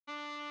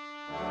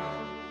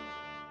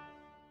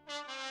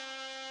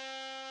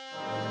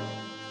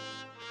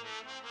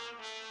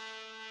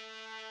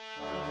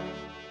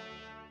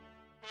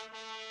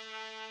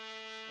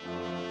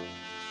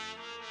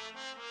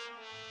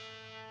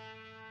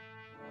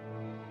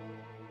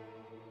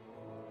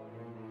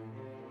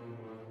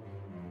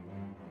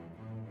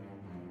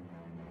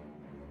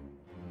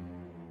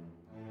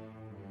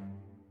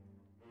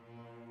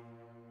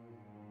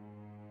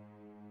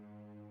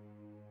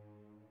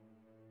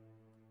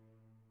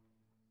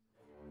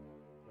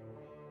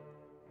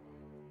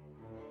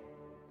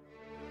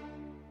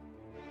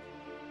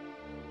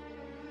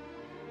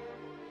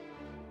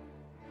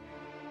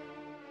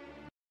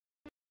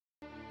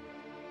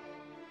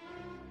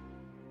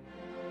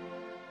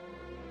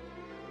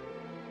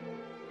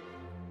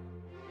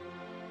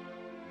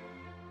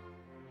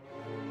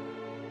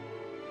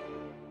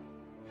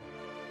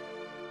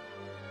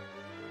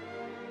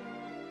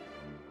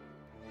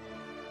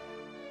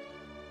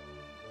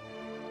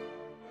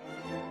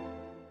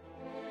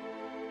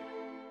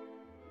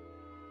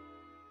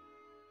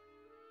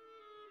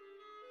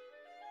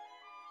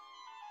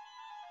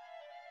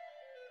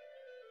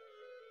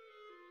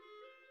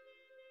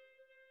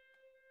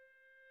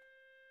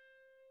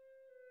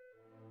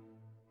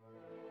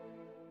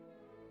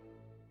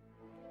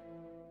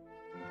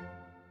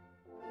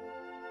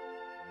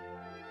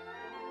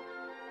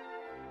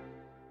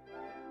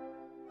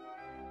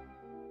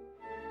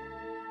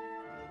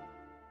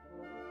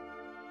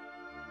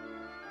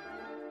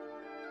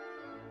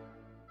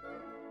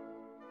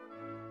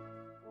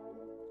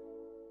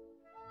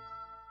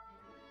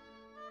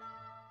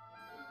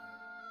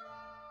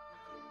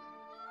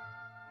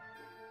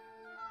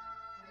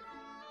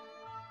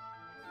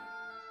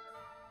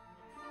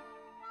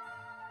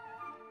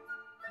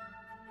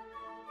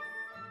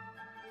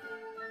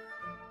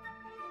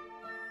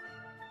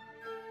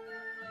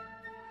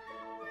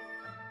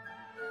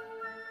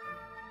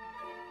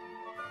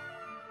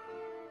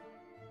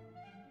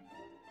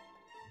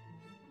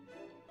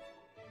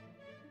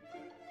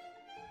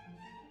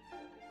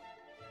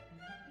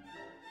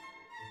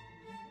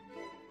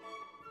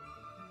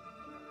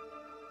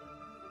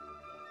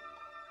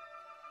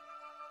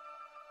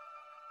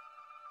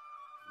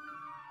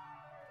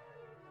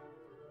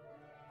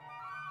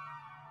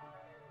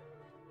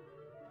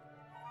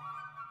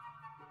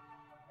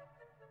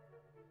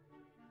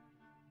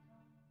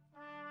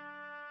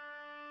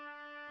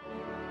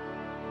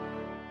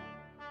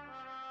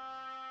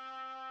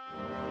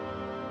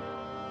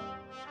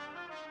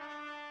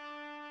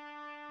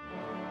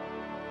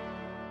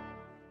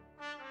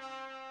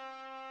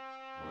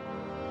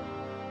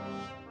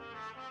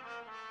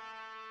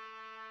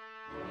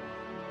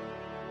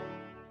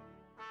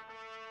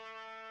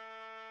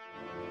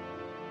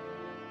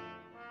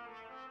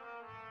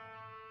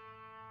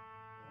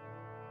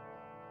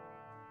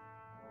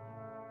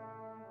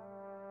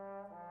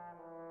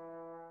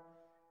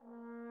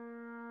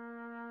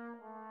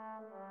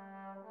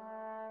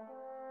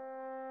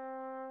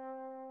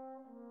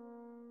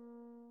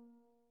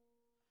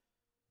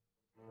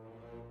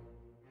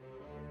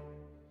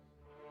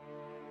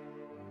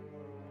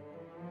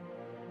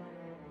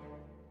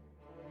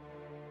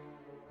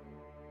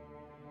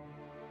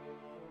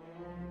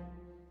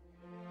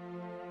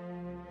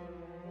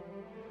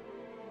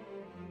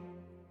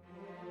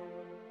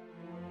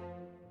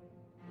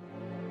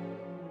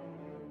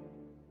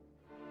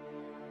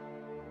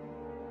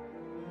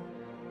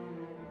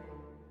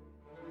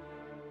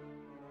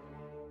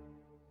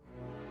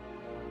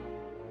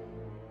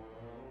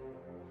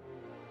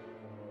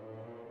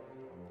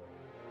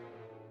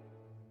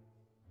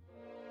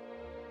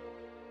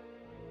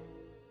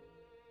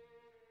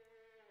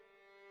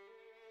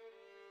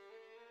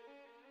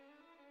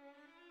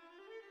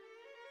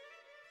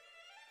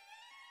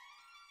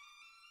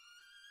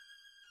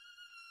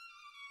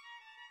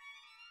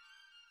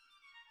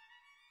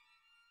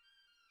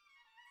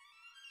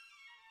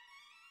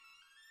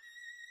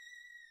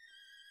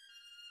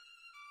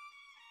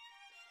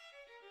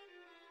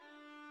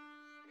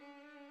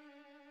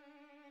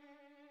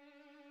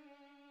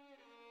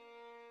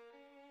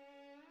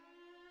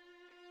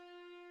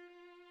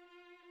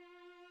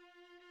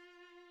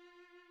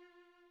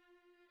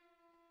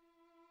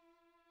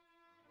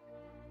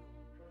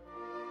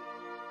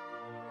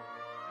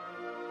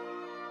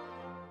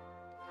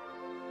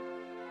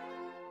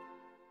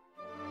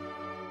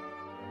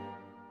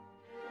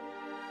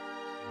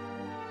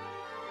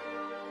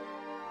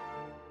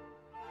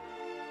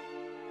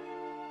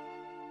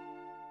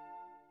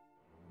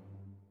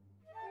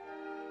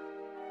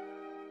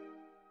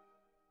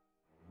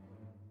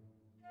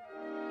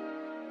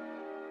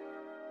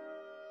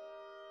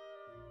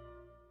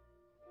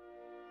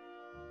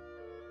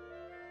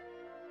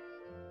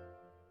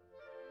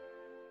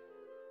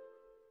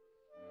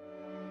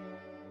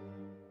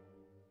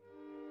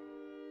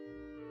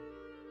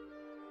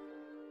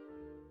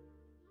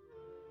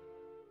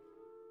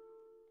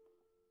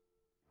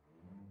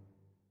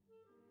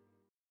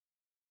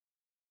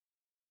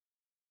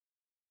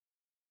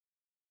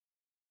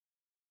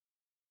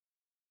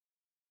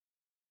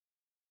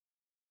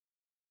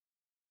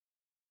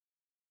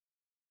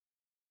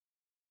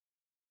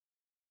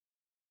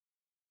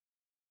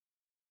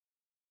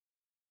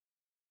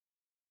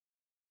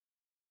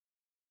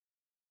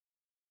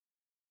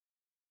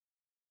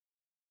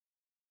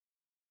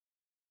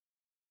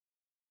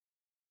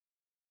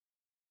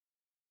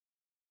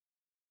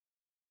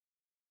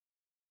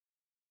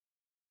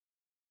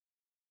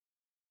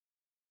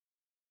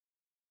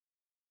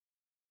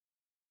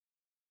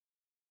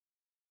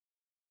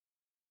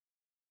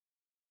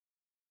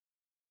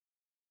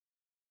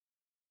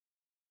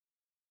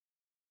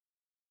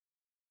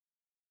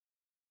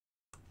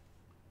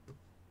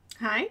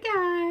Hi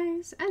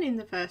guys, and in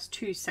the first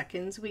 2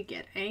 seconds we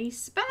get a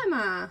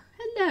spammer.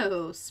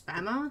 Hello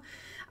spammer.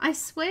 I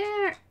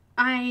swear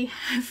I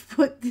have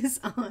put this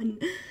on.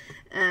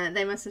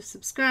 They must have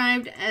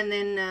subscribed and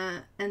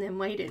then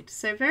waited.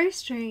 So very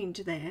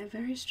strange there,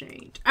 very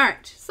strange.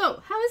 Alright,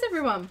 so how is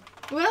everyone?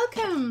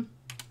 Welcome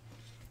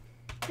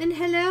and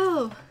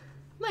hello.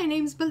 My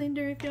name's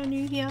Belinda if you're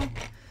new here.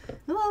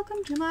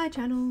 Welcome to my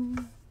channel.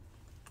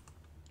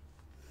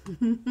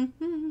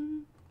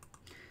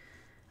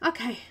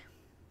 Okay.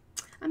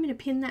 I'm going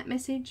to pin that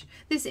message.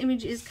 This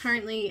image is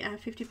currently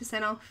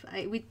 50% off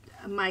with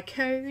my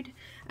code.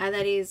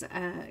 That is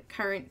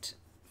current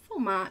for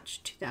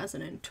March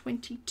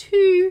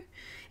 2022.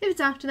 If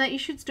it's after that, you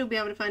should still be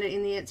able to find it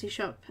in the Etsy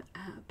shop,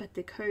 but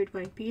the code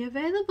won't be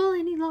available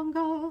any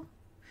longer.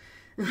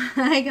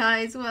 Hi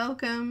guys,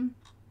 welcome.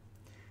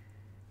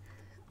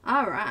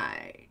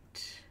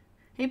 Alright.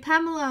 Hey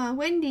Pamela,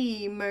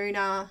 Wendy,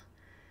 Mona,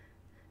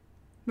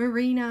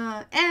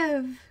 Marina,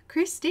 Ev,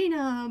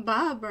 Christina,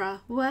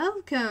 Barbara,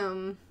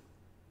 welcome.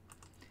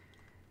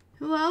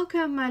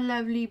 Welcome, my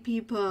lovely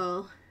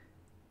people.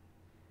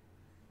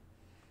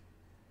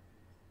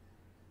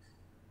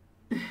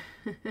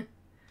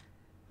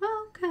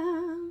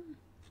 Welcome.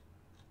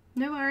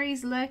 No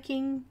worries,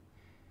 lurking.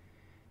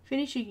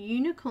 Finish a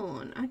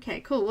unicorn.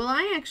 Okay, cool. Well,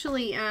 I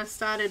actually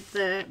started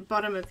the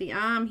bottom of the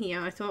arm here.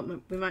 I thought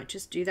we might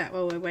just do that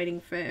while we're waiting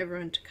for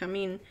everyone to come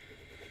in.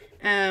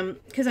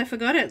 Because I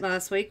forgot it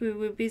last week. We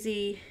were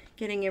busy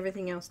getting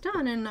everything else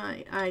done, and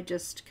I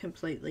just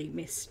completely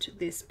missed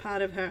this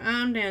part of her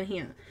arm down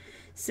here.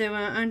 So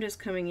I'm just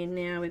coming in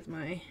now with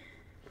my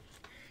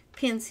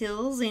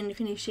pencils and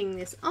finishing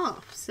this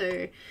off.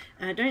 So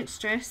don't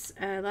stress.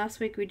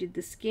 Last week we did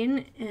the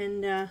skin,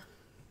 and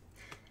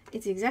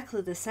it's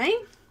exactly the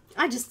same.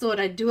 I just thought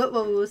I'd do it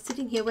while we were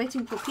sitting here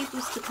waiting for people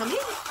to come in.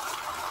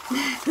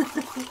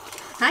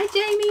 Hi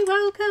Jamie,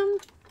 welcome.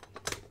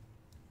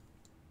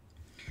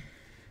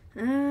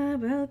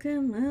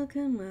 Welcome,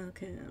 welcome,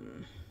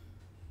 welcome.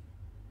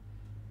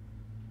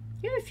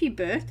 You have a few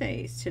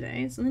birthdays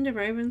today. It's Linda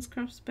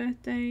Ravenscroft's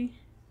birthday.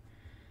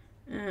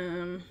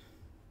 Amazon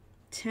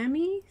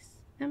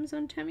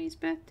Tammy's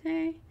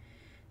birthday.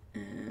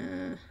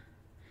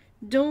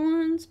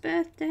 Dawn's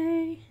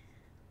birthday.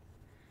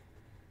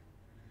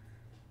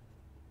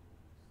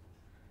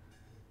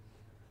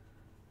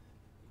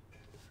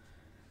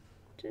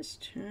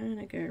 Just trying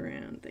to go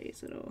around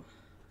these little,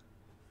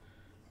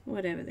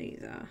 whatever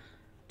these are,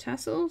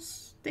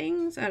 tassels,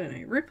 things, I don't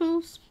know,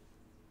 ripples,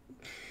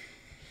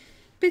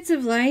 bits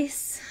of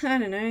lace, I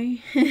don't know,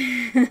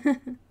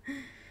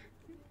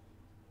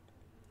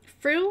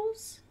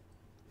 frills,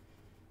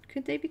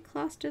 could they be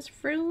classed as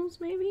frills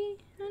maybe,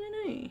 I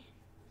don't know,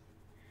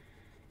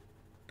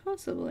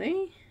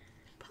 possibly,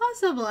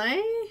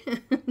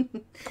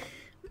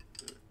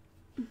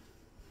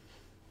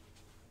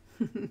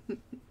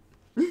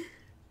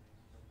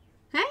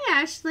 Hey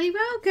Ashley,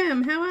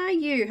 welcome. How are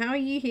you? How are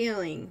you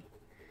healing?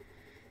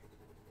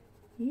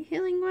 You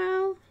healing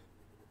well?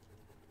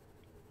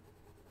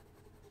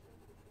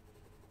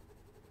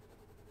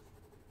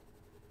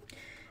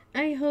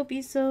 I hope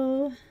you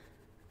so.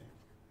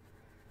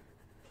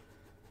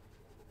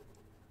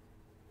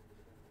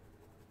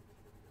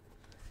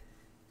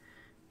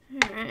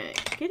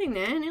 Alright, getting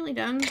there, nearly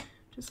done.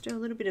 Just do a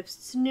little bit of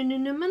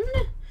cinnamon.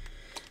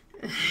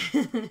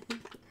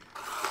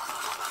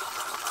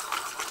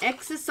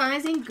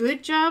 Exercising,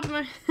 good job.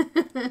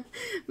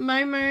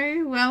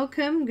 Momo,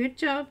 welcome, good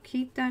job.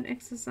 Keep that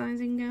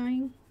exercising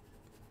going.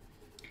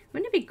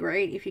 Wouldn't it be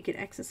great if you could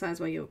exercise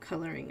while you're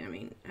colouring? I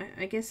mean,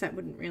 I guess that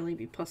wouldn't really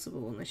be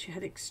possible unless you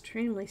had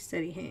extremely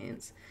steady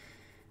hands.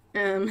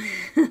 But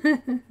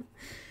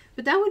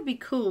that would be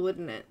cool,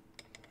 wouldn't it?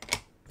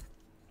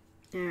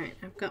 Alright,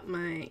 I've got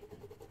my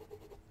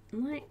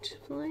light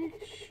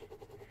flesh.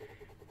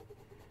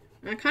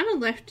 I kind of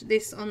left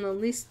this on the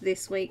list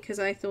this week because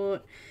I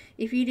thought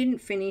if you didn't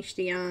finish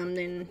the arm,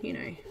 then, you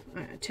know,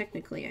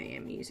 technically I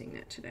am using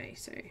that today,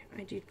 so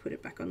I did put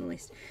it back on the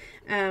list.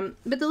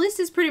 But the list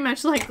is pretty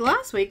much like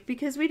last week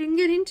because we didn't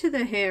get into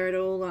the hair at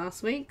all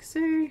last week,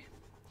 so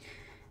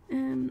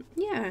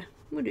yeah,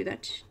 we'll do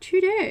that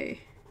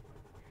today.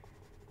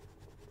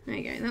 There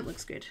you go, that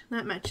looks good.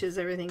 That matches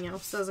everything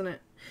else, doesn't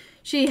it?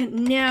 She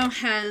now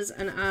has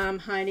an arm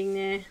hiding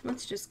there.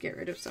 Let's just get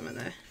rid of some of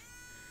the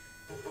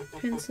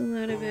pencil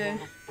out of her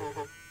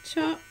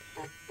top.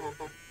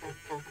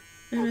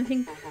 And I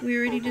think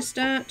we're ready to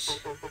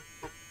start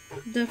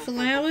the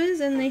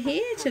flowers and the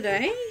hair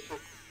today.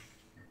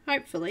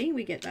 Hopefully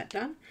we get that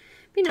done.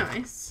 Be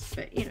nice,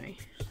 but you know,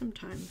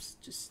 sometimes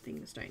just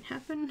things don't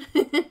happen.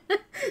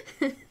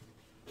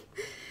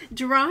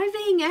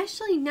 Driving,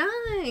 Ashley,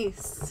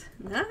 nice.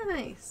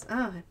 Nice.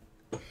 Oh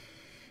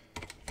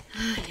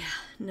yeah.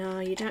 No,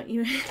 you don't,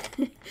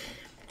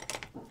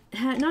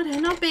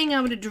 not being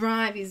able to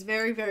drive is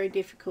very, very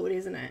difficult,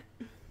 isn't it?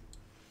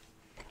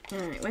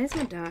 Alright, where's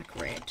my dark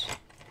red?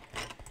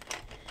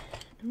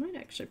 I might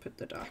actually put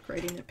the dark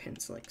red in a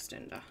pencil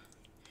extender.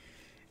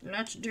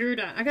 Let's do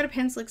that. I got a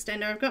pencil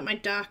extender. I've got my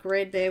dark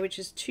red there, which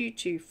is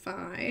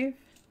 225.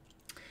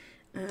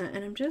 And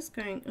I'm just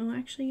going, oh,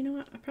 actually, you know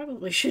what? I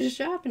probably should have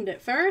sharpened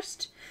it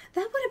first.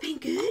 That would have been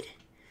good.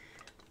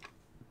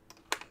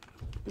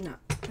 No,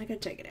 I gotta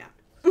take it out.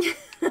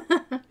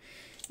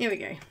 Here we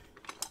go.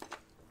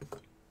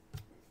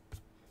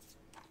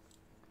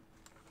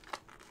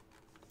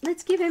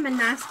 Let's give him a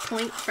nice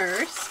point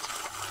first.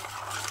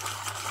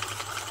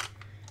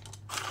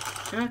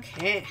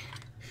 Okay.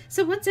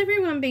 So what's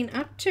everyone been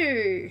up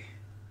to?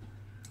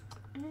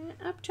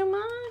 Up to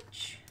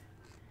much?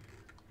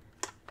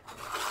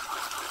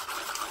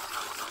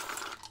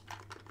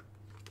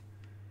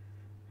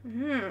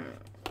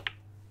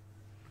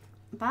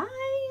 Bye,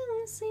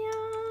 Alicia.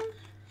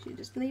 She's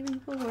just leaving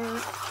for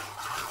work.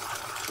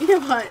 You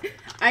know what?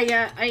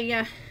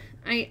 I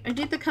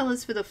did the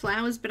colours for the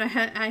flowers, but I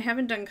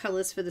haven't done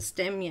colours for the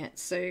stem yet.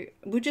 So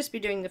we'll just be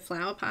doing the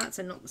flower parts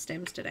and not the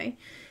stems today.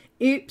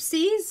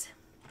 Oopsies.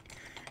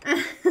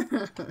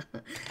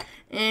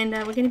 And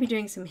we're going to be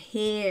doing some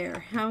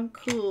hair. How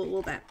cool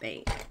will that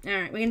be?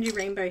 Alright, we're going to do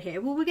rainbow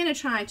hair. Well, we're going to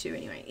try to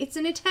anyway. It's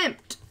an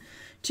attempt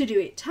to do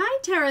it. Hi,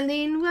 Tara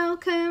Lynn.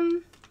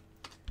 Welcome.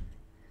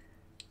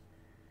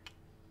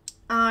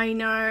 I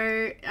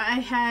know. I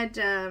had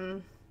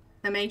a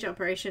major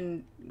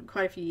operation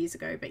quite a few years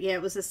ago. But yeah,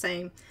 it was the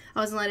same. I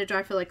wasn't allowed to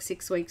drive for like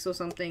 6 weeks or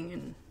something.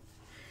 And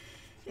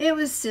it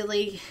was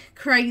silly.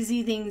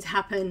 Crazy things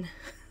happen.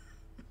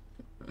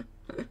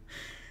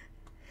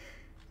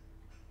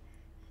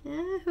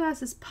 Who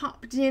else has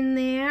popped in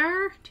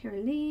there?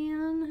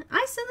 Tyrolene.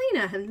 Hi,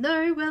 Selena.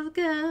 Hello,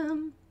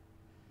 welcome.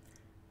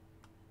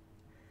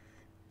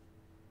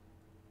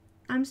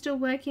 I'm still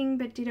working,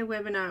 but did a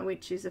webinar,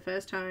 which is the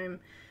first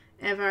time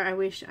ever. I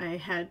wish I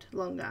had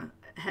longer.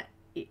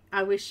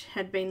 I wish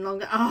had been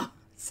longer. Oh,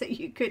 so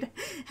you could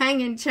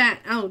hang and chat.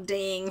 Oh,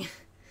 dang.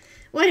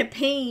 What a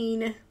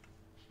pain.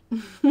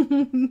 What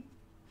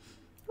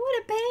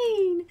a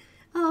pain.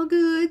 All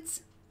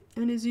goods.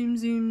 And a zoom,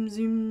 zoom,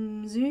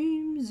 zoom,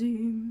 zoom,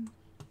 zoom.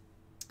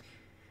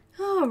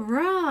 All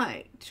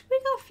right. We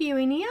got a few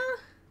in here.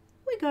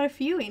 We got a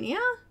few in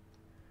here.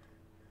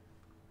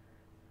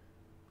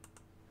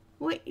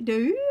 We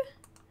do.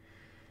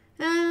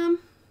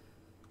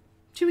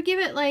 Should we give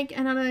it like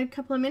another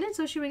couple of minutes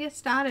or should we get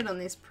started on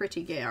this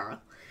pretty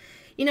girl?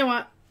 You know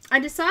what? I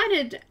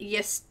decided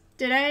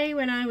yesterday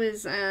when I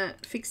was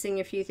fixing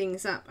a few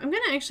things up, I'm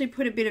going to actually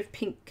put a bit of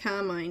pink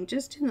carmine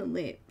just in the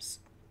lips.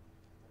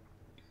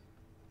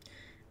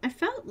 I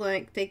felt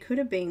like they could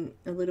have been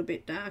a little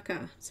bit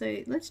darker, so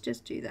let's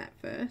just do that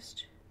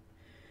first.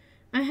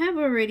 I have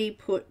already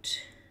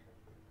put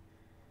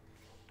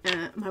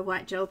my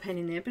white gel pen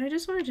in there, but I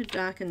just wanted to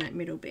darken that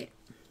middle bit.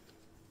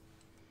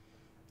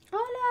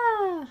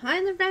 Hola! Hi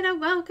Loretta,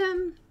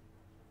 welcome!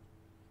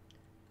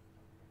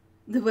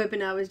 The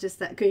webinar was just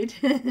that good.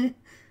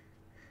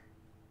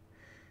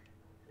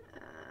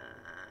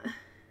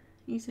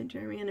 You sent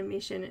Jeremy on a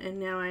mission and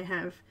now I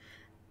have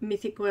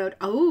Mythic World.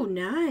 Oh,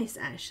 nice,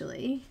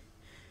 Ashley.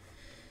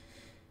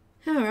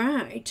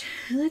 Alright,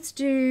 let's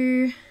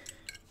do...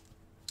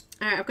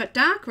 Alright, I've got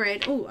dark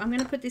red. Oh, I'm going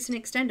to put this in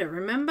extender.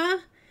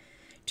 Remember?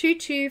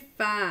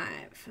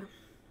 225.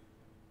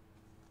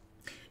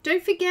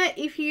 Don't forget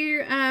if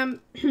you...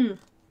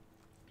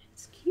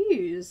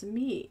 excuse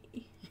me.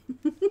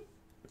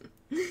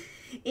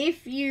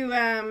 If you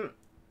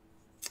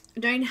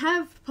don't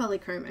have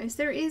Polychromos,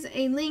 there is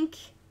a link.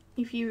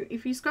 If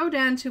you scroll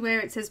down to where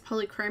it says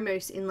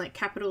Polychromos in like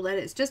capital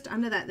letters, just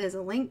under that there's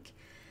a link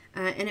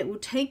and it will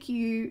take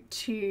you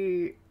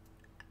to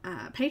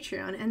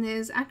Patreon, and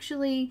there's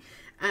actually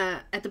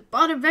at the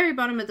bottom, very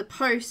bottom of the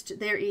post,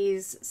 there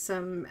is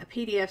some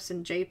PDFs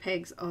and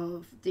JPEGs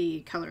of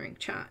the colouring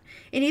chart.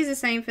 It is the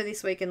same for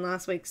this week and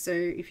last week, so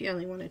if you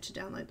only wanted to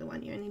download the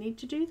one, you only need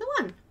to do the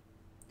one.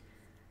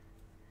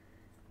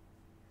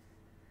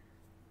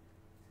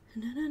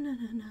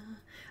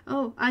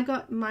 Oh, I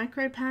got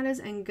micro powders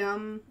and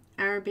gum,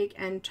 Arabic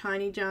and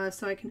tiny jars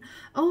so I can...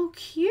 Oh,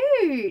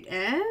 cute,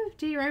 Ev.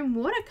 Do your own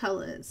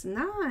watercolours.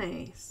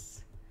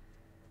 Nice.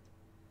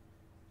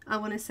 I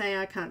want to say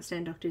I can't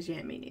stand doctors.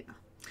 Yeah, me neither.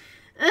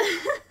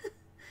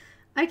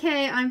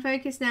 Okay, I'm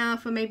focused now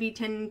for maybe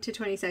 10 to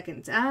 20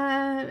 seconds.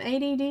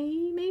 ADD,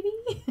 maybe?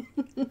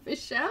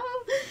 Michelle?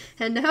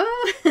 Hello?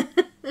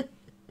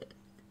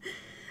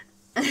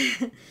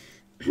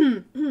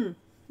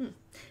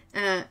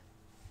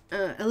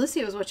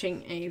 Alicia was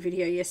watching a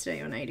video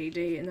yesterday on ADD,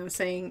 and they were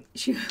saying,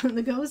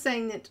 the girl was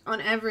saying that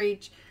on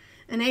average,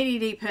 an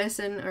ADD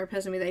person or a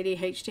person with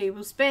ADHD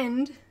will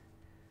spend,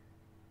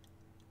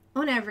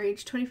 on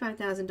average,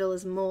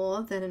 $25,000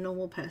 more than a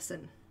normal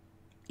person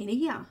in a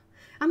year.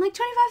 I'm like,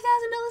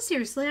 $25,000?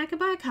 Seriously? I could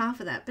buy a car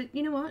for that. But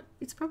you know what?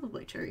 It's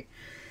probably true.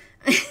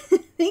 I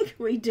think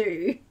we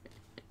do.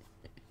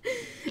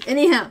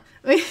 Anyhow,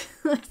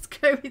 let's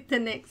go with the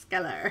next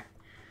colour.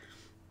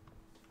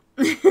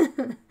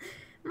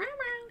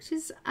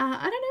 She's, I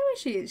don't know where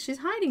she is. She's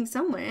hiding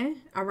somewhere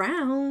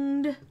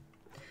around.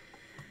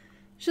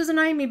 She was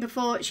annoying me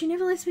before. She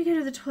never lets me go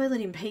to the toilet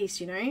in peace,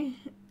 you know.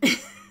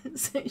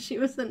 So she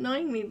was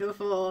annoying me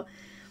before.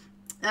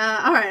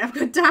 Alright, I've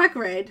got dark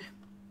red.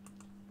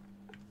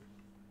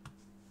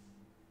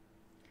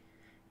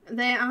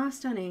 They are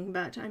stunning,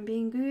 but I'm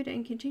being good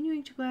and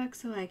continuing to work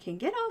so I can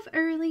get off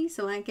early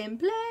so I can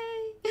play.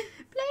 Play.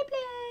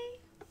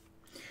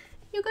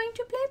 You're going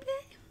to play?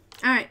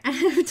 Alright, I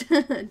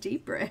have done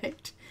deep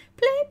red.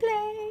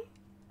 Play.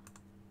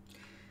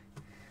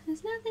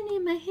 There's nothing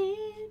in my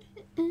head.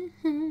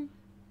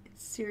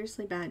 It's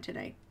seriously bad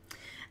today.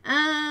 Where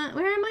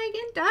am I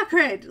again? Dark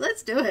red.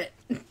 Let's do it.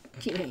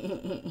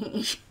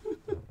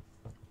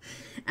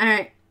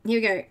 Alright, here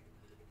we go.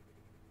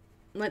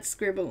 Let's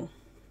scribble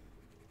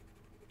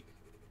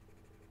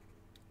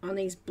on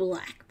these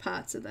black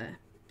parts of the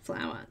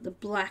flower. The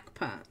black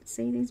part.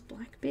 See these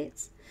black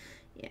bits?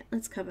 Yeah,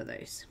 let's cover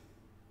those.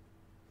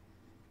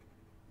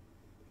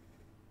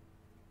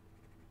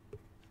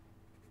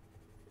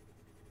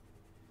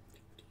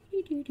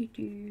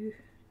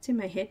 It's in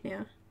my head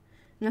now.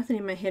 Nothing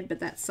in my head but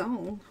that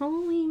song.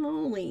 Holy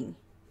moly.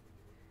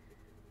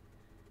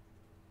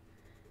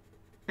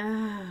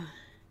 Man,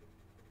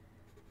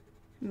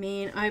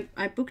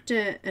 I booked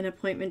an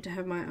appointment to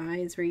have my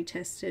eyes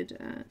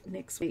retested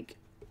next week.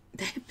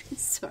 They've been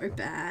so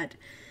bad.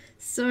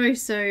 So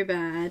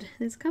bad.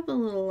 There's a couple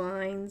of little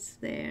lines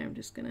there. I'm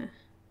just gonna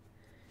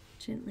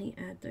gently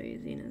add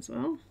those in as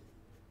well.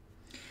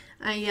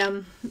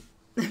 I'm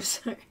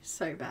so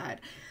bad.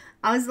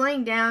 I was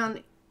laying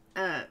down,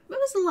 it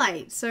was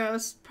late, so I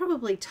was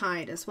probably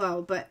tired as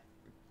well, but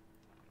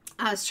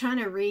I was trying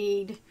to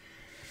read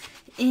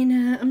and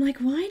I'm like,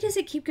 why does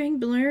it keep going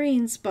blurry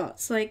in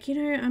spots? Like, you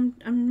know,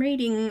 I'm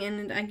reading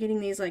and I'm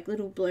getting these like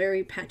little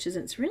blurry patches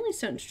and it's really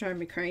starting to drive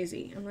me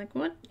crazy. I'm like,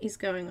 what is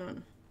going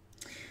on?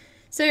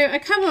 So I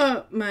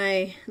cover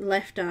my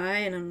left eye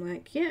and I'm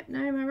like, yeah,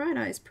 no, my right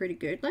eye is pretty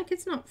good. Like,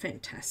 it's not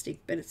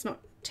fantastic, but it's not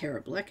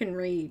terrible. I can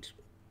read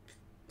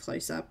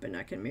close up and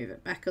I can move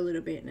it back a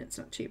little bit and it's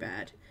not too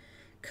bad.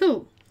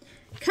 Cool.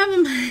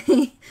 Cover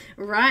my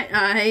right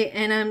eye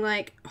and I'm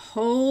like,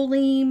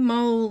 holy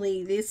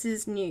moly, this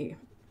is new.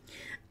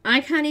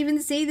 I can't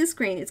even see the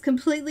screen. It's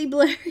completely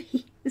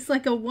blurry. It's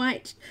like a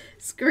white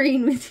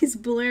screen with this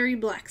blurry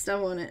black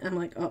stuff on it. I'm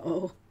like,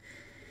 uh-oh.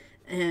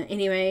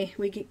 Anyway,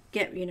 we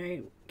get, you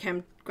know,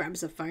 Cam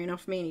grabs a phone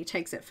off me and he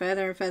takes it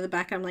further and further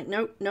back. I'm like,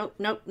 nope.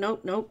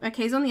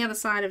 Okay, he's on the other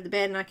side of the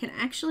bed and I can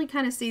actually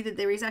kind of see that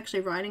there is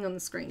actually writing on the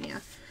screen now.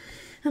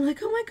 I'm like,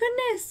 oh my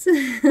goodness.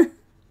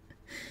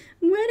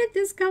 Where did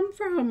this come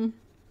from?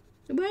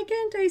 Why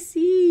can't I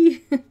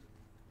see?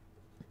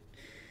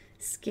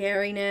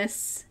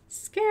 Scariness.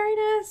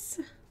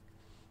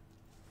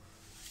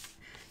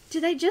 Do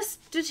they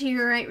just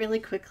deteriorate really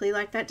quickly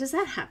like that? Does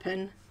that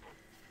happen?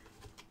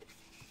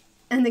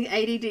 And the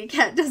ADD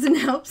cat doesn't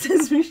help,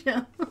 says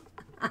Michelle.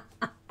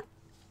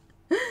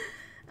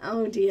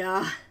 Oh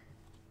dear.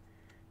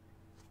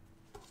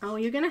 Oh,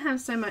 you're going to have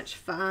so much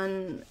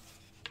fun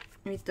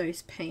with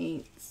those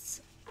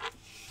paints.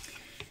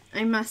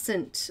 I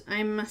mustn't.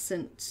 I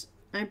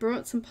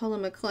brought some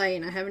polymer clay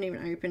and I haven't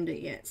even opened it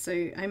yet,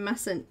 so I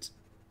mustn't.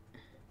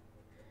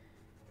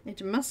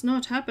 It must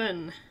not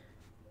happen.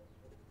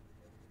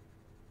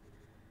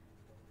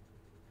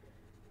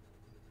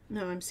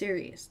 No, I'm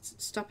serious.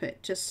 Stop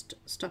it. Just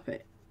stop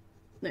it.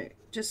 No,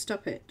 just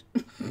stop it.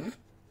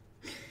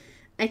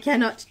 I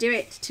cannot do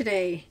it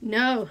today.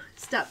 No,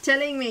 stop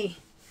telling me.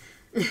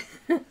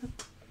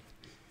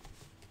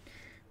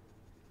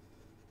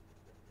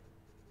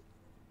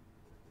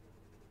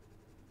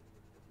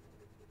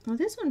 Well,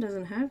 this one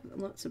doesn't have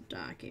lots of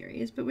dark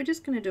areas, but we're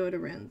just going to do it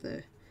around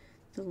the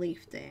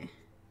leaf there.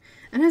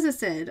 And as I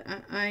said,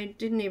 I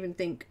didn't even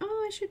think,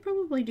 oh, I should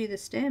probably do the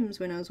stems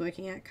when I was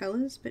working out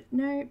colours, but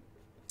no.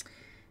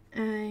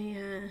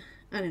 I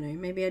don't know,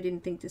 maybe I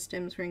didn't think the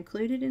stems were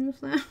included in the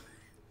flower.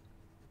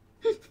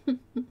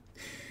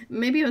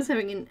 Maybe I was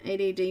having an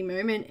ADD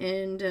moment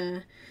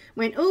and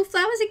went, oh,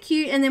 flowers are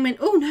cute, and then went,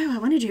 oh no, I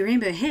want to do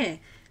rainbow hair.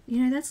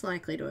 You know, that's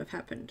likely to have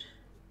happened.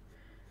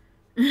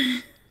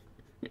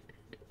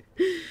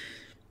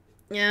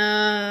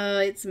 Oh,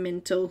 it's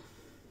mental.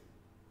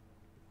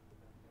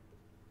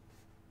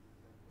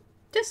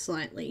 Just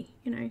slightly,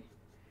 you know.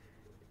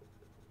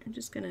 I'm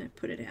just going to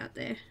put it out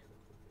there.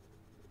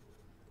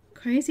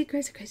 Crazy.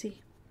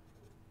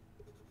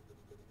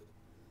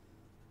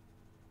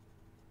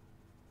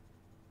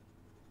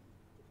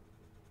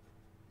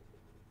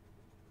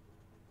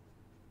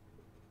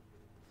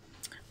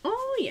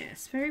 Oh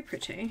yes, very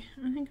pretty.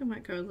 I think I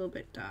might go a little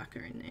bit darker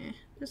in there.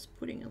 Just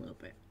putting a little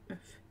bit of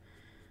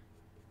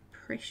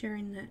pressure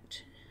in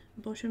that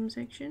bottom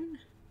section.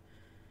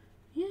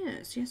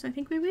 Yes, I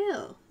think we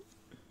will.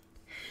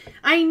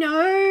 I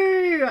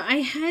know! I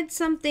had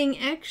something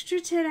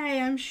extra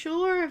today, I'm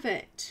sure of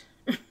it.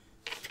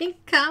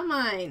 Pink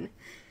carmine.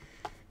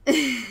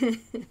 Tammy,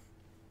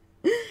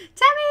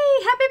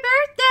 happy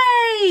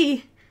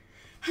birthday!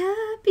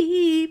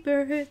 Happy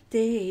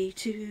birthday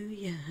to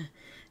ya.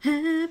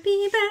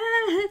 Happy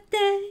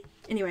birthday.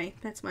 Anyway,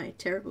 that's my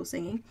terrible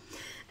singing.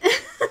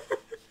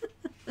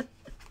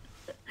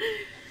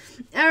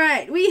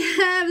 Alright, we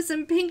have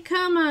some pink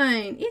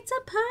carmine. It's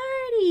a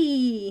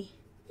party.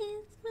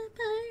 It's my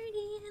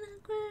party and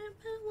I'll grab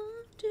what I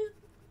want to.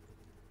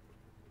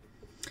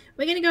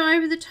 We're going to go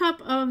over the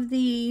top of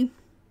the,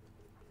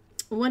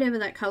 whatever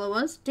that colour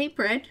was, deep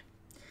red.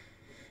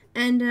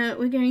 And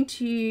we're going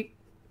to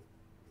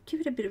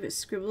give it a bit of a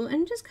scribble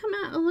and just come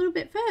out a little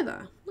bit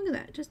further. Look at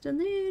that, just a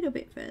little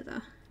bit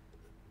further.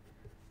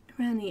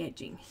 Around the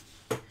edging.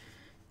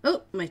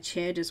 Oh, my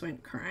chair just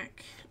went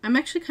crack. I'm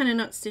actually kind of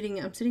not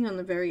sitting, I'm sitting on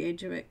the very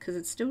edge of it because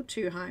it's still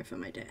too high for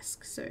my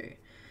desk. So I'm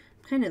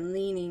kind of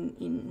leaning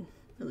in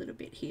a little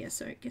bit here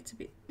so it gets a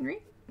bit,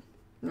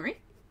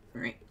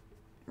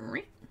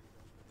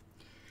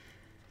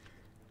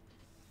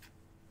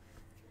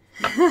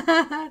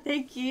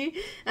 Thank you.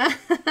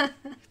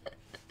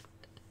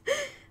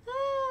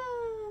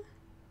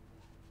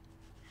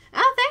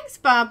 Oh, thanks,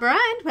 Barbara,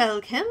 and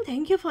welcome.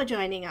 Thank you for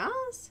joining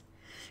us.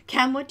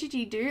 Cam, what did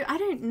you do? I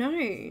don't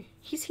know.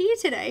 He's here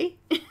today.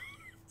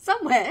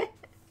 Somewhere.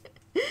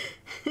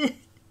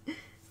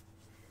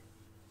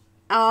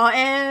 Oh,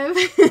 Ev.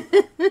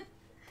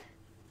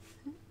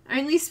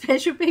 Only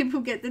special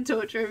people get the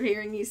torture of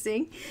hearing you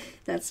sing.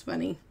 That's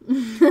funny.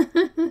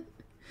 I'm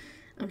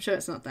sure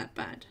it's not that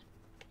bad.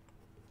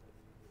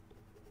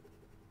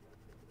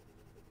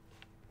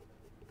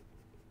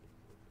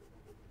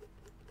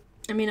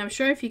 I mean, I'm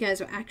sure if you guys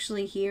were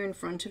actually here in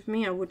front of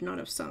me, I would not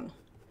have sung.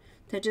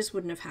 That just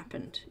wouldn't have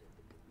happened.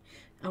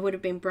 I would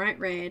have been bright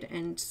red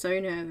and so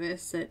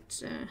nervous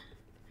that,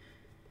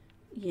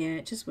 yeah,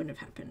 it just wouldn't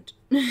have happened.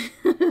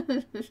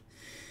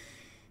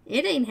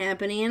 It ain't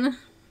happening.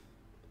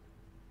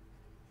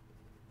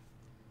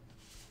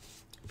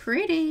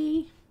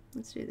 Pretty.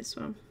 Let's do this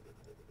one.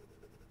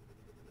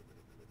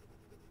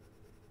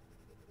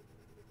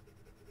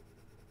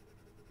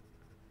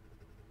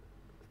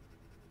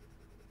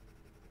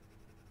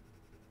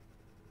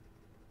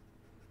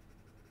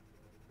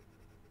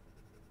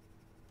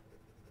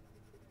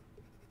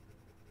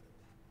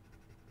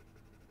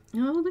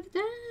 Oh, look at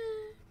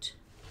that.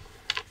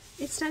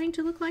 It's starting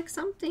to look like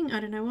something. I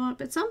don't know what,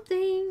 but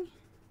something.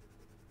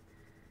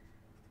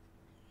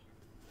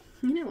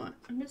 You know what?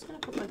 I'm just going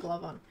to put my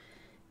glove on.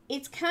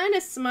 It's kind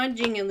of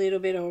smudging a little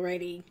bit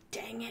already.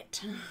 Dang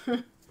it.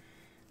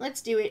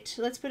 Let's do it.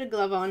 Let's put a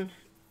glove on.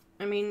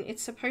 I mean,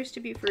 it's supposed to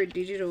be for a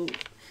digital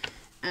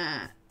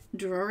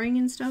drawing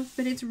and stuff,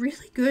 but it's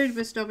really good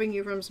for stopping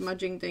you from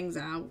smudging things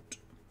out.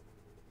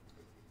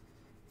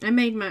 I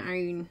made my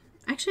own.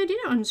 Actually, I did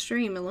it on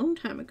stream a long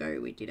time ago.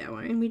 We did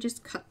our own. We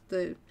just cut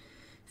the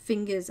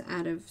fingers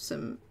out of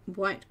some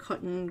white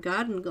cotton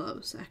garden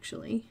gloves,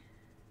 actually.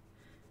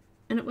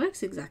 And it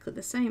works exactly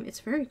the same. It's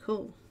very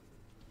cool.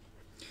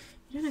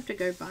 You don't have to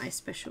go buy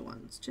special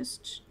ones.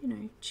 Just, you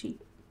know,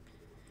 cheap.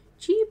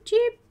 Cheap,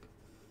 cheap.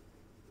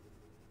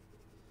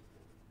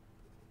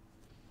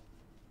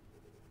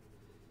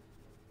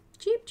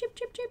 Cheap, cheap,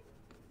 cheap, cheap.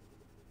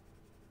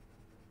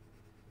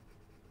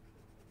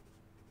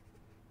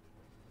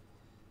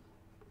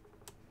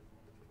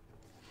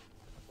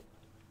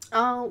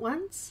 Oh,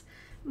 once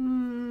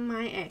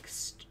my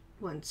ex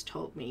once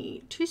told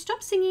me to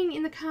stop singing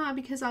in the car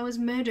because I was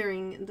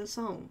murdering the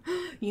song.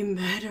 You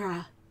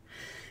murderer.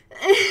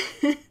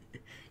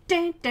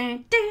 Dun,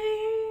 dun,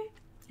 dun.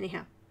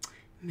 Anyhow,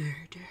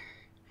 murder.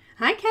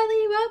 Hi,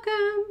 Kelly.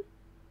 Welcome.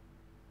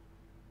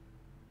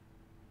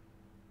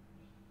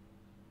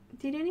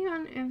 Did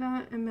anyone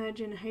ever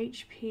imagine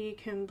HP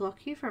can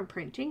block you from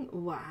printing?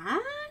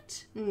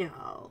 What?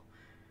 No.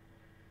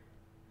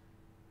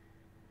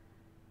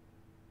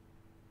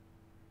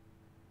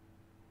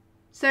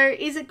 So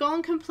is it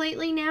gone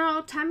completely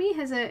now, Tammy?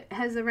 Has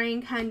the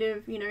rain kind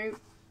of, you know,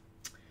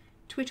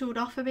 twittled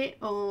off a bit,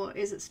 or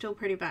is it still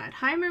pretty bad?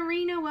 Hi,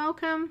 Marina,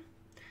 welcome.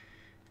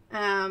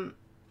 Because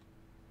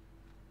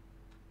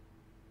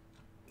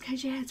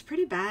yeah, it's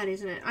pretty bad,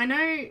 isn't it? I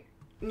know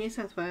New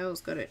South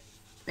Wales got it,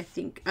 I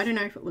think. I don't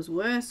know if it was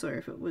worse or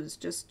if it was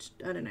just,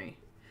 I don't know,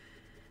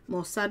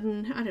 more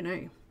sudden. I don't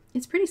know.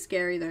 It's pretty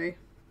scary though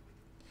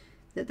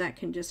that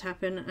can just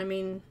happen. I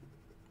mean,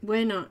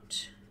 we're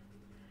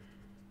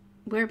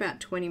about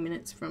 20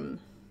 minutes from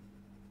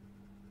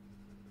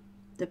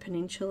the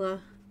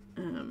peninsula,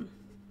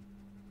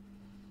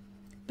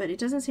 but it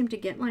doesn't seem to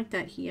get like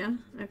that here.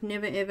 It's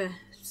never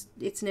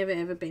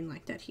ever been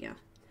like that here.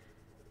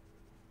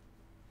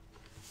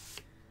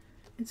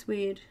 It's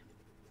weird.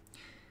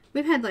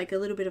 We've had like a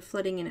little bit of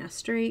flooding in our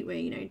street where,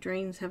 you know,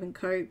 drains haven't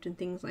coped and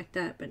things like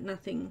that, but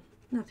nothing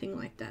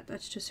like that.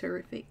 That's just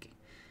horrific.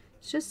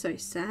 It's just so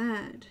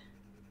sad.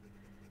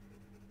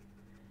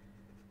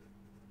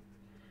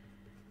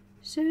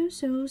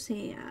 So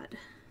sad.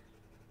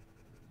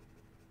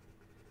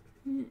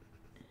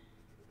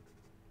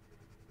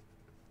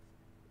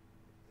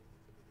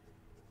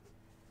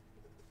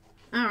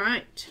 All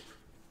right.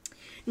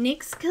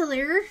 Next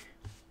color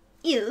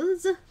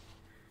is,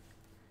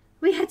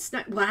 we had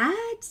snow.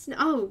 What?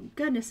 Oh,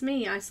 goodness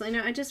me, Iceland.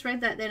 I just read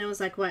that then. I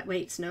was like, what?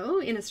 Wait, snow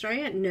in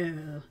Australia?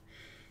 No.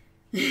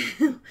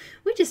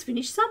 We just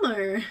finished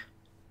summer.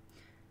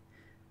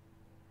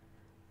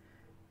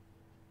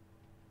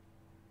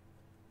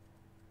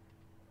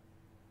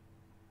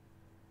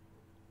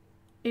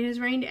 It has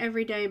rained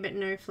every day, but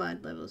no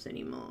flood levels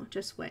anymore.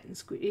 Just wet and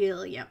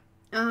squeal. Yep.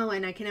 Oh,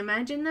 and I can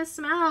imagine the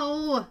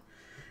smell.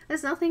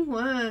 There's nothing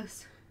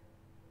worse.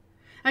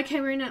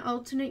 Okay, we're in an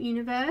alternate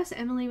universe.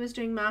 Emily was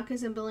doing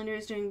markers and Belinda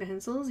is doing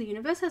pencils. The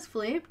universe has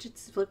flipped.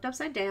 It's flipped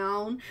upside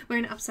down. We're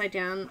in upside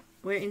down.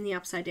 We're in the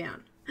upside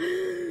down.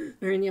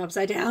 We're in the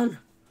upside down.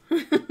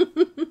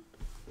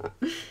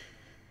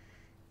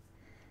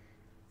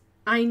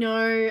 I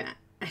know,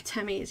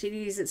 Tammy, it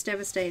is. It's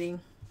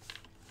devastating.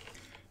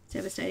 It's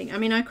devastating. I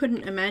mean, I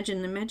couldn't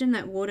imagine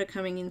that water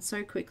coming in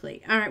so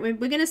quickly. All right, we're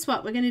going to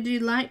swap. We're going to do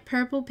light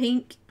purple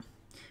pink,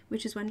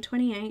 which is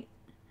 128.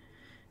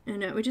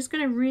 And we're just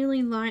going to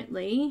really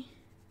lightly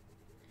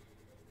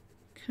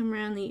come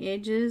around the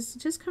edges,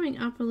 just coming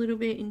up a little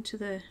bit into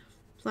the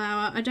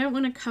flower. I don't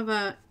want to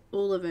cover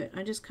all of it.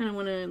 I just kind of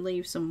want to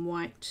leave some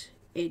white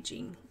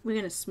edging. We're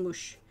going to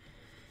smoosh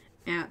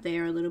out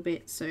there a little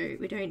bit, so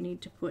we don't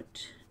need to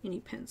put any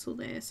pencil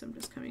there. So I'm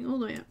just coming all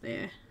the way up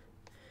there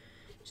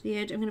to the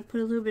edge. I'm going to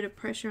put a little bit of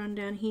pressure on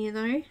down here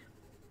though,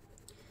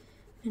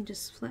 and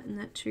just flatten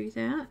that tooth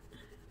out.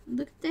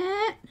 Look at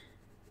that.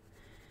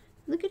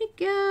 Look at it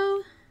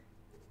go.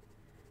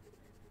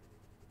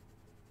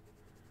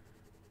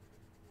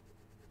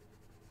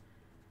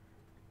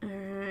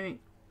 Alright.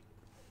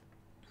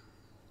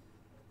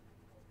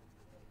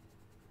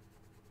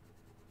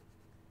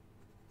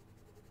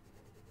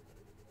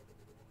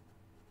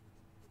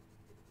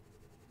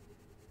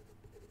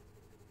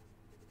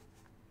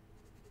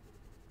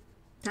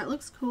 That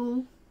looks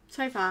cool.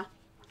 So far,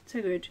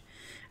 so good.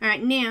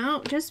 Alright,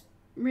 now just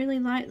really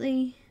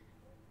lightly,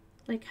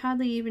 like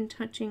hardly even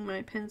touching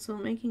my pencil,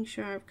 making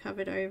sure I've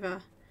covered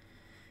over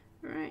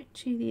right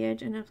to the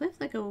edge, and I've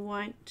left like a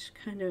white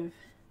kind of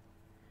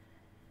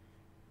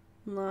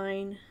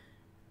line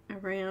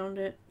around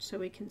it so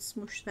we can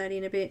smoosh that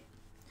in a bit.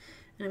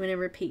 And I'm going to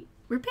repeat.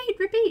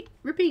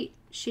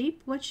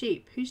 Sheep? What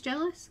sheep? Who's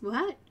jealous?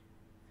 What?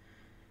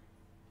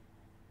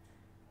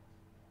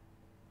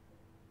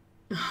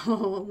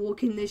 Oh,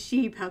 walking the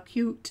sheep, how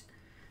cute.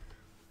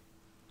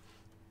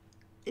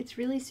 It's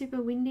really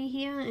super windy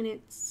here and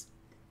it's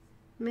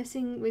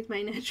messing with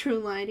my natural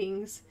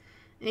lightings.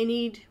 I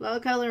need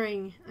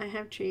coloring. I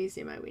have trees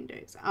in my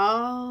windows.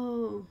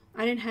 Oh,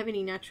 I don't have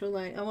any natural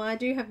light. Oh, well, I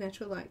do have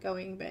natural light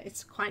going, but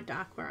it's quite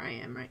dark where I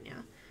am right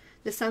now.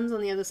 The sun's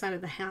on the other side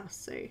of the house,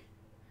 so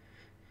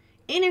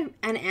in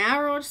an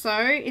hour or so,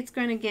 it's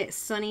going to get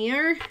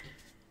sunnier.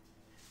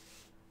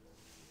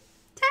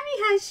 Tammy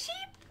has sheep.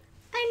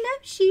 I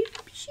love sheep.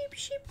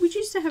 Sheep. We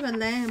used to have a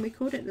lamb. We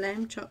called it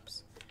lamb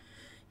chops.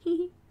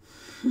 We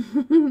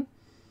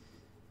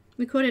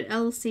called it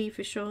LC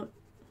for short.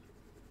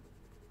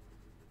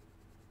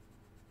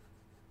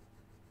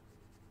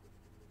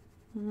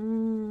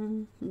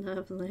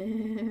 Love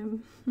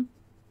lamb.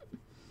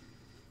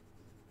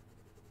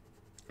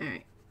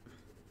 Alright.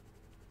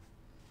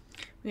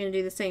 We're going to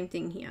do the same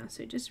thing here.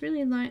 So just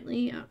really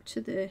lightly up to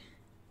the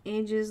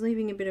edges,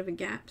 leaving a bit of a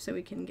gap so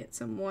we can get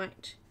some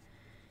white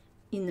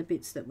in the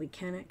bits that we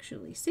can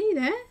actually see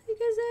there,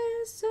 because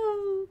they're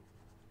so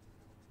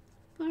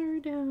far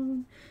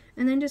down.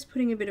 And then just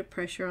putting a bit of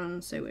pressure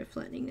on so we're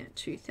flattening that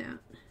tooth out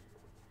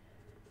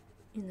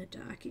in the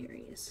dark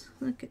areas.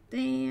 Look at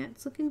that.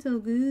 It's looking so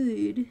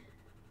good.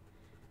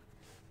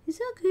 It's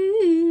so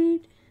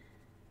good.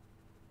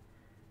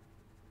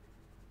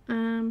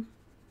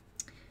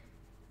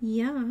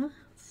 Yeah,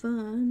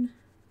 fun.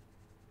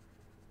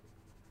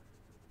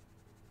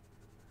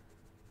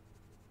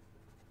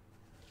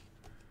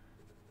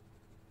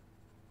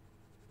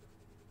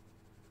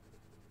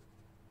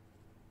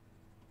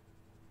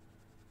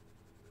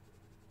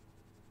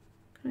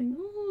 Going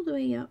all the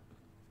way up.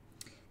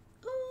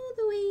 All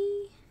the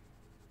way.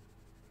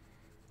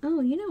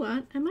 Oh, you know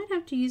what? I might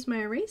have to use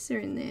my eraser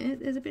in there.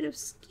 There's a bit of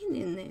skin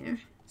in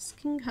there.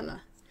 Skin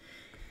colour.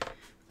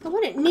 I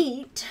want it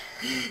neat.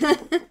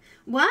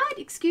 What?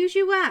 Excuse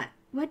you, what?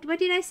 What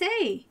did I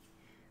say?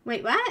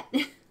 Wait, what?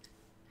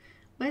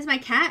 Where's my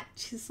cat?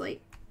 She's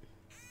like...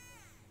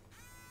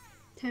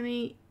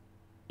 Tammy,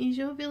 is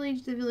your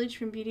village the village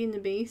from Beauty and the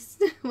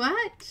Beast?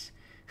 What?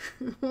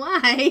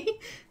 Why?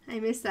 I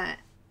missed that.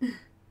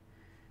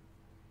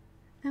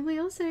 And we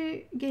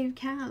also gave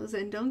cows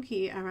and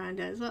donkey around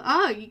as well.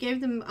 Oh, you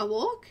gave them a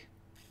walk?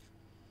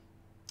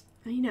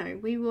 I know,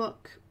 we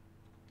walk...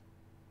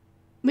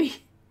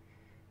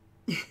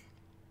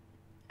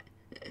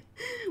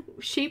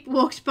 Sheep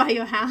walked by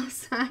your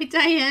house. Hi,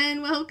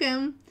 Diane,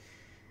 welcome.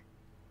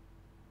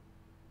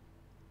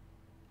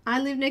 I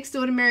live next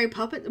door to Mary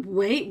Poppins.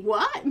 Wait,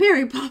 what?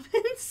 Mary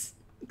Poppins?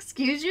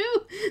 Excuse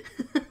you?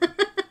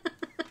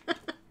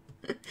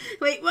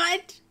 Wait,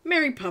 what?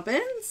 Mary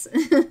Poppins?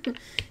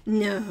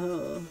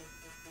 No.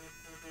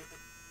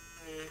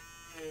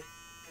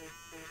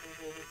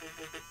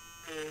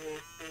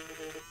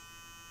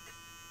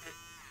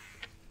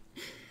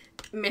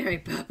 Mary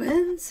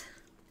Poppins?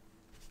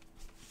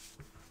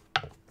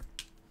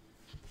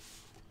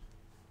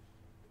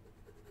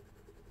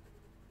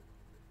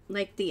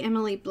 Like the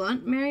Emily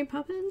Blunt Mary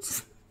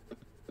Poppins?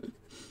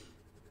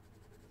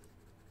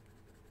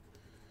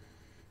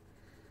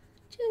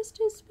 just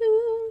a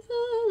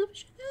spoonful of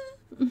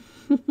sugar.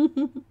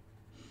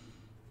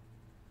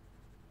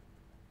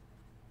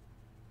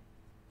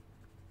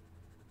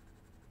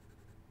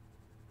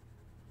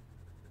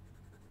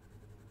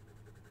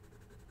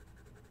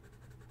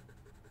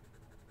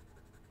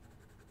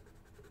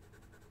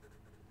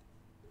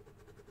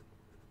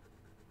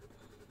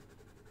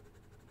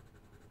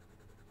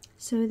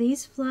 So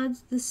these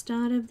floods the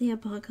start of the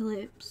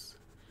apocalypse?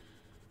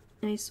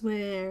 I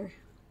swear.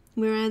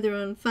 We're either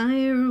on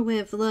fire or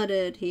we're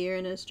flooded here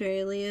in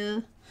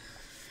Australia.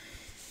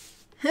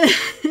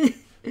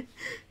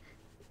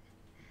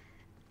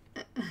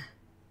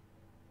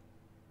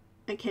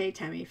 Okay,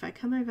 Tammy, if I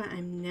come over,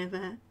 I'm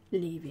never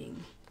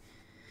leaving.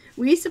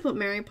 We used to put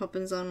Mary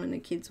Poppins on when the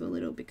kids were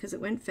little because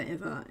it went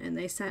forever and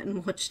they sat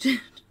and watched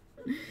it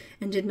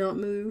and did not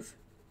move.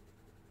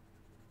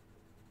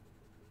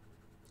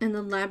 And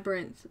the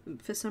Labyrinth.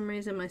 For some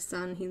reason, my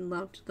son, he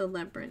loved the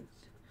Labyrinth.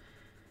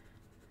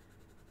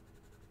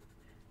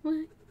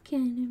 What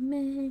kind of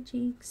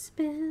magic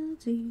spell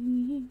do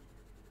you?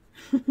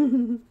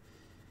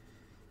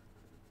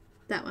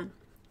 That one.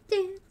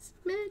 Dance,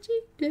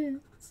 magic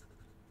dance.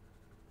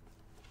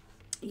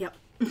 Yep.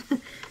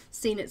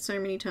 Seen it so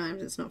many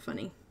times, it's not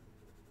funny.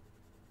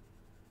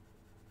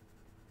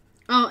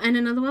 Oh, and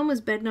another one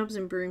was Bedknobs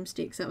and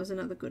Broomsticks. That was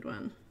another good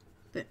one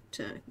that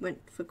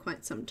went for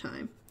quite some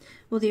time.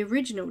 Well, the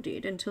original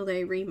did until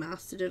they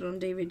remastered it on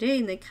DVD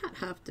and they cut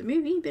half the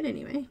movie, but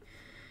anyway.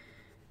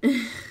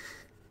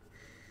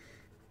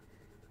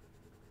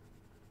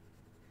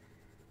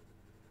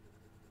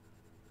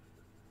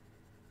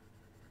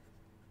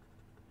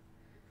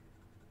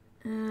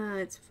 Ah,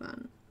 it's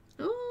fun.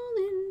 All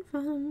in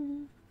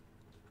fun.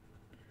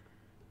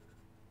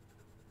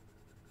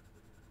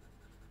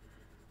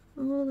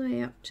 All the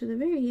way up to the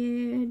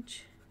very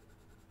edge.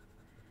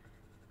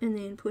 And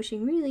then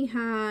pushing really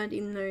hard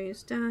in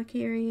those dark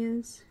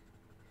areas.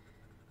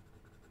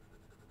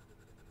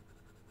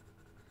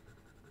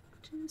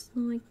 Just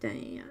like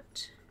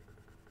that.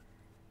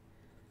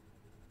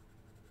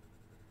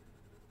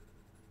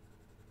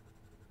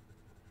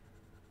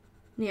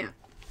 Now,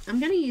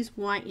 I'm going to use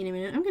white in a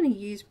minute. I'm going to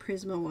use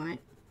Prisma white.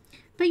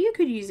 But you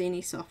could use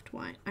any soft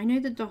white. I know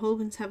that the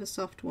Holbens have a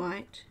soft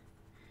white.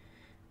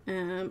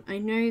 I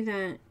know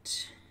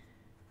that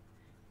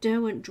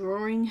Derwent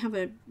Drawing have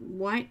a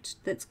white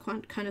that's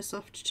quite kind of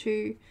soft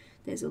too.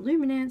 There's a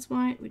Luminance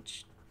white,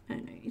 which I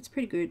don't know, it's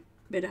pretty good,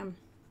 but it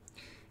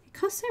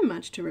costs so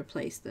much to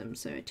replace them,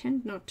 so I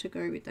tend not to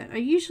go with that. I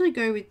usually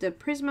go with the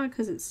Prisma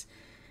because it's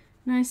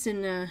nice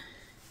and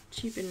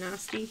cheap and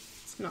nasty.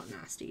 It's not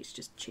nasty, it's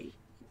just cheap.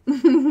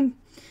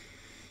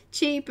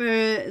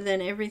 Cheaper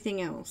than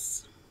everything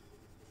else.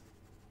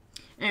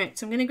 Alright,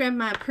 so I'm going to grab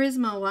my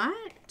Prisma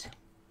white.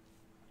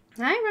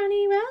 Hi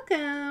Ronnie,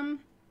 welcome.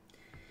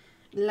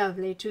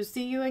 Lovely to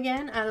see you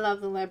again. I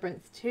love the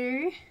Labyrinth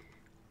too.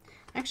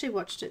 I actually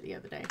watched it the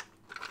other day.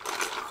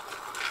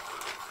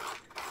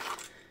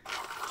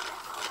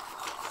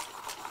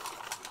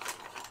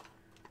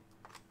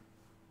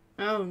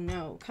 Oh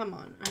no, come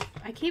on.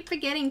 I keep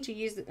forgetting to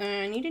use it.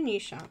 I need a new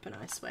sharpener,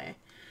 I swear.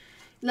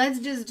 Let's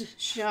just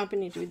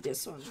sharpen it with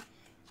this one.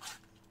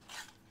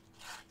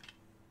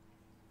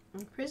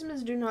 And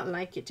Prismas do not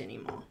like it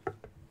anymore.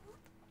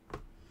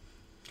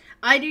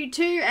 I do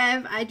too,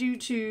 Ev. I do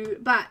too.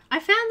 But I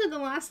found that the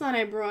last lot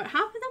I brought,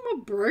 half of them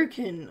were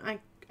broken.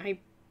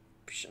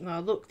 Oh,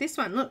 look, this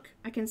one, look.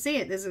 I can see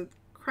it. There's a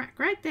crack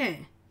right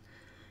there.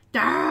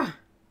 Duh.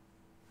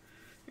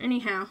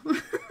 Anyhow.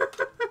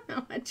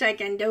 What I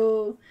can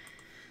do.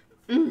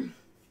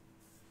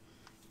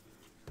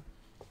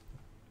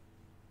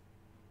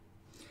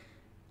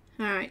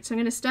 Alright, so I'm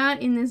going to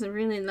start in this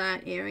really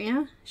light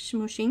area.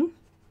 Smushing.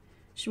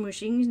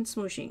 Smushing and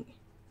smushing.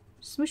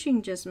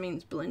 Smushing just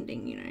means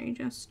blending, you know,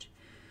 just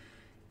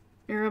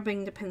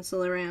rubbing the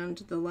pencil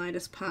around the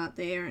lightest part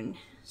there and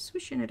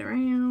swishing it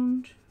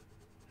around.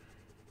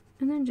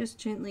 And then just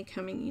gently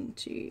coming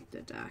into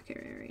the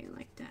darker area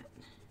like that.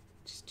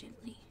 Just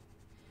gently.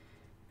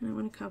 And I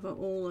want to cover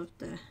all of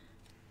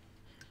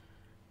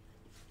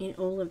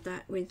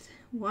that with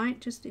white,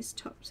 just this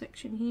top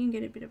section here, and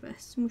get a bit of a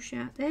smoosh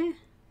out there.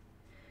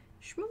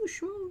 Smoosh,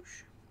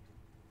 smoosh.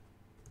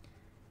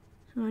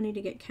 Oh, I need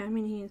to get Cam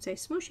in here and say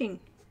smooshing.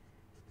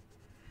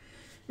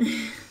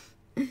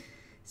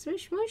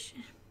 Smoosh, smoosh.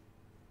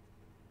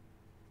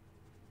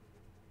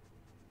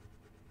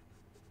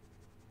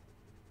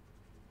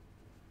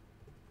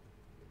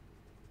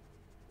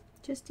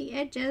 Just the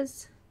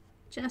edges.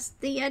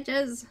 Just the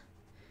edges.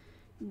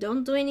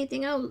 Don't do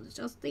anything else,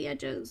 just the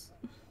edges.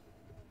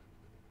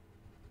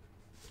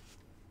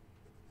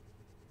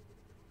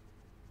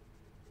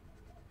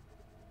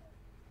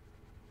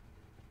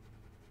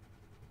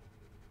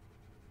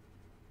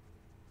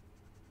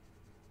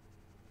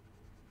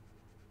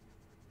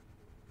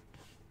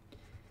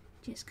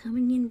 Just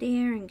coming in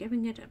there and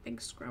giving it a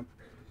big scrub.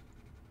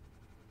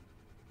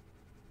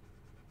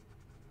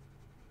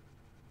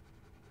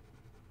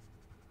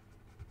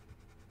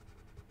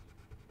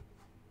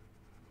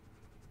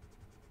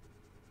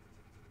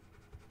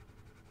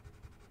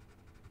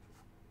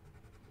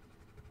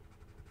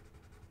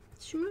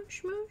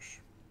 Smoosh, smoosh.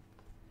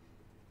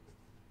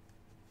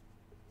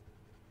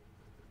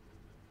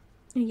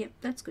 Yep,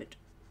 that's good.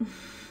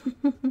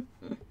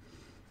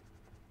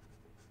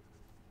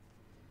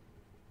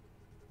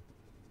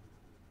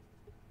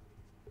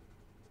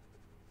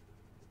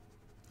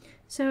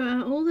 So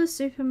are all the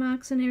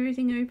supermarkets and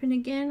everything open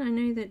again? I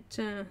know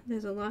that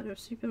there's a lot of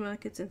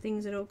supermarkets and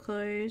things that are all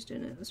closed,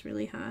 and it was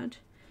really hard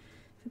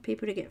for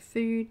people to get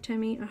food.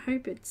 Tammy, I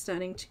hope it's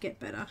starting to get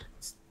better.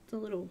 It's a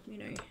little, you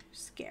know,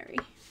 scary.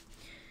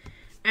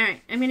 All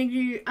right, I'm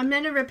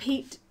gonna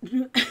repeat.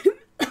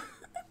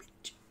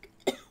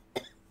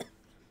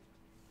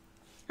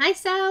 Hi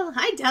Sal,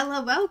 hi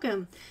Della,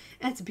 welcome.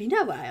 It's been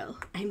a while.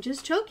 I'm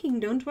just choking,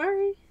 don't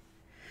worry.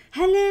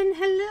 Helen,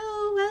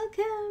 hello,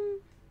 welcome.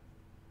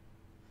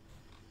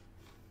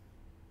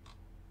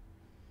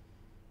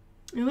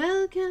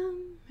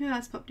 Welcome. Who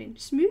else popped in?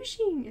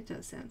 Smooshing. It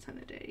does sound kind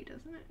of dirty,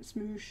 doesn't it?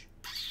 Smoosh.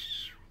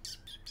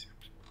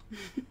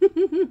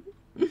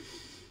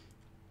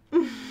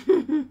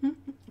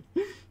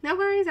 No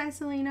worries,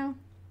 Isolino.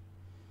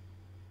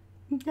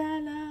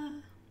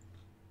 Della.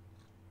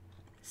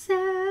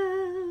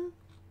 Sal.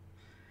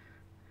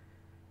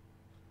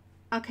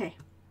 Okay.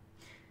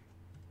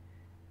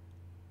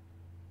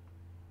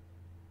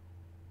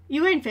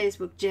 You were in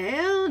Facebook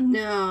jail?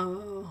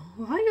 No.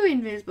 Why are you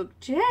in Facebook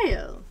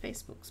jail?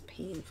 Facebook's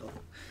painful.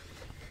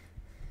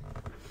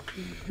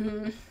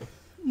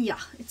 Yeah,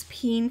 it's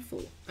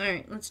painful.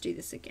 Alright, let's do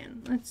this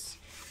again. Let's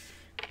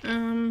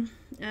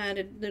add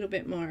a little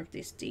bit more of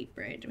this deep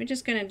red. We're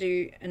just going to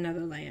do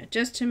another layer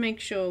just to make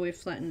sure we've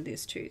flattened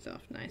this tooth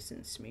off nice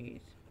and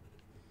smooth.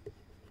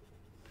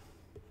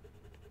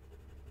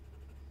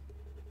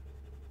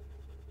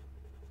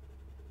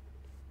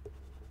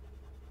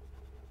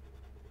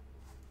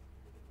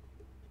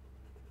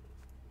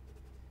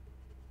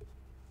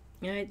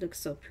 Oh, it looks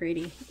so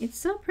pretty. It's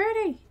so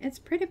pretty. It's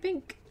pretty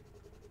pink.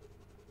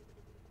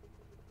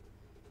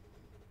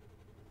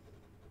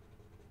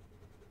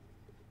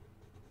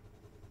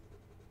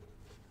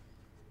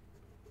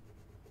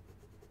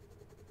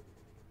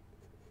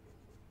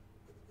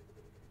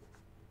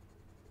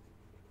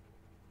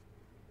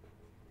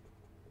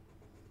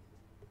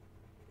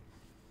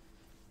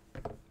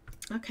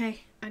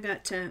 Okay, I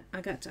got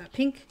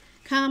pink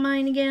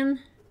carmine again.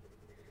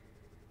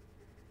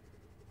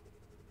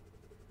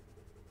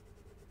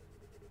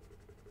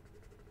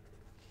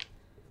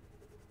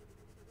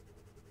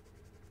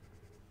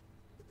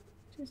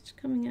 Just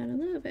coming out a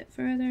little bit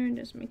further and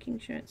just making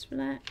sure it's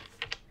flat.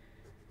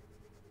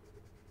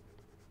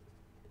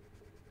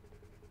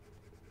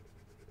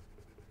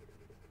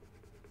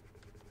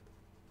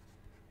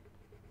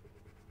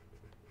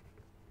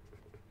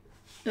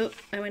 Oh,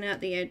 I went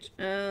out the edge.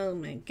 Oh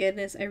my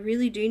goodness, I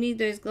really do need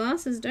those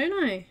glasses, don't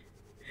I?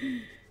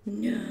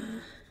 No.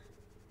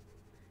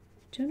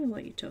 I don't know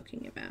what you're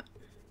talking about.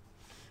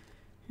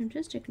 I'm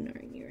just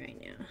ignoring you right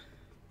now.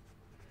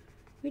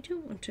 We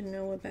don't want to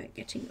know about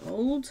getting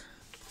old.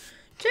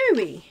 Do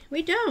we?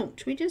 We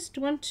don't. We just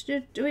want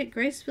to do it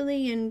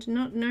gracefully and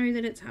not know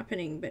that it's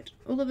happening. But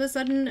all of a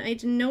sudden, I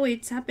didn't know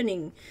it's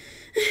happening.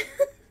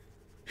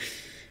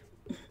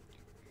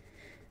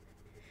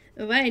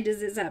 Why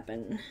does this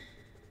happen?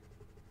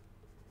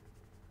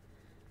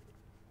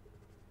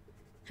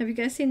 Have you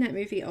guys seen that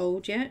movie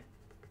Old yet?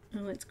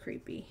 Oh, it's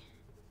creepy.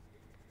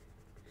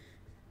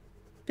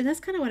 But that's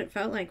kind of what it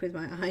felt like with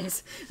my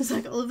eyes. It was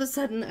like all of a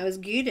sudden I was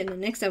good and the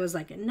next I was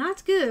like,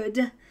 not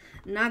good.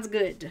 Not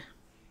good.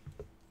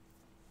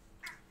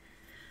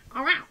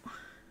 Oh, wow.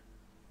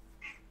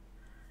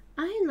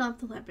 I love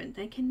The Labyrinth.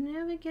 I can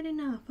never get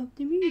enough of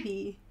the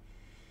movie.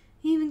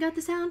 You even got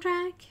the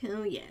soundtrack?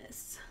 Oh,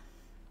 yes.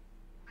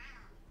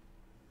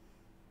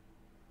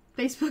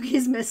 Facebook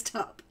is messed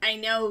up. I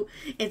know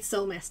it's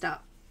so messed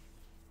up.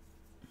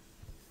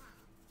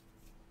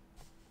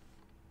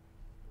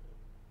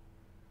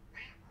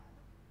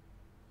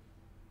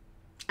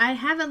 I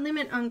have a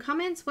limit on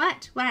comments?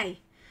 What? Why?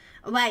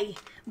 Why?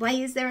 Why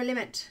is there a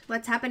limit?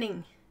 What's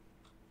happening?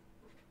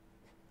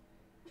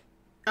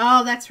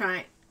 Oh, that's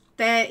right.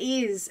 There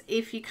is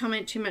if you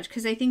comment too much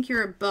because they think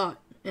you're a bot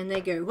and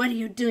they go, what are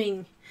you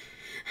doing?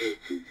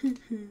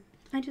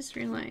 I just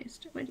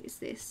realized. What is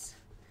this?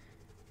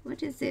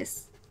 What is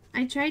this?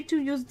 I tried to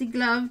use the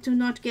glove to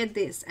not get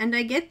this and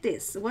I get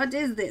this. What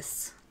is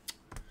this?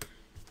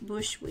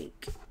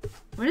 Bushwick.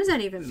 What does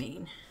that even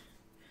mean?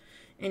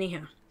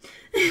 Anyhow.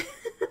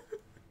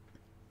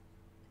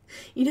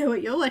 You know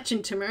what you're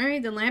watching tomorrow?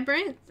 The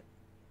Labyrinth.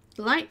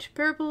 Light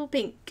purple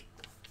pink.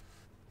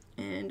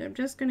 And I'm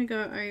just going to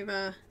go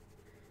over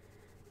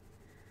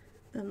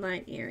the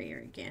light area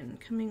again.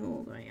 Coming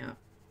all the way up.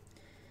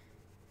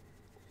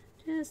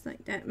 Just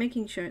like that.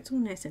 Making sure it's all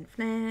nice and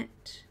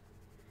flat.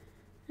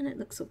 And it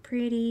looks so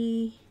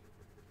pretty.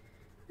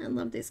 I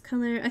love this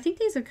color. I think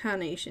these are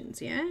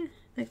carnations, yeah?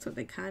 That's what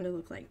they kind of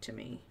look like to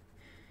me.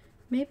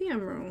 Maybe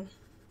I'm wrong.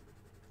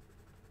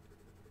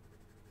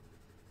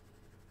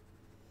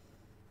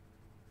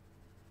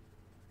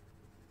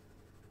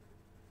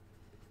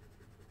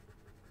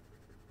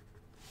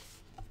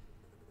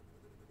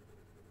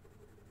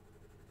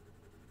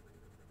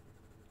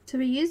 So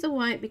we use the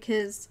white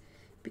because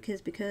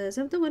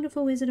of the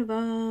wonderful Wizard of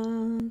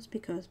Oz.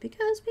 Because of the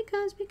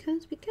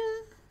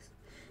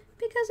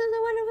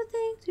wonderful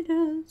things he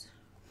does.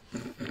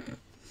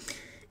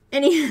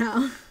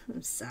 Anyhow,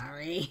 I'm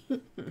sorry.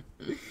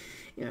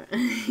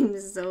 I'm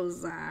so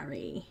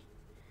sorry.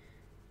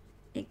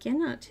 I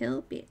cannot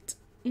help it.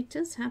 It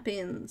just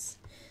happens.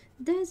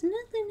 There's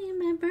nothing in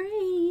my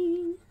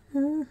brain.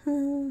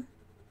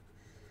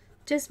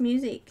 Just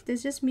music.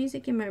 There's just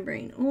music in my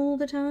brain all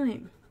the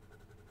time.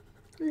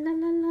 La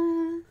la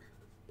la.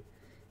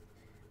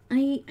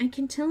 I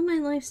can tell my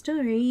life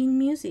story in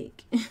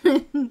music.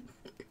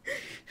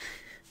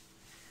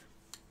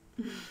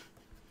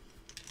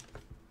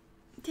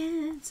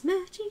 Dance,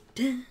 magic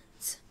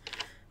dance.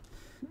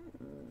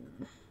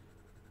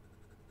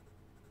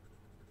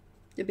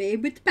 The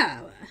babe with the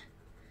power.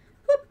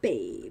 Whoop,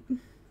 babe.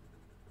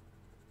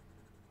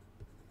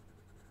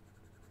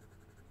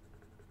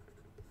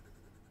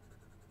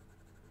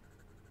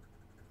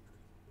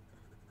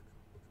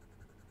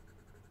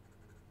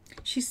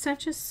 She's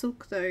such a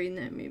sook though in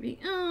that movie.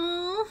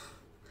 Oh,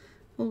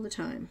 all the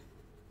time.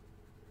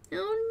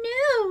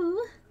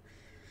 Oh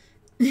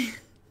no.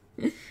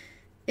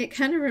 It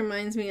kind of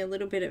reminds me a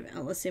little bit of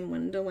Alice in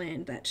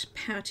Wonderland, that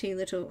pouty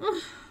little,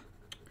 oh,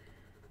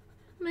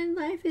 my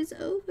life is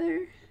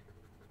over.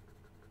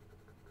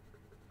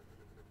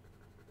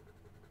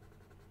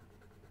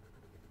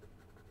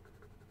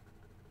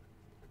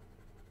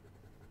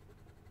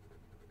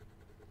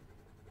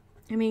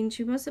 I mean,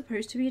 she was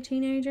supposed to be a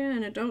teenager,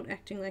 and adult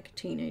acting like a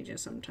teenager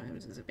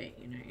sometimes is a bit,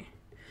 you know.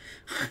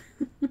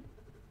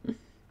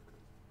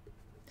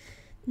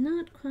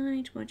 Not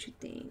quite what you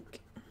think.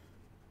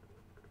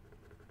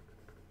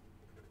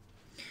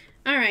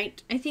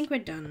 Alright, I think we're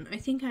done. I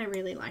think I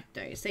really like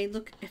those. They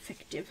look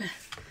effective.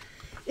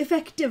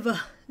 Effective.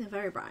 They're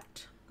very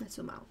bright. Let's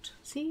zoom out.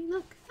 See,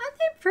 look. Aren't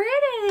they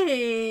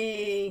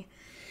pretty?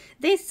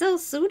 They so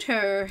suit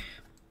her.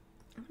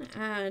 I'm going to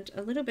add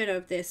a little bit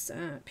of this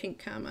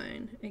pink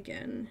carmine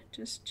again,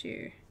 just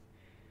to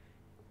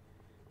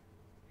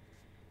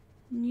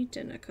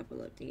neaten a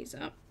couple of these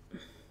up.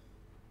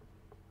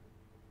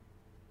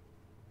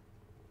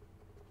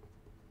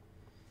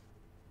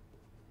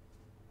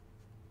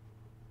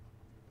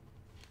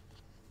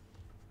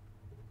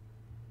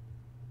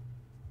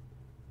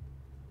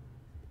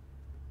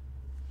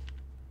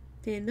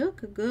 They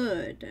look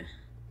good.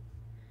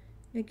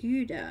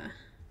 Aguda.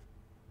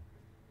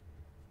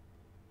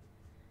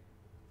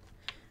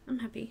 I'm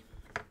happy.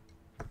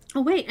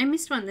 Oh wait, I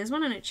missed one. There's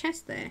one on her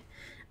chest there.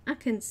 I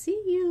can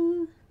see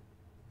you.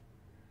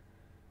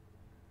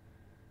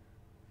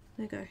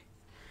 There you go.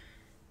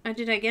 Oh,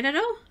 did I get it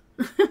all?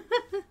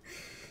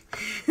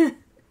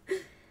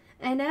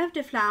 I love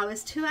the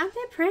flowers too. Aren't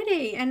they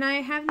pretty? And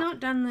I have not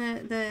done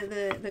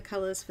the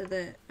colours for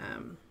the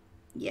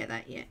yeah,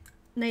 that yet.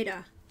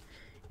 Later.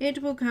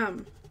 It will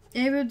come.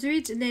 I will do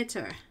it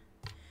later.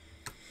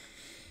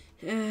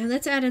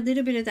 Let's add a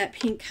little bit of that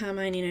pink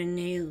carmine in her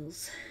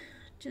nails,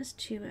 just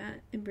to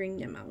bring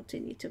them out a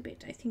little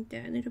bit. I think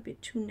they're a little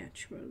bit too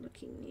natural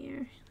looking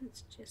there.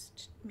 Let's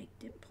just make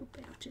them pop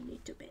out a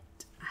little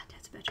bit. Ah,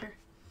 that's better.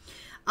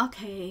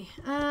 Okay,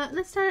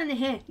 let's start on the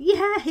head.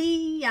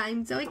 Yay!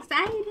 I'm so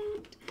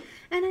excited,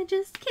 and I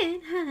just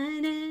can't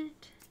hide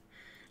it.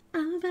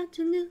 I'm about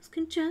to lose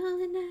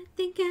control, and I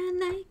think I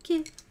like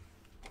it.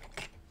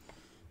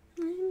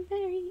 I'm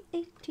very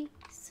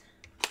 80s.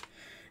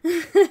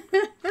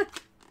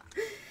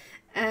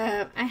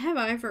 I have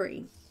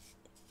ivory,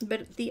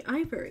 but the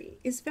ivory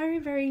is very,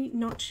 very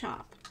not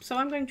sharp, so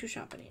I'm going to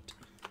sharpen it.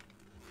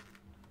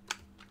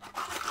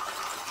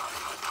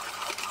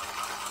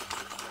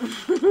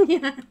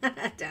 Yeah,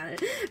 damn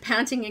it.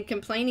 Pouting and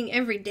complaining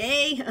every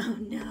day. Oh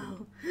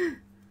no.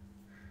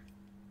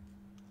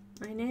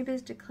 My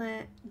neighbours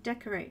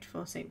decorate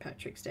for St.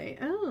 Patrick's Day.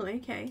 Oh,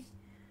 okay.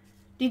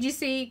 Did you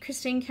see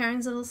Christine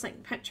Caran's little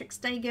St. Patrick's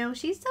Day girl?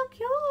 She's so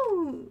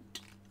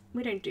cute.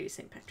 We don't do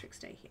St. Patrick's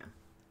Day here.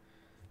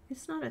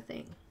 It's not a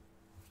thing.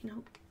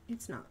 No,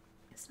 it's not.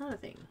 It's not a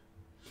thing.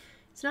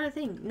 It's not a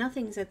thing.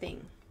 Nothing's a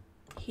thing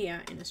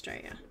here in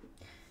Australia.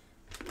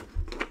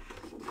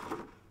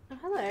 Oh,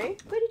 hello.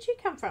 Where did you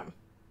come from?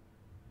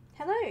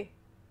 Hello.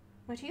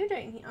 What are you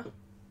doing here?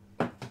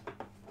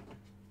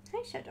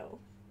 Hey, Shadow.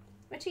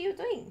 What are you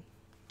doing?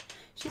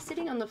 She's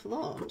sitting on the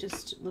floor,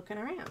 just looking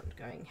around,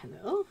 going,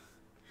 hello.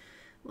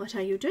 What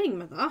are you doing,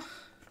 mother?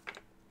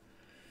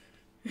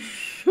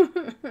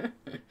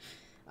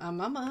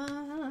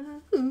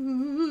 Mama.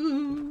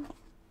 Ooh.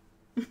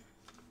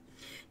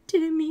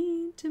 Didn't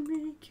mean to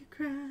make you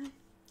cry.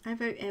 I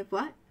vote Ev.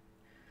 What?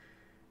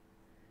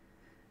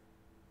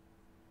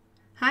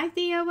 Hi,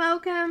 Thea.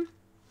 Welcome.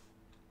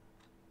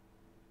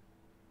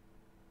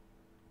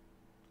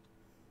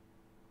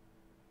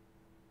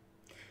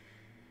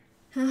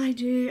 Oh, I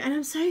do. And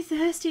I'm so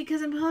thirsty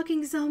because I'm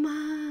talking so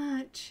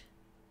much.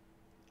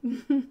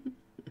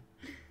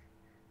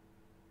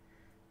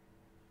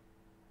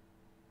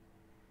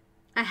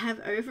 I have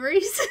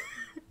ovaries.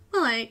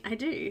 Well, I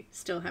do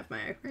still have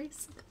my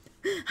ovaries.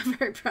 I'm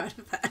very proud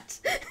of that.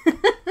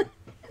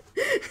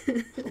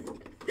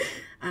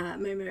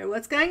 Momo,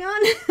 what's going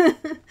on?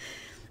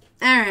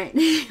 Alright,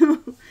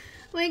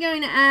 we're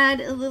going to add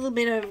a little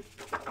bit of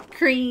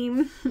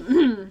cream.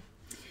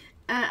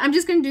 I'm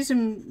just going to do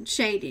some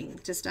shading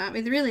to start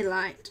with, really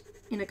light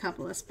in a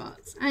couple of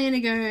spots. I'm going to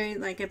go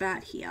like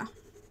about here.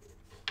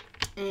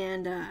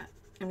 And I'm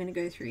going to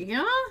go through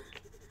here.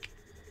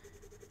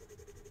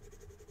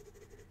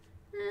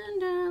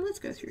 And let's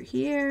go through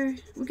here.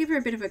 We'll give her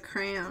a bit of a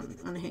crown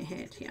on her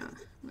head here.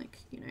 Like,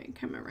 you know,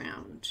 come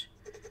around.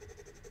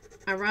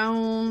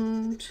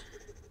 Around.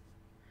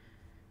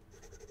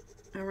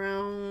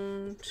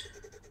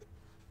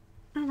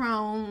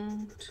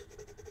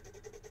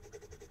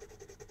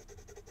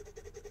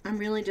 I'm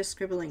really just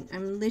scribbling.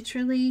 I'm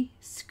literally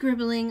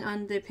scribbling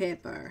on the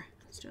paper.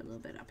 Let's do a little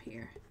bit up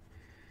here.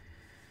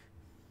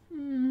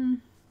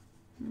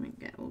 Let me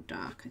get all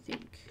dark, I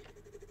think.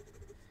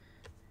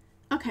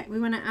 Okay, we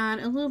want to add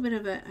a little bit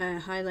of a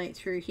highlight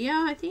through here,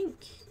 I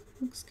think.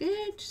 Looks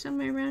good.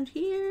 Somewhere around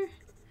here.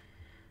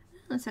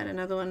 Let's add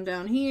another one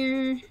down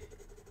here.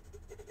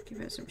 Give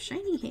her some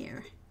shiny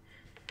hair.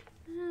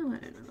 I'll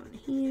add another one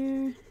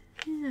here.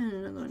 And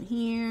another one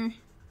here.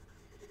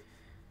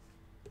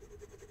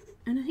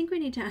 And I think we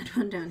need to add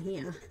one down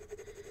here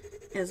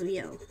as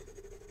well.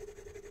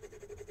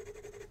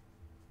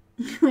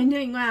 We're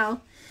doing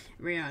well.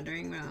 We are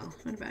doing well.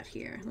 What about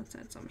here? Let's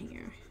add some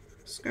here.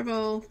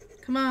 Scribble.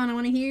 Come on, I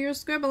want to hear your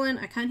scribbling.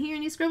 I can't hear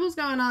any scribbles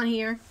going on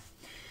here.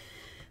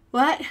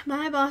 What?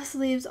 My boss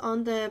lives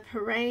on the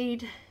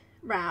parade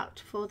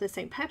route for the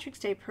St. Patrick's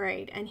Day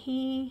parade, and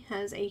he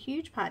has a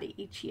huge party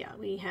each year.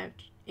 We have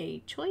a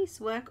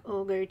choice, work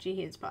or go to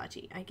his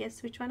party. I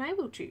guess which one I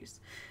will choose.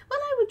 Well,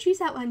 I would choose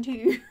that one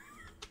too.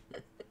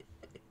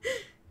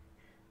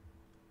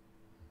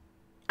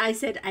 I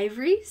said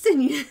ivories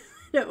and you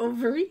said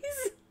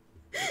ovaries.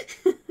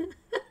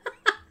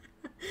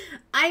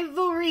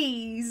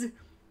 Ivories.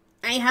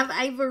 I have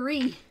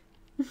ivory.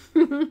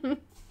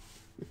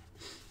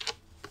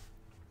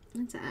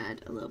 Let's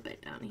add a little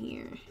bit down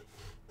here.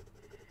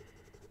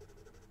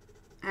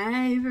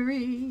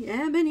 Ivory,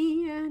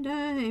 ebony and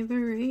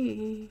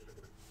ivory.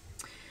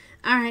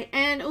 Alright,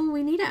 and oh,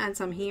 we need to add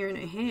some here in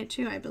her hair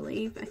too, I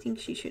believe. I think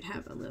she should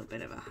have a little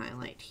bit of a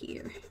highlight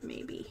here,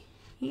 maybe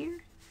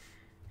here.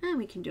 And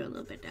we can do a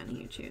little bit down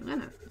here too. Why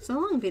not? It's a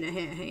long bit of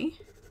hair, hey?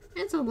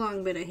 It's a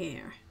long bit of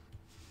hair.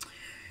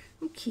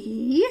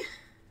 Okay.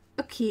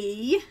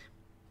 Okay.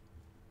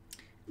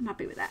 I'm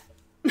happy with that.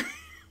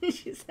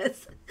 She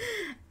says.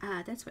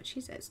 That's what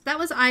she says. That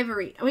was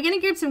ivory. We're going to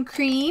give some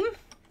cream.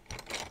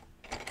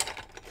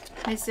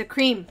 Where's the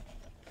cream?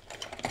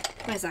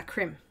 Where's that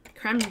cream?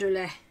 Creme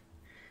brulee.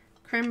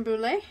 Creme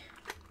brulee.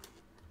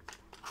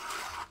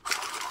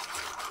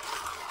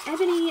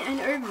 Ebony and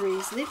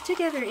ovaries live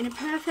together in a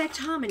perfect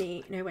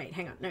harmony. No, wait,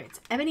 hang on. No, it's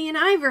ebony and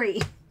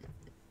ivory.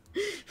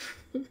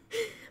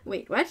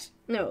 Wait, what?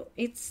 No,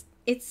 it's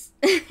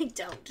I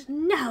don't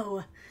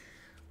know.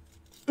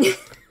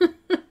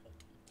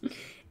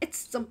 It's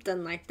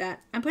something like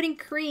that. I'm putting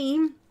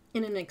cream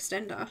in an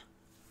extender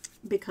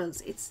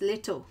because it's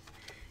little.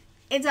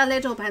 It's a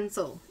little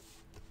pencil.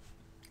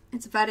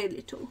 It's very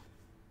little.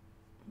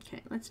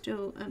 Okay, let's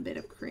do a bit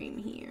of cream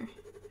here.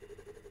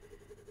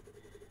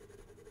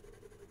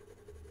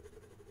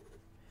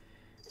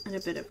 And a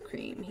bit of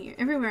cream here.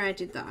 Everywhere I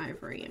did the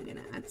ivory, I'm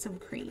gonna add some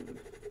cream.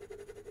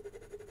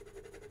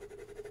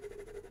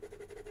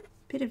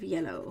 Bit of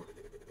yellow.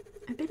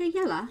 A bit of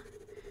yellow.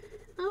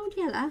 Oh,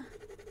 yellow.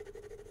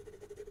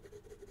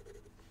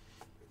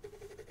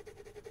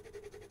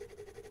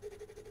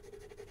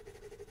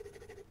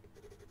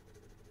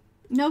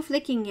 No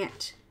flicking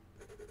yet.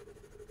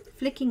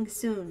 Flicking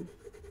soon.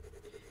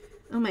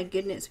 Oh my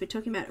goodness, we're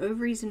talking about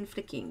ovaries and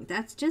flicking.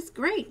 That's just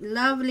great.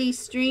 Lovely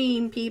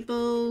stream,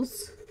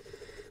 peoples.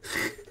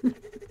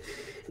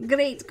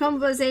 Great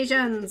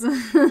conversations.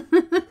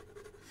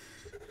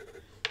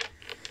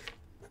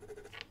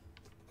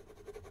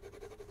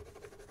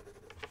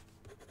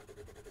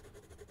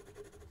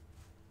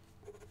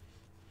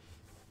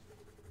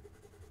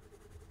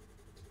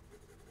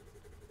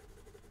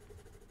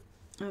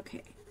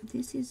 Okay,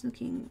 this is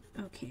looking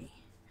okay.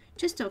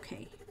 Just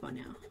okay for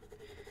now.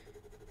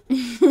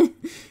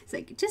 It's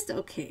like just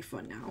okay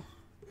for now.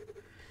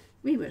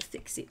 We will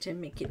fix it and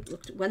make it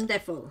look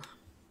wonderful.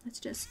 Let's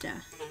just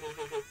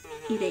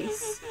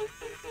erase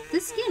the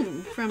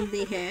skin from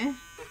the hair.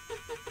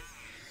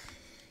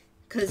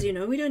 Because, you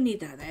know, we don't need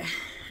that there.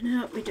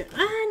 No, we don't.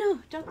 Ah, no,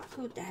 don't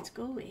put that.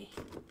 Go away.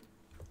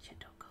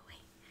 Don't go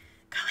away.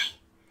 Go away.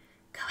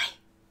 Go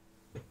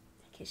away.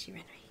 Okay, she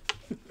ran away.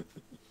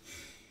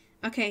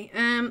 Okay,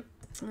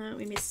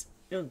 we missed,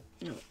 oh,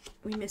 no,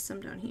 we missed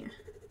some down here.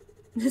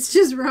 That's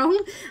just wrong.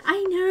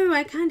 I know,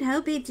 I can't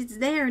help it. It's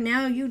there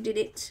now. You did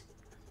it.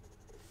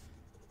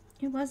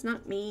 It was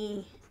not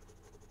me.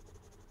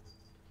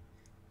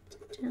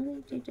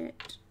 Deli did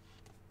it.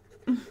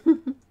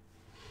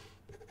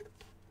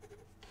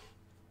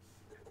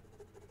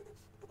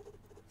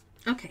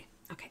 Okay.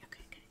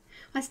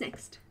 What's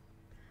next?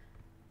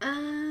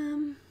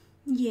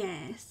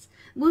 Yes.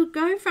 we'll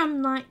go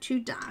from light to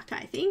dark,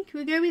 I think.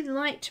 We'll go with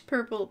light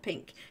purple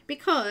pink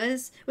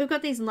because we've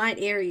got these light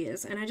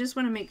areas and I just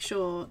want to make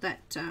sure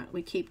that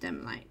we keep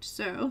them light.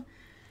 So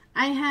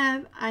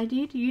I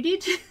did, you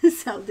did,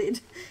 Sal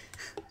did.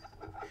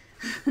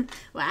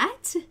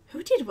 What?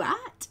 Who did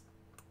what?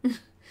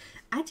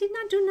 I did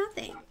not do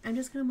nothing. I'm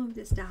just going to move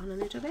this down a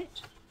little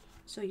bit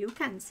so you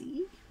can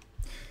see.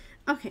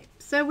 Okay,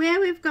 so where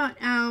we've got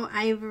our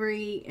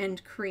ivory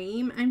and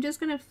cream, I'm just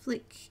going to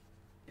flick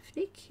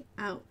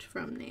out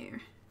from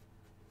there.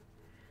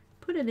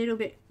 Put a little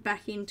bit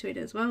back into it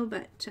as well,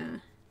 but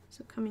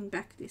so coming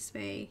back this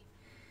way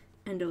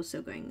and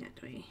also going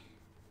that way.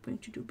 I'm going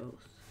to do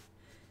both.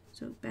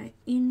 So back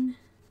in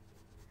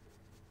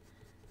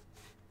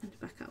and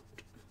back out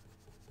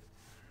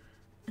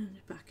and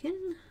back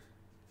in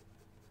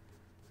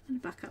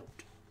and back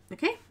out.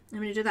 Okay, I'm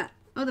going to do that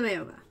all the way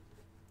over.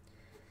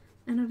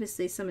 And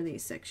obviously some of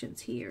these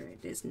sections here,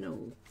 there's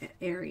no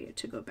area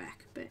to go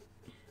back, but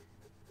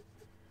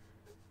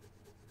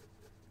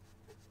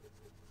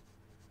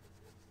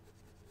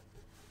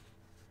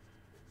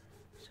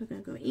so we're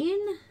going to go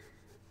in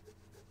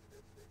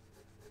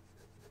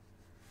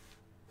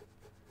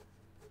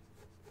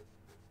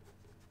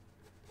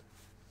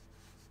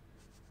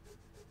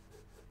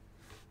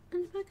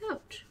and back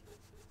out.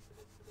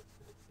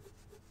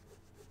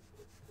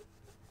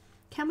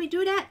 Can we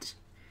do that?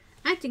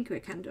 I think we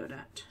can do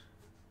that.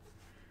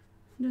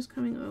 I'm just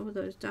coming over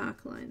those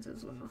dark lines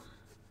as well.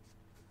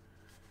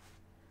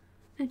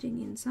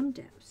 Adding in some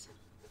depth.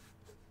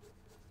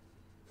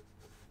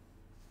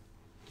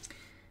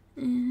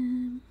 So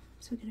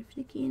we're going to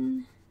flick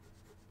in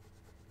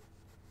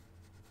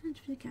and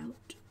flick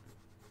out.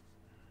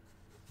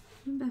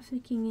 And by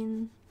flicking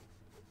in,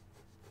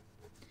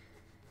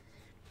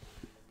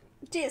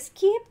 just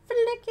keep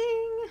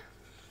flicking.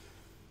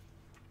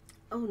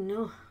 Oh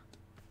no.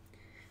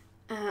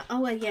 Oh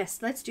well, yes,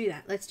 let's do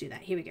that. Let's do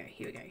that. Here we go.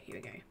 Here we go. Here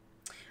we go.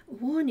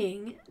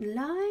 Warning,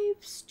 live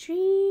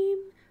stream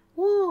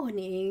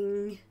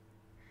warning.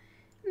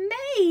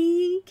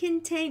 May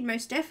contain,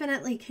 most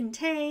definitely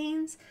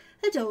contains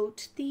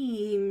adult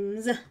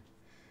themes.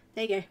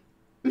 There you go.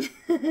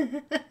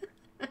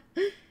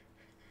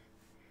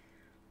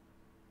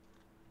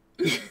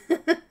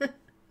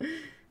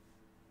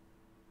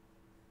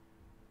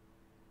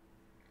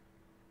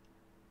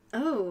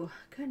 Oh,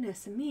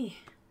 goodness me.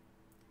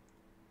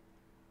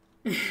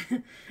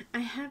 I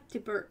have the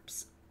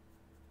burps.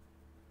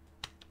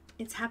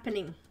 It's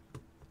happening.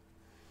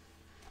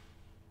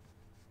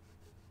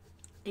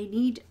 I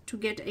need to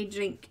get a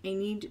drink. I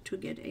need to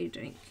get a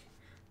drink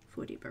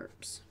for the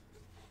burps.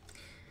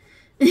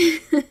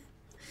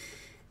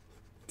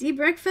 The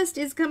breakfast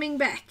is coming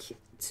back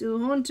to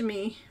haunt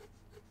me.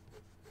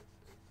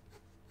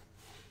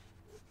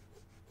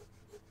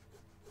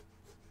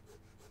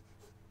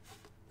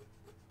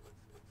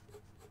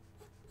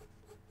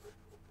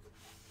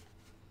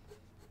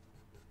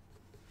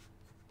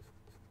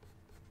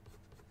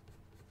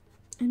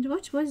 And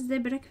what was the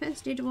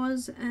breakfast? It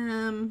was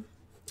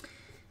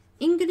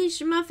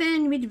English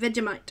muffin with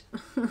Vegemite.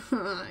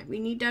 We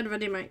need that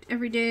Vegemite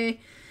every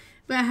day.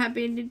 We're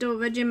happy little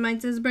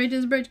Vegemites as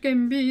bright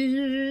can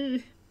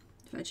be.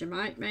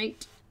 Vegemite,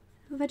 mate.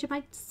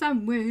 Vegemite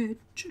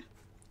sandwich.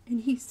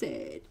 And he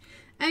said,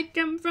 I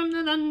come from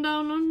the land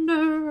down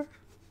under.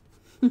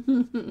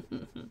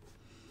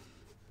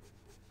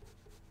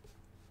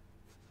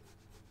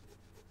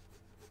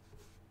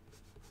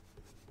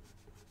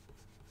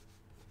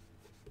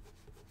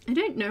 I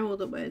don't know all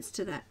the words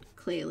to that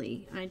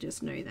clearly. I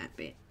just know that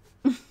bit.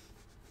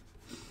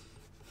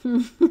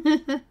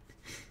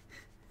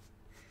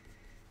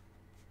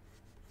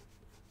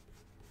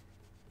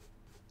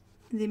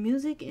 The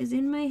music is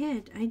in my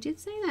head. I did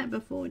say that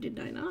before, did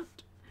I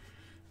not?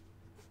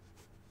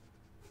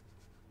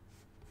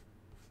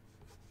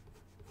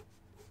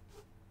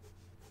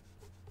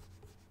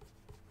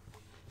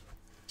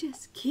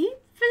 Just keep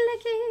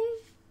flicking.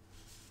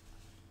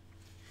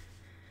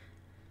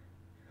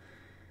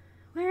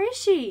 Where is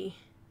she?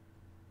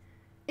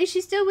 Is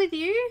she still with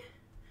you?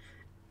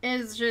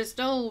 Is she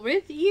still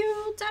with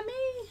you,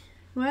 Tammy?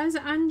 Where's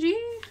Angie?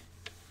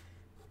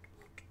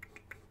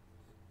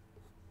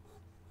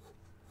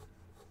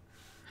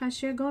 Has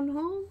she gone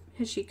home?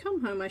 Has she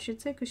come home, I should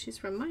say, because she's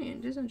from my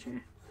end, isn't she?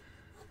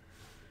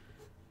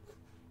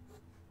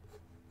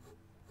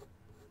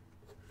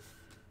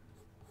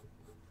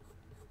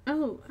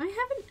 Oh, I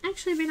haven't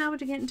actually been able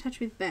to get in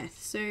touch with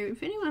Beth, so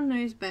if anyone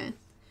knows Beth,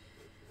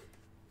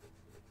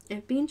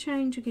 I've been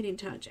trying to get in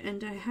touch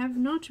and I have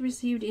not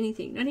received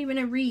anything, not even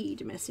a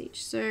read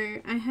message.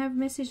 So I have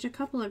messaged a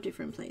couple of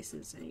different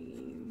places,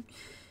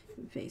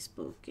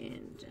 Facebook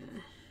and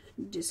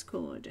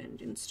Discord and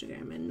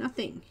Instagram, and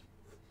nothing.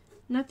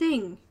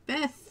 Nothing.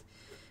 Beth,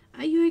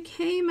 are you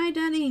okay, my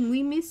darling?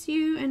 We miss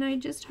you and I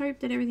just hope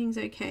that everything's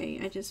okay.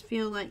 I just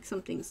feel like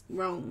something's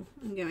wrong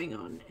and going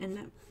on and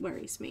that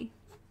worries me.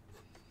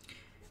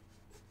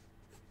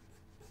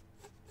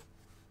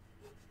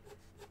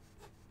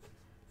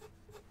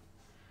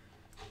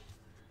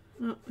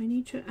 Oh, we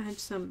need to add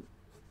some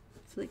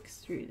flick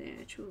through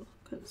there too,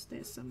 because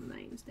there's some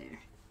lines there.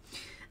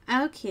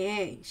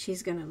 Okay,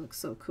 she's gonna look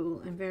so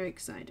cool. I'm very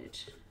excited.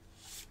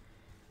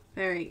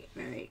 Very,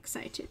 very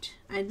excited.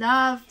 I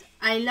love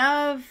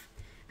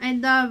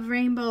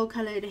rainbow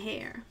colored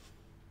hair.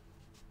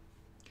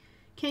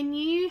 Can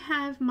you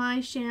have my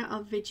share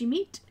of veggie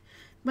meat?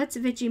 What's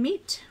veggie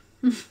meat?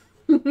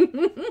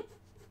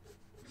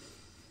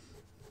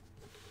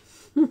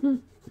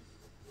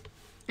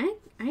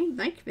 I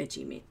like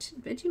veggie meat.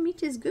 Veggie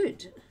meat is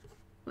good.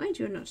 Why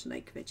do you not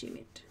like veggie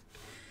meat?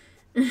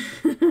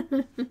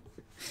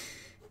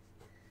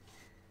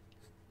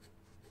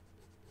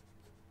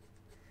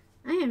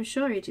 I am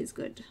sure it is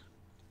good.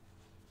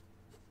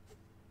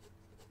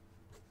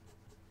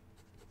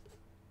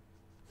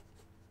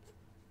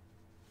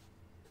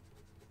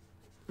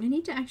 I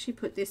need to actually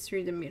put this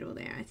through the middle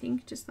there, I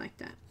think, just like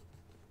that.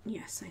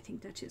 Yes, I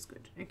think that is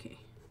good. Okay.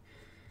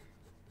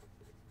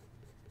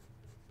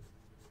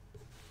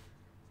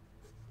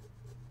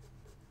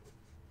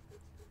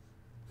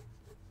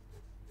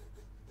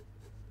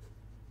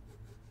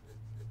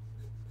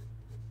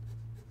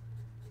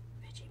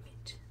 Veggie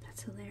meat.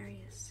 That's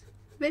hilarious.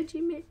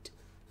 Veggie meat.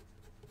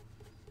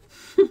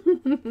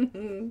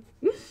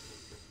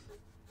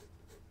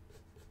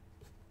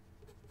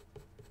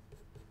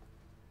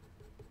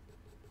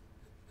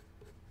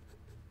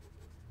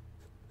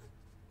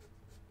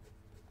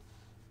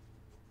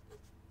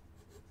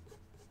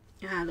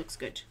 Ah, looks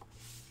good.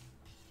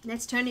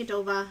 Let's turn it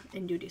over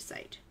and do this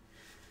side.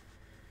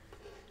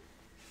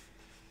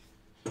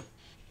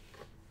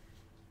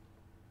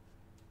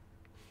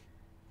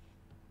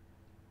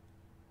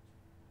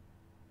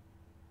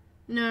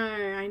 No,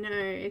 I know,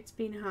 it's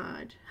been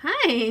hard.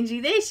 Hi, Angie,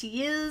 there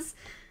she is.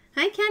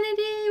 Hi,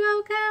 Kennedy,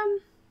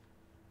 welcome.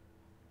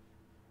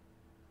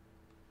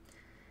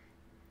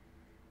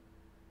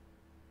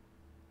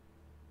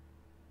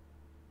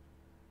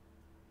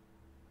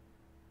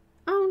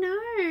 Oh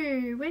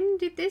no, when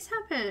did this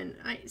happen?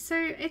 So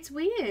it's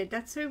weird.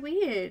 That's so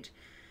weird.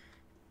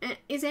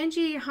 Is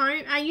Angie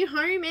home? Are you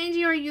home,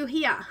 Angie, or are you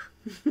here?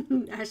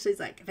 Ashley's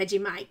like,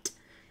 Vegemite.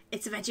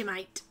 It's a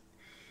Vegemite.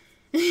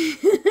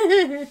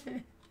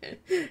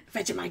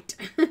 Vegemite.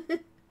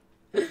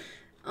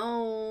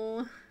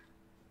 Oh.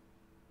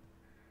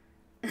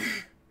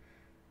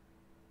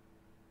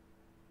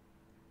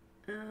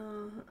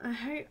 Oh,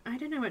 I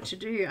don't know what to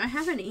do. I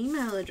have an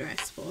email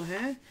address for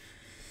her.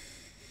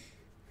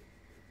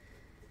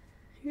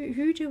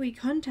 Who do we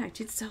contact?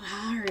 It's so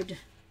hard.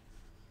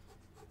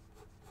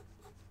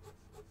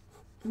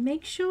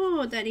 Make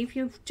sure that if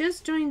you've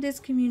just joined this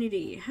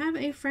community, have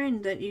a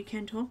friend that you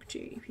can talk to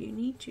if you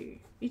need to.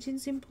 It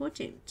is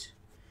important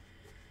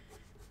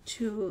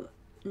to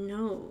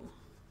know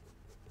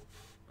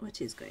what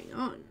is going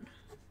on.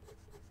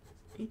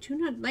 I do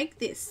not like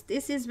this.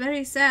 This is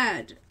very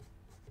sad.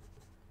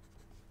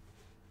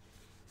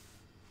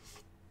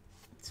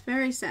 It's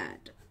very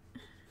sad.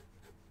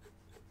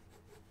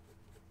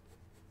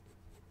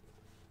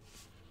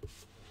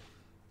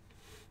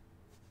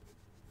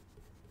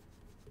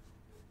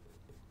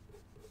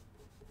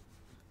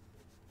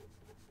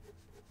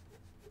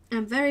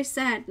 I'm very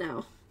sad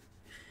now.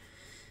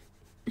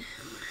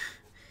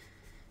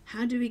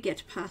 How do we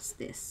get past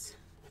this?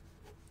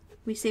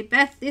 We say,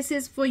 Beth, this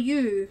is for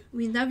you.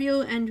 We love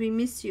you and we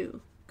miss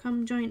you.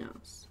 Come join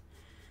us.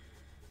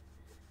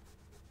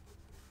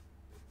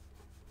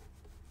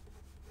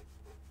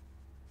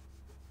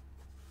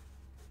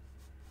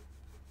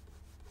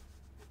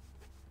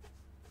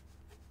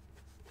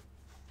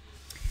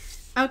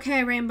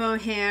 Okay, rainbow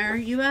hair,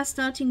 you are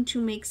starting to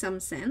make some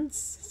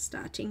sense.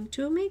 Starting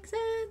to make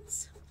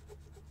sense.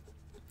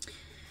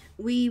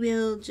 We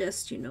will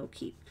just, you know,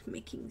 keep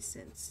making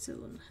sense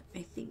soon.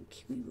 I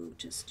think we will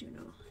just, you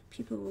know,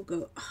 people will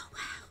go, oh,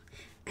 wow,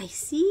 I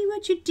see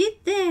what you did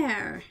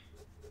there.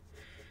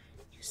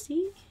 You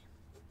see?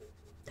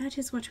 That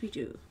is what we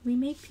do. We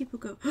make people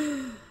go,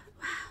 oh,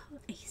 wow,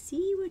 I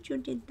see what you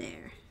did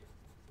there.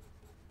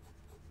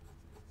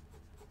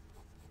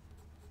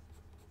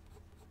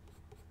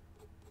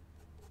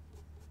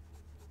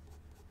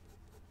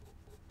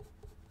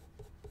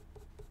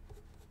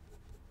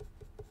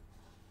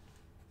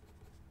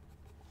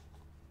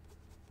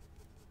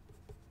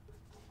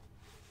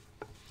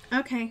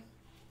 Okay,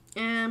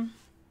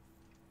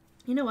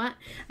 you know what?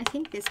 I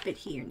think this bit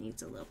here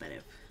needs a little bit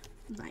of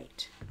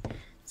light.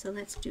 So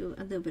let's do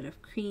a little bit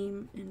of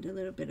cream and a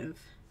little bit of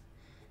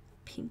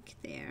pink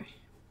there.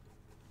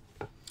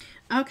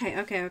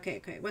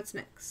 Okay. What's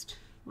next?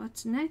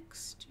 What's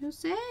next, you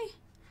say?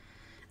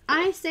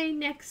 I say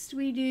next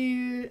we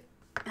do,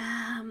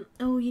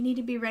 oh, you need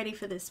to be ready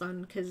for this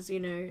one because, you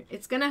know,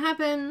 it's going to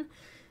happen.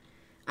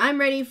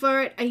 I'm ready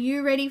for it. Are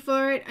you ready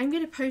for it? I'm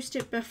going to post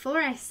it before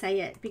I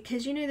say it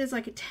because, you know, there's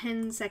like a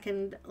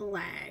 10-second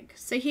lag.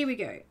 So here we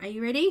go. Are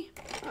you ready?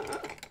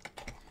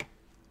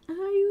 Are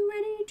you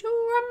ready to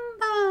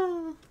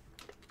rumble?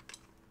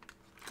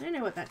 I don't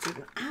know what that's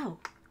even. Ow.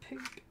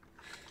 Poop.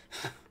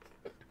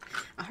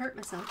 I hurt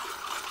myself.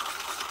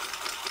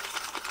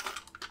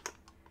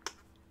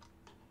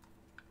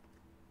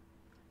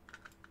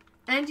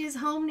 Angie's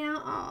home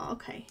now? Oh,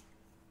 okay.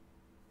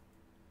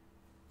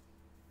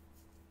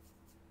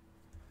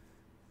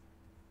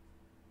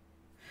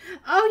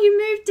 Oh, you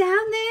moved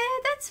down there?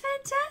 That's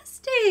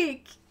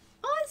fantastic.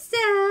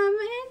 Awesome,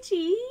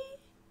 Angie.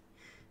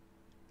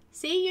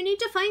 See, you need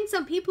to find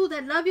some people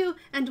that love you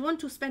and want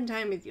to spend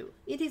time with you.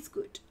 It is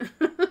good.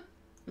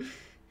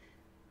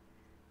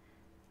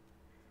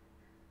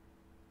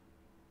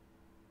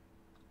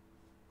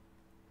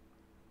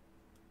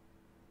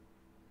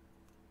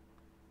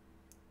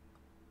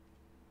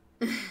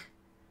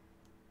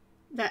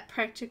 That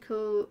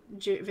practical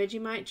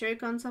Vegemite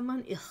joke on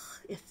someone. Ugh,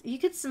 if you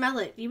could smell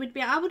it, you would be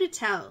able to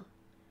tell.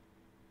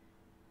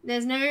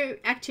 There's no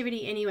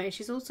activity anyway.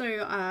 She's also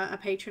a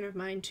patron of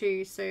mine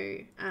too, so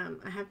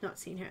I have not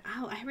seen her.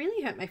 Oh, I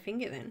really hurt my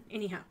finger then.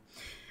 Anyhow,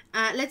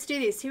 let's do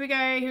this. Here we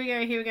go, here we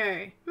go, here we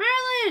go.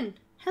 Marilyn!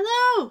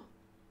 Hello!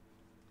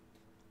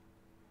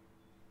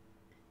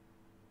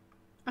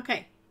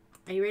 Okay,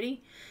 are you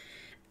ready?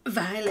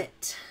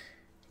 Violet.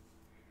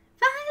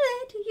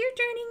 Violet, you're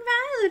turning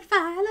violet,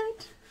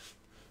 Violet.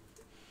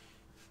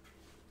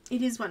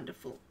 It is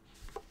wonderful.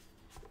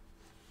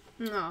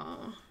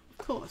 Oh.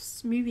 Of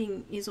course,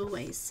 moving is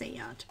always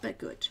sad, but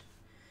good.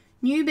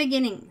 New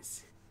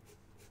beginnings.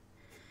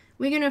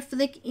 We're going to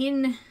flick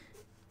in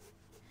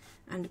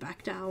and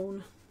back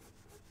down.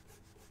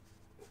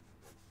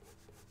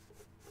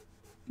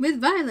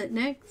 With Violet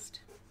next.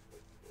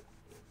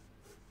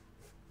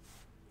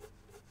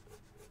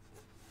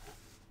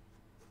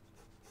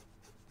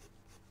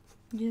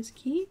 Just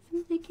keep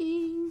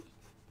flicking.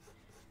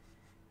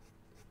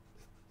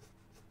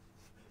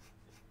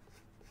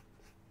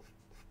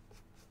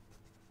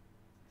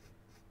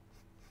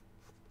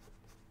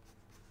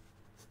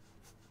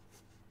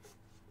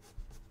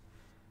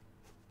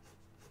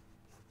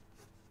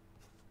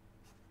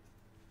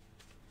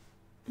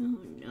 Oh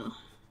no.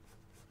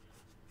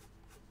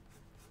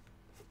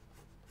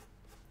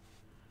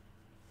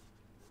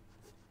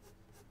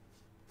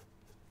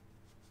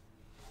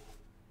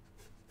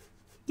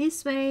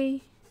 This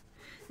way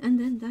and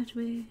then that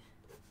way.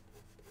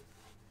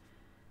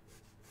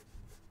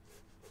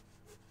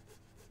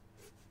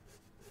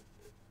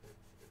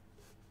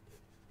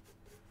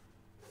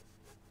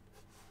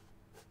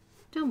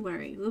 Don't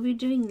worry, we'll be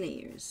doing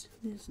layers.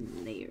 There's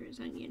layers,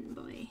 onion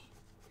boy.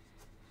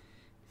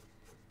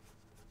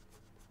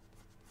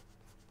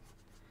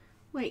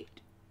 Wait.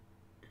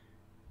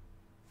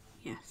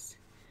 Yes.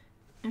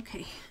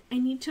 Okay. I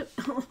need to.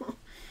 Oh,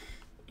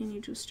 I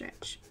need to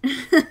stretch.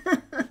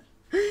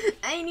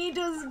 I need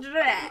to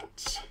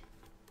stretch.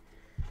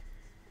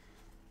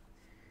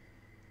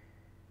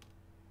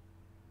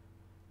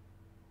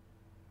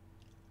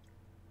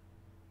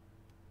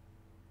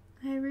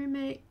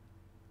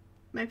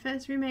 My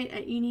first roommate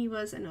at uni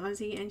was an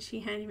Aussie, and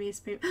she handed me a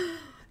spoon.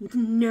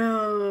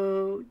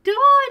 No,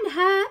 Dawn,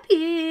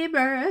 happy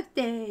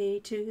birthday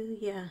to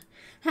ya.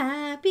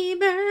 Happy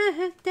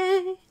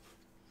birthday.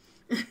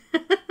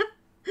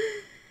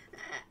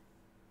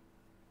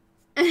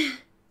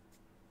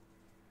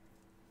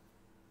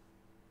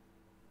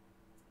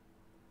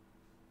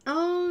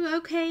 Oh,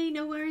 okay,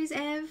 no worries,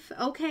 Ev.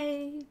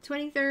 Okay,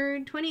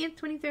 23rd, 20th,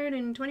 23rd,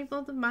 and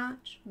 24th of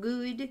March.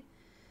 Good.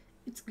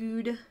 It's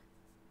good.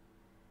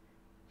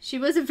 She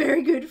was a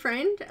very good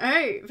friend.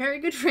 Oh, very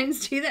good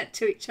friends do that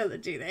to each other,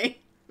 do they?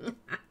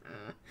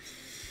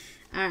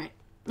 Alright.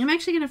 I'm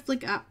actually going to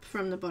flick up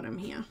from the bottom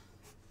here.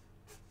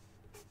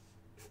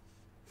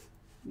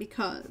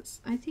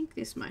 Because I think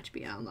this might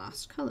be our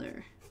last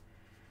colour.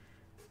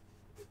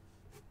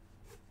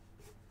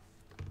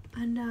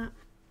 And I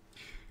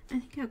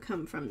think I'll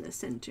come from the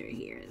centre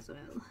here as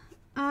well.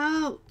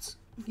 Out!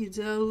 Get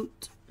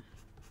out!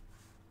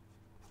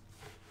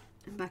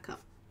 And back up.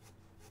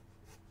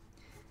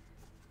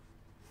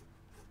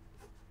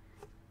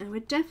 And we're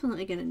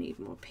definitely going to need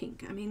more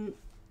pink. I mean,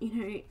 you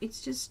know,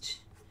 it's just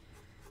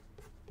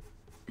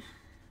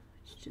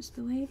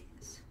the way it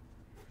is.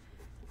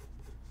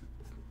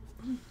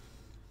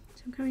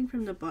 So I'm coming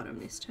from the bottom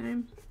this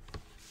time.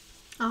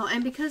 Oh,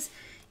 and because,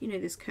 you know,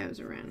 this curves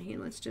around here,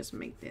 let's just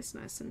make this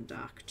nice and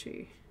dark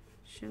too.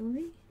 Shall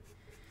we?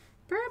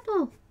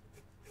 Purple!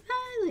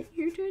 Violet!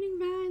 You're turning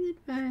violet,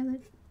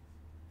 Violet.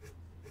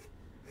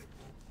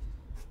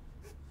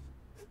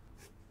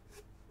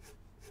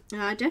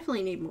 I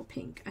definitely need more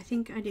pink. I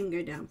think I didn't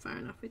go down far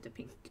enough with the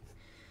pink.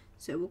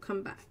 So we'll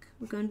come back.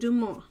 We're going to do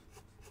more.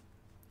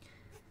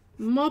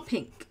 More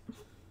pink.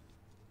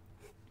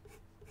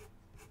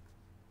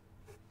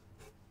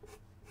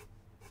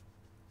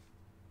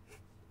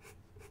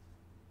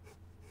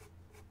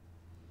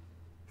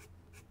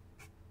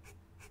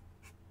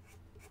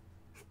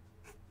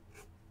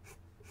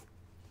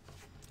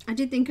 I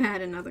did think I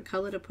had another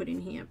colour to put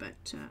in here,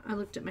 but I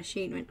looked at my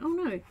sheet and went, oh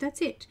no,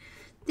 that's it.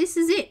 This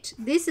is it.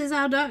 This is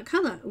our dark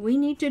colour. We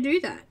need to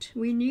do that.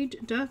 We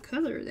need dark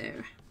colour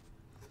there.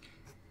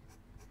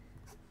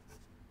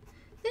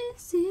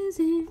 This is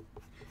it.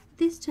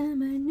 This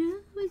time I know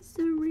it's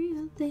the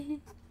real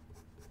thing.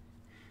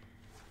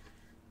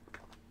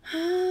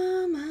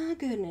 Oh my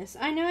goodness.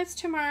 I know it's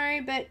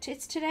tomorrow, but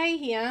it's today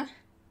here.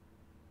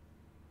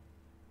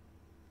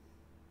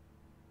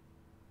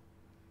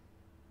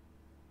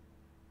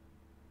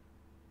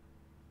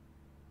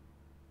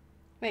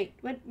 Wait,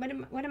 what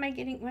am I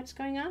getting? What's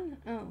going on?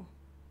 Oh.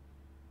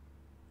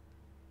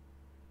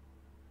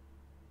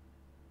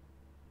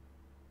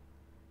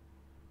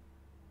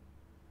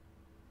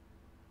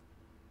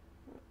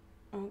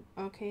 Oh,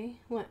 okay.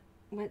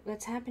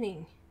 What's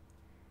happening?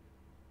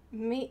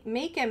 Make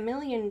 $1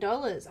 million.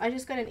 I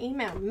just got an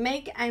email.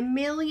 Make $1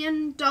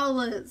 million.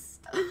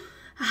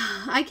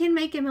 I can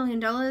make $1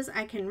 million.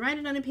 I can write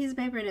it on a piece of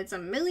paper and it's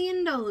 $1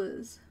 million.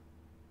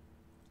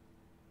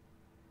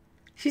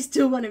 She's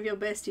still one of your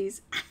besties.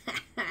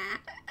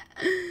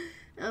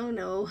 Oh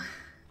no.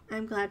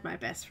 I'm glad my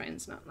best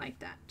friend's not like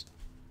that.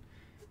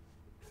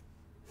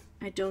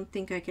 I don't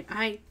think I could.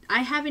 I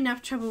have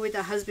enough trouble with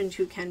a husband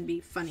who can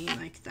be funny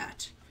like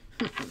that.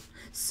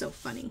 So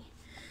funny.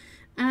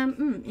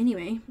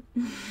 Anyway.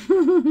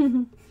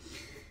 I'm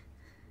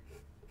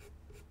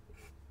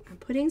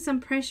putting some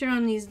pressure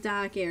on these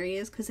dark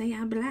areas because they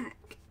are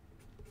black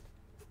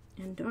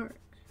and dark.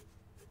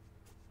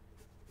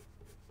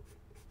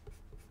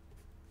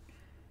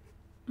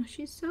 Oh,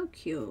 she's so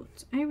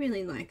cute. I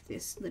really like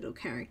this little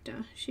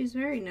character. She's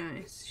very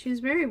nice.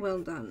 She's very well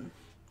done.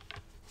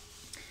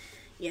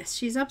 Yes,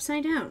 she's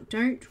upside down.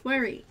 Don't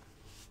worry.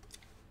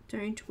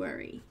 Don't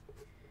worry.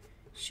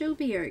 She'll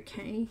be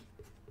okay.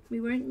 We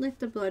won't let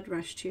the blood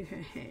rush to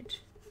her head.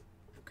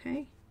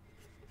 Okay?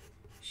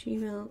 She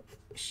will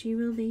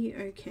be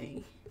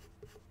okay.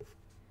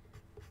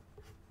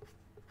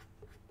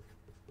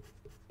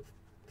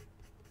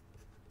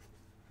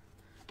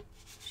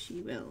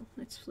 She will.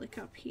 Let's flick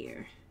up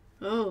here.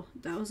 Oh,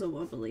 that was a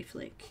wobbly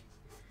flick.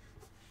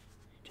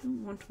 I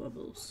don't want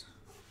wobbles.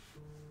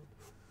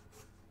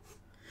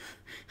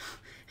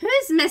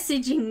 Who's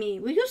messaging me?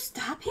 Will you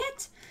stop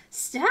it?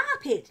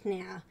 Stop it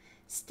now.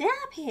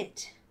 Stop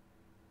it.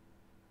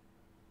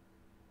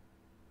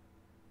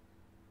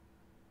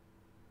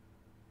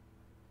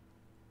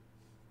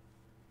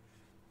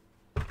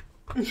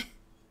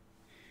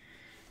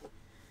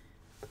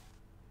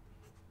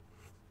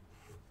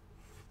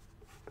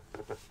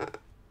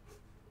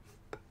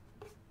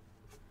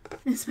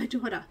 It's my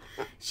daughter.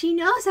 She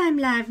knows I'm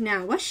live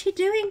now. What's she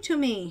doing to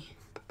me?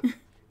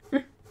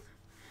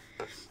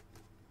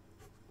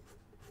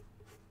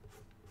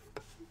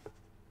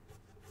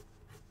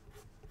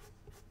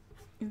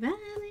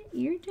 Violet,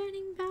 you're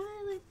turning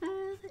violet,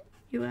 Violet.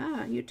 You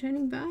are. You're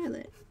turning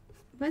violet.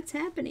 What's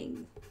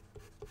happening?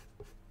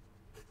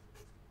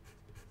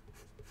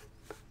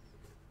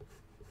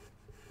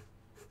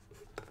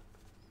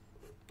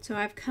 So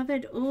I've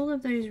covered all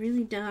of those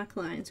really dark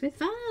lines with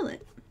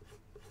violet.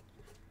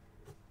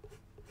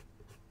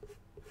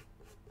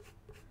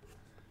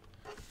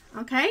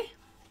 Okay?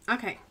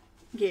 Okay.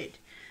 Good.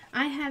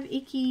 I have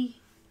icky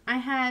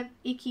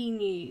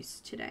news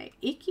today.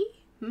 Icky?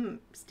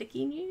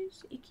 Sticky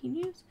news? Icky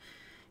news?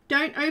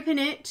 Don't open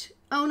it.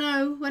 Oh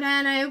no, why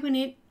don't I open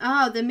it?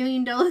 Oh, the $1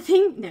 million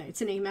thing? No,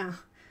 it's an email.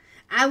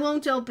 I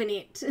won't open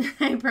it.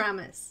 I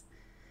promise.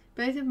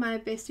 Both of my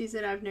besties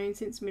that I've known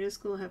since middle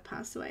school have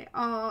passed away.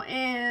 Oh,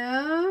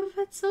 Ev,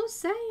 that's so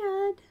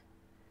sad.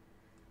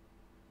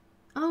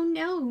 Oh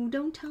no,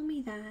 don't tell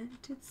me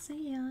that. It's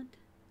sad.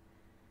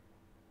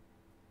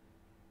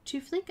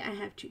 To flick, I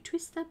have to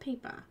twist the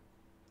paper.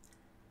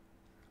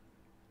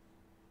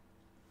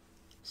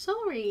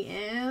 Sorry,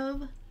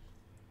 Ev.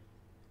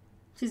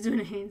 She's doing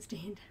a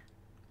handstand.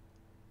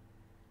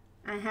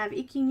 I have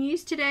icky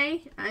news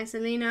today.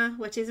 Selena,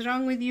 what is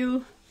wrong with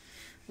you?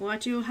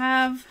 What you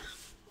have?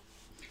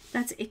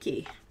 That's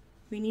icky.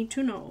 We need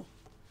to know.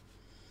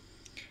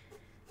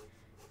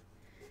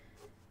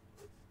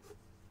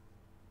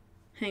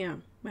 Hang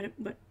on.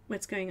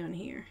 What's going on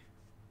here?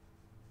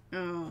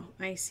 Oh,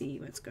 I see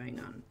what's going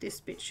on. This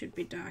bit should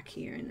be dark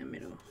here in the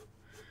middle.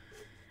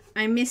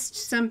 I missed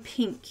some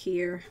pink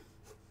here.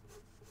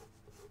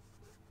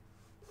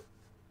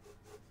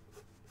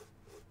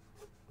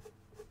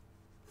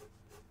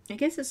 I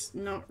guess it's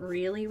not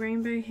really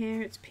rainbow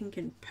hair, it's pink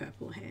and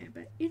purple hair,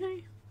 but you know.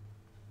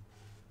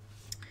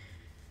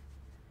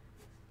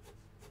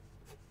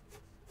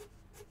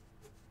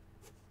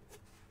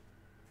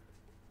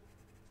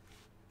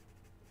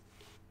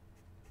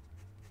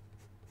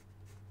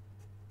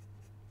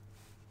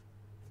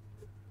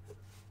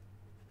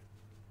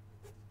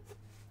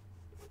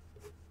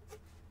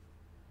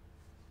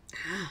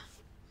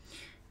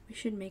 We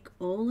should make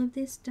all of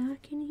this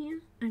dark in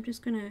here. I'm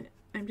just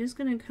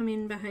gonna come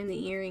in behind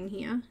the earring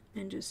here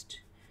and just,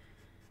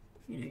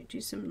 you know,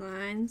 do some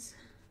lines.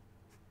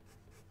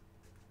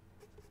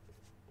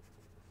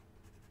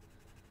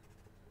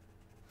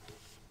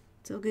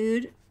 It's all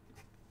good.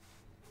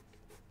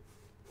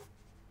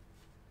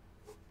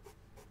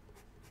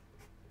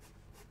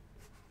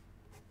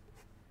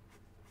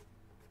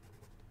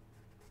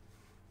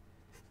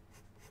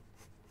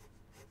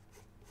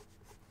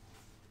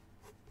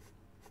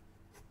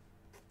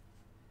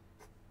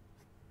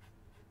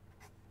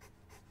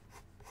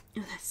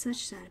 Oh, that's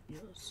such sad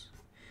news.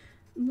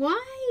 Why?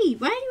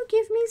 Why do you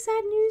give me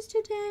sad news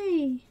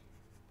today?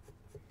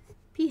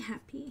 Be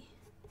happy.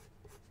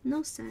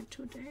 No sad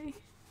today.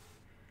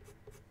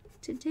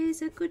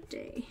 Today's a good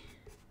day.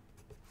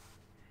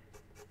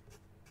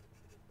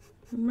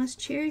 We must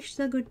cherish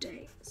the good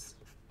days.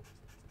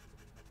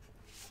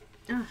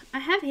 Oh, I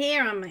have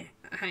hair on my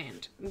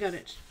hand. Got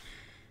it.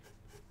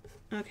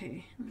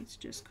 Okay, let's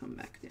just come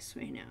back this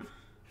way now.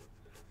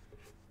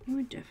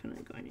 We're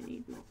definitely going to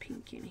need more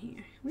pink in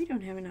here. We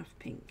don't have enough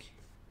pink.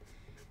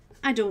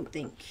 I don't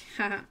think.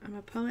 Haha, I'm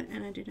a poet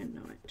and I didn't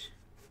know it.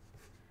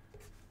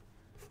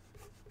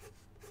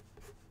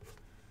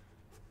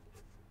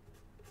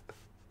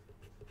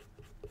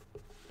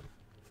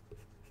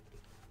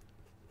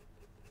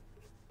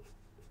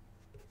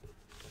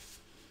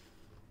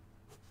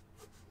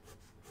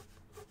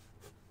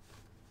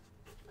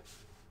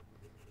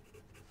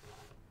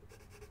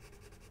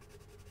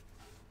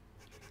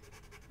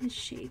 Let's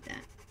shade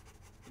that.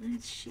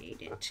 Let's shade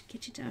it.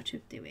 Get it out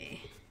of the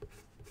way.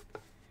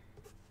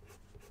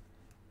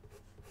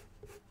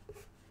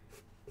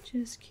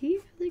 Just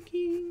keep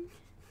flicking.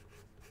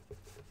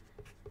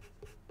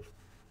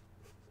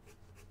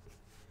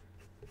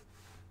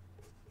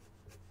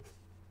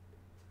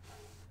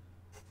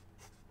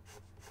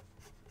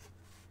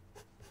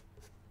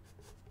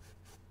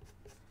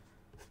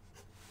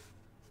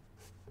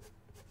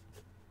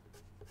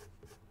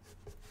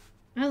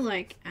 I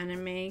like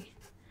anime.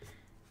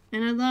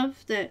 And I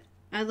love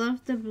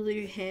the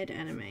blue haired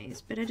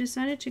animes, but I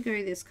decided to go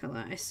this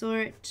color. I saw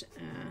it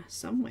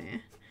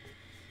somewhere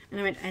and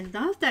I went, I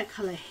love that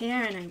color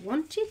hair and I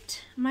want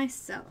it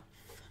myself.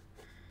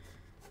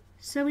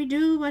 So we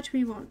do what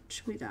we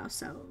want with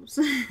ourselves.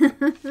 I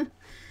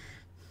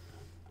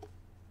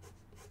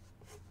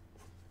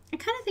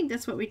kind of think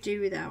that's what we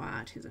do with our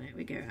art, isn't it?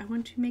 We go, I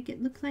want to make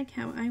it look like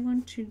how I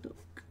want to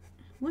look.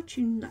 What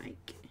you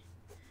like.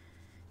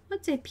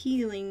 What's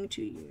appealing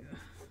to you?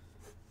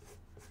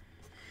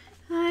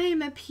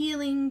 I'm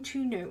appealing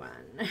to no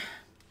one.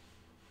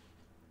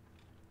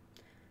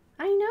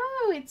 I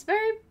know, it's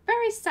very,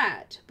 very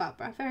sad,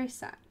 Barbara, very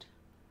sad.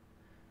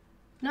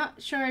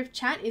 Not sure if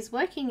chat is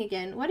working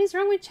again. What is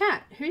wrong with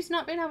chat? Who's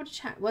not been able to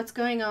chat? What's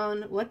going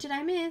on? What did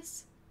I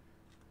miss?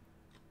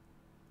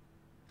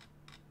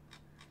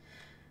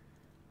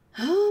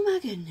 Oh my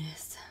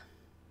goodness.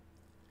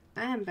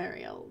 I am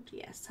very old.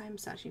 Yes, I'm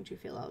starting to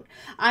feel old.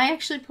 I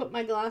actually put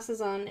my glasses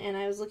on and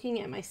I was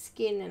looking at my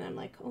skin and I'm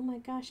like, oh my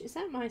gosh, is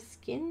that my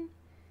skin?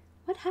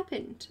 What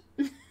happened?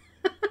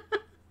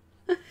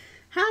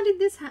 How did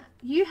this happen?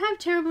 You have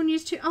terrible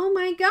news too. Oh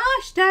my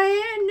gosh,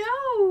 Diane,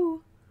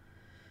 no.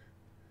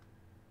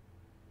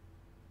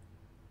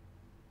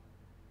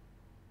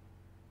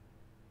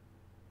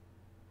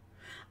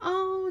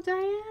 Oh,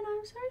 Diane,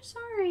 I'm so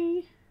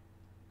sorry.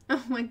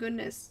 Oh my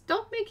goodness.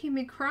 Stop making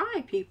me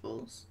cry,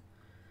 peoples.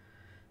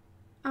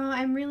 Oh,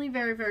 I'm really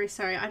very, very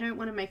sorry. I don't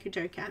want to make a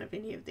joke out of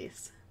any of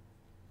this.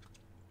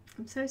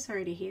 I'm so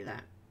sorry to hear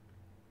that.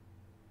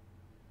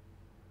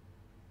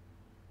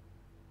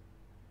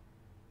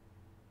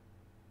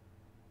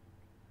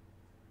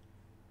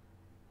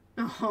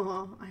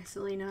 Oh,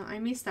 Isolina, I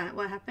missed that.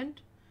 What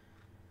happened?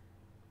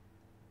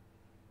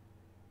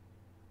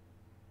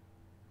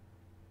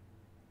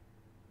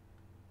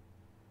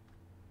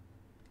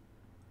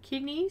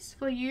 Kidneys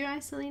for you,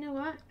 Isolina?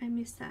 What? I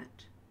missed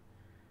that.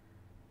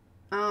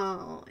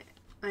 Oh,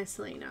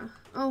 Isolina.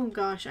 Oh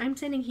gosh, I'm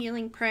sending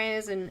healing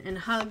prayers and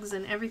hugs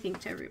and everything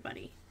to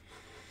everybody.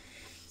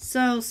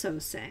 So, so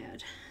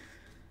sad.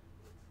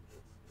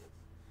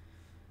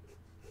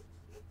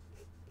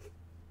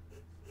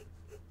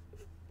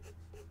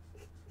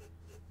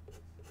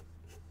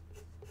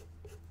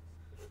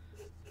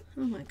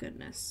 Oh my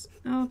goodness.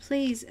 Oh,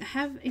 please,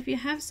 if you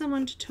have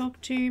someone to talk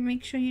to,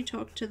 make sure you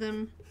talk to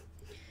them.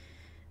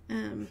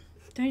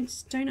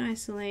 Don't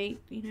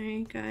isolate, you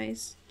know,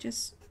 guys.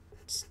 Just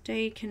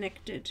stay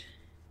connected.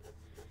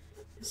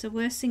 It's the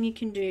worst thing you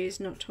can do is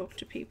not talk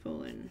to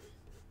people and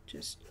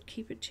just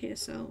keep it to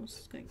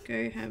yourselves. Like,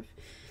 go have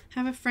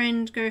a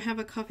friend, go have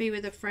a coffee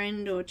with a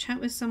friend or chat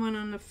with someone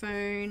on the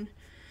phone.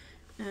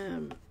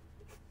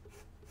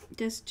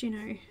 Just, you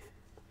know,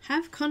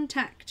 have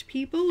contact,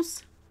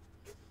 peoples.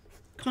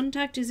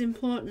 Contact is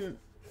important.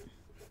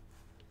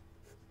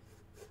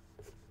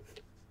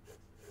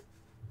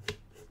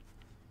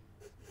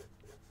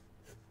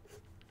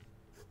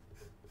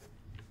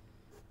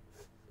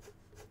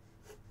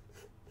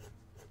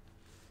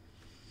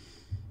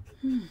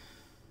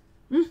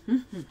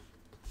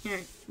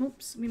 Alright,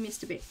 oops, we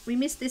missed a bit. We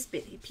missed this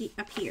bit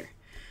up here.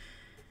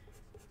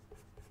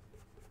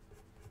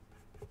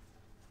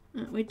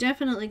 We're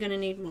definitely going to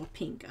need more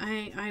pink.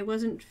 I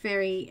wasn't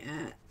very,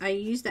 I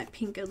used that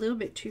pink a little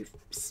bit too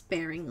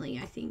sparingly,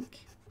 I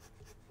think.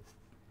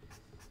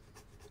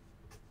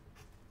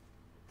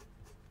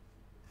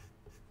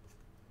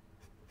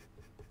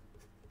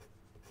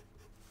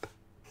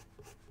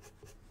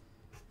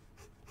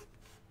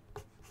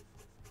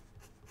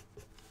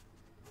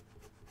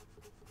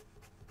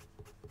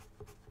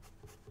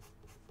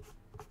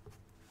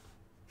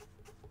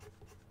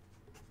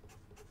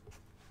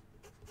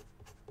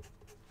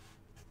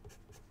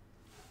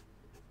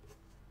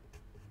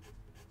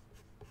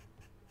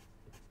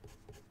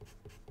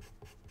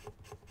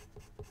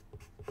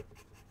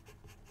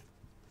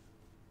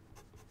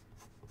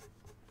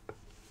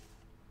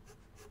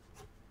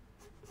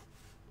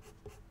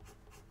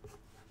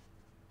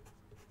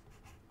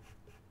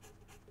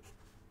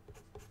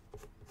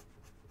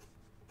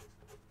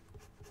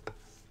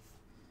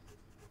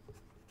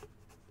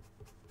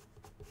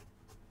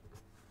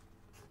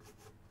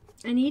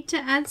 I need to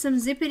add some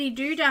zippity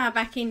doodah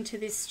back into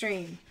this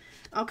stream.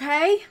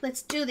 Okay,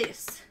 let's do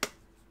this.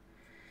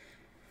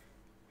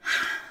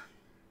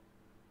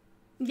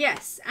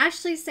 Yes,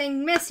 Ashley's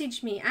saying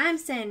message me. I'm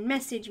saying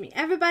message me.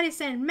 Everybody's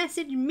saying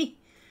message me.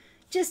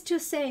 Just to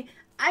say,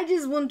 I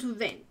just want to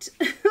vent.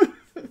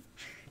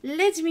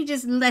 Let me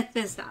just let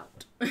this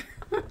out.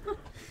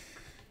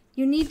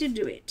 You need to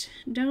do it.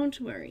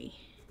 Don't worry.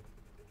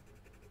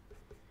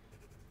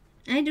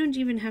 I don't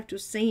even have to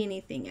say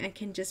anything. I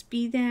can just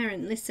be there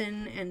and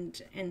listen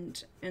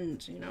and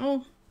you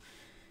know,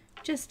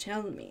 just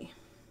tell me.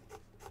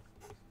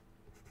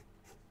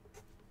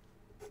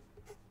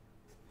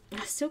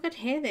 I still got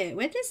hair there.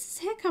 Where does this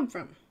hair come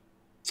from?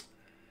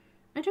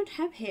 I don't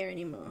have hair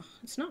anymore.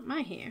 It's not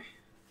my hair.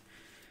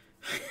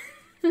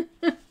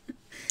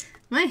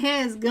 My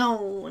hair is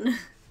gone.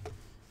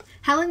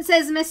 Helen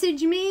says,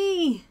 message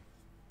me.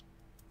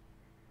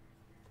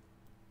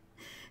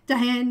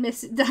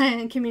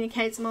 Diane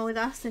communicates more with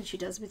us than she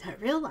does with her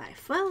real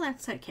life. Well,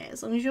 that's okay,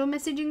 as long as you're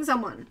messaging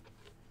someone.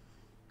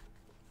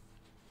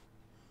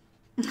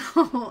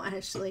 Oh,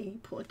 Ashley,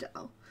 poor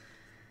doll.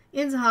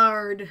 It's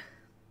hard.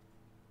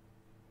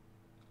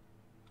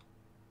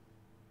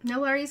 No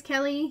worries,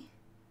 Kelly.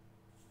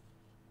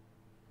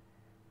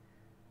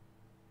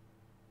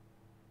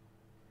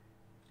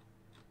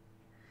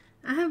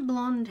 I have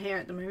blonde hair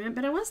at the moment,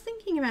 but I was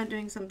thinking about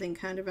doing something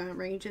kind of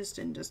outrageous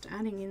and just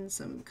adding in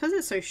some, because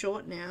it's so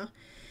short now,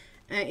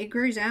 it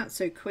grows out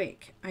so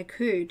quick. I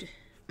could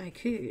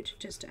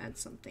just add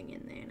something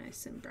in there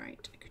nice and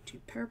bright. I could do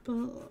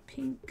purple or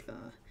pink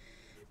or,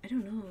 I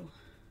don't know.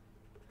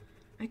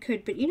 I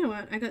could, but you know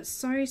what? I got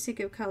so sick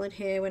of colored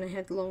hair when I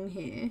had long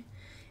hair.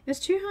 It was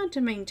too hard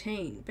to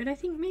maintain, but I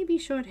think maybe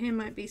short hair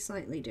might be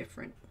slightly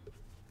different.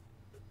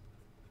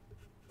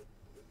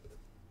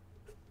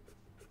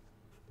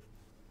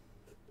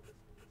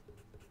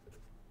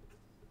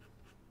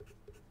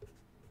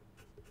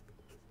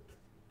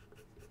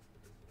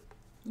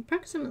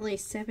 Approximately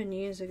 7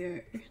 years ago,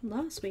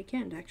 last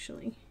weekend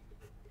actually,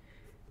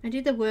 I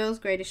did the world's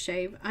greatest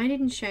shave. I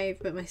didn't shave,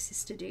 but my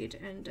sister did,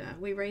 and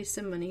we raised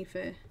some money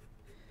for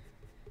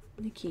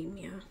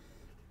leukemia.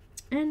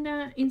 And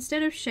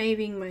instead of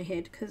shaving my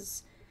head,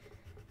 because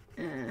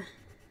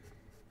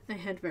I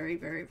had very,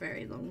 very,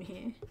 very long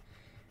hair,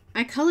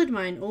 I coloured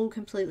mine all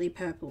completely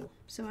purple,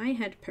 so I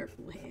had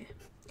purple hair.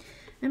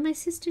 And my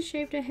sister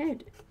shaved her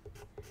head.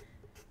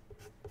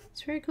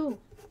 It's very cool.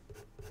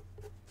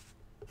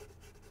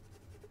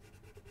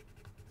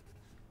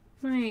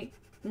 My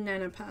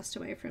Nana passed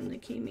away from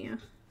leukemia.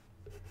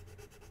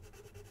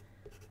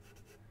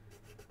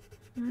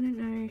 I don't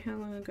know how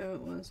long ago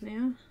it was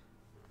now.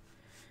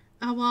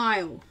 A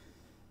while.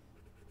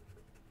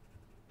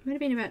 Might have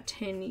been about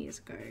 10 years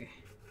ago.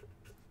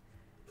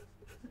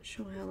 Not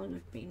sure how long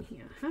I've been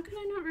here. How can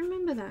I not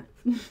remember that?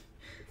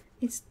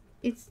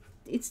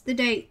 It's the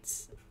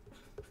dates.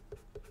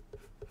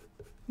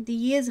 The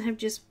years have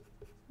just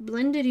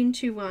blended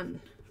into one.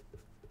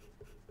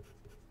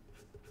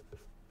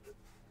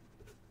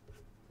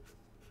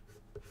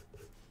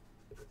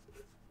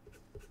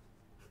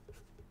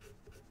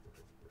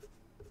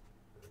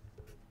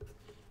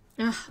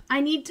 Ugh, I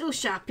need to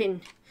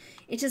sharpen.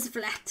 It is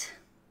flat.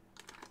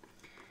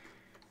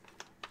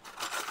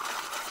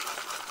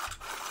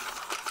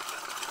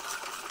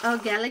 Oh,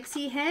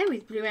 galaxy hair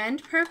with blue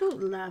and purple.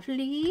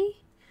 Lovely.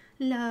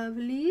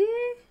 Lovely.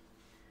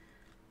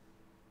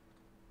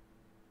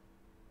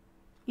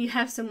 You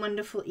have some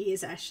wonderful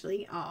ears,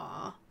 Ashley.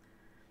 Aww.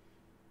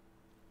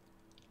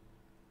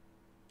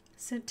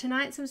 So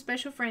tonight some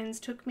special friends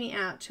took me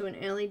out to an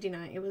early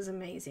dinner. It was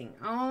amazing.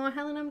 Oh,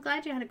 Helen, I'm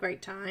glad you had a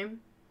great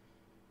time.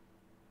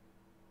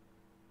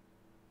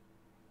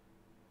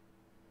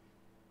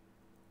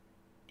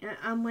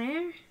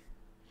 Where?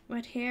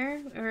 What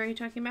hair are you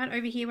talking about?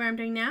 Over here where I'm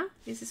doing now?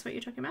 Is this what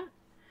you're talking about?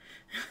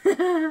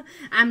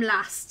 I'm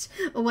lost.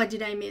 What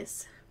did I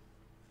miss?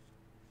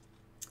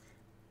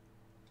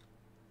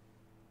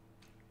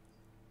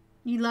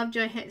 You loved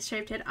your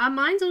shaved head.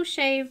 Mine's all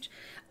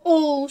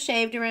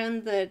shaved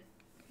around the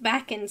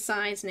back and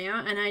sides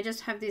now, and I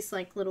just have this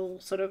like little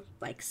sort of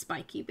like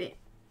spiky bit.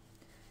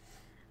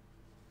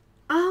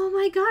 Oh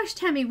my gosh,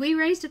 Tammy, we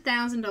raised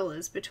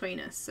 $1,000 between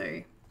us,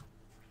 so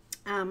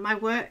my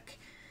work,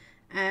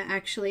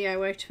 actually I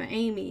worked for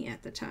Amy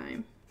at the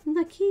time.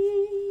 Lucky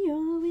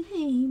you're with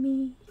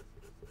Amy.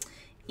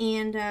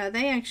 And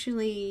they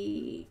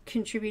actually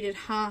contributed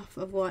half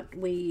of what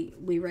we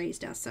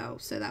raised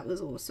ourselves, so that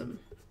was awesome.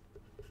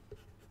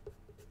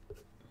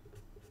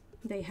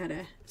 They had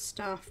a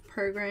staff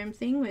program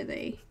thing where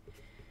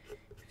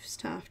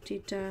staff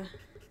did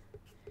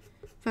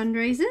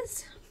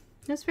fundraisers.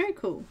 That's very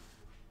cool.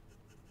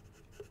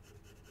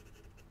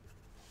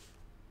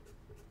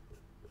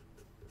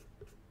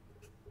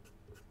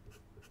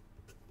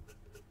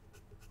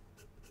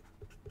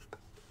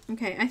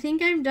 Okay, I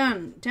think I'm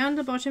done. Down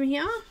the bottom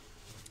here,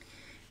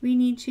 we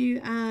need to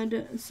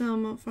add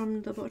some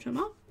from the bottom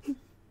up.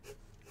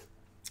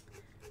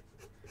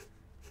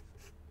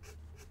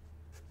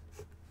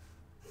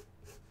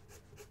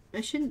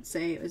 I shouldn't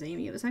say it was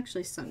Amy, it was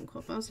actually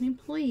Suncorp. I was an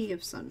employee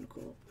of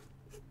Suncorp.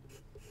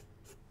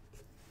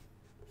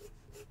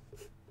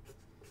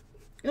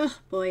 Oh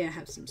boy, I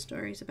have some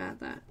stories about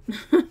that.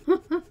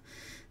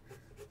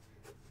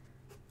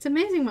 It's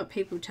amazing what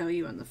people tell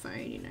you on the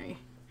phone, you know.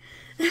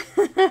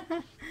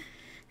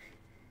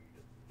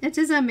 It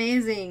is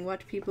amazing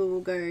what people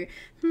will go,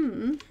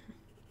 I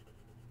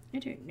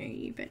don't know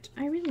you, but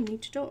I really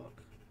need to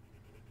talk.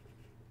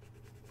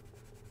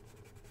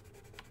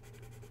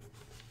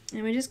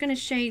 And we're just going to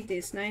shade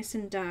this nice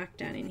and dark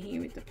down in here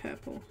with the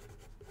purple.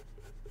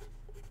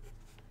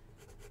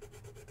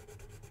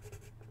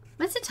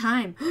 What's the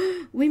time?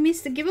 We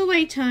missed the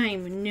giveaway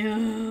time.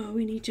 No,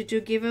 we need to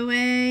do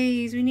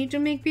giveaways. We need to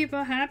make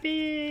people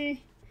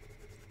happy.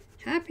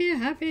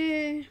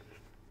 Happy.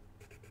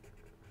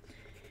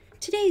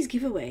 Today's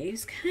giveaway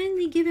is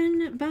kindly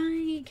given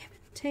by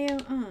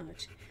Tail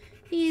Art.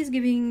 He is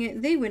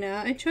giving the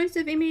winner a choice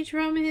of image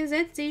from his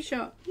Etsy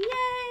shop. Yay!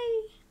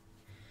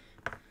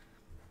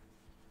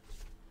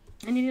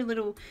 I need a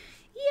little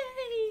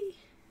yay!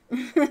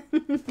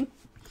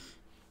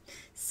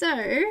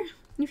 So,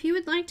 if you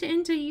would like to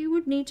enter, you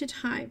would need to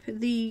type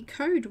the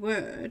code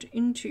word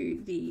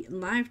into the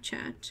live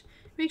chat.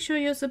 Make sure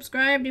you're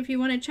subscribed if you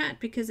want to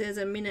chat, because there's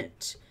a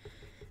minute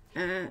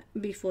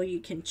before you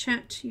can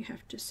chat. You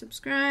have to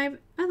subscribe.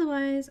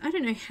 Otherwise, I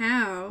don't know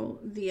how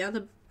the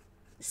other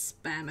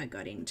spammer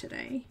got in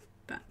today,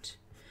 but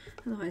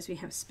otherwise we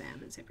have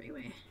spammers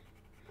everywhere.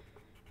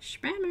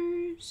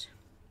 Spammers.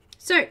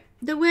 So,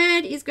 the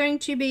word is going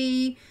to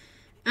be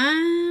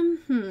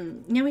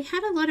now we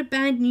had a lot of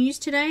bad news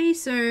today,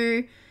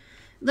 so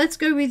let's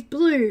go with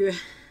blue.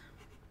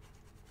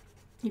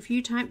 If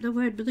you type the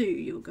word blue,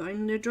 you're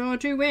going to draw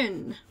to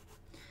win.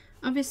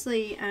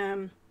 Obviously,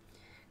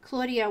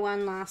 Claudia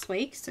won last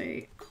week,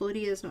 so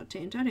Claudia's not to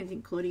enter. I don't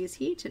think Claudia's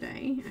here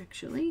today,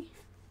 actually.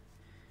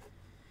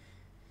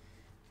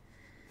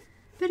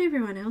 But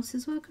everyone else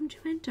is welcome to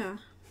enter.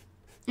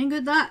 And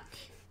good luck.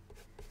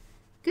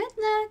 Good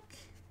luck.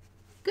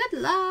 Good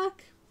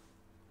luck.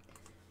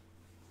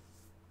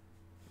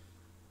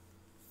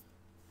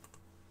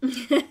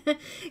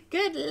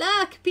 Good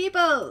luck,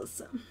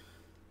 peoples.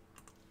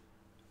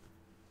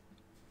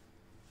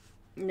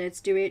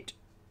 Let's do it.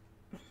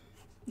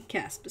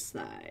 Cast a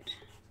slide.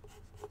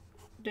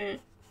 Dun,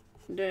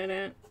 dun,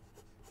 dun.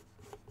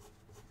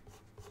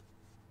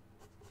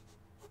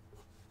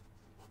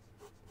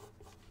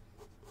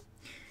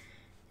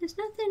 There's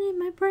nothing in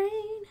my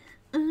brain.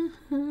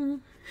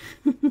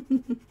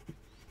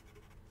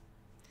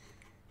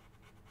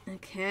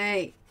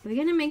 Okay, we're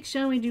gonna make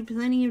sure we do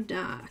plenty of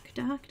dark.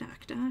 Dark.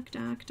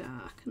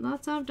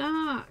 Lots of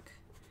dark.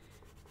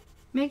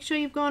 Make sure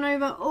you've gone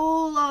over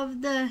all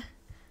of the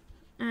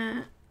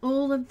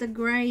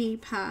grey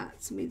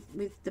parts with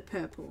the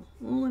purple.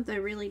 All of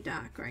the really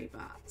dark grey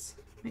parts.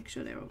 Make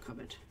sure they're all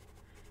covered.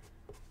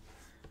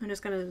 I'm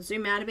just going to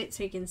zoom out a bit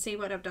so you can see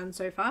what I've done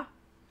so far.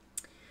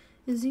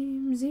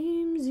 Zoom,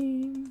 zoom,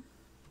 zoom.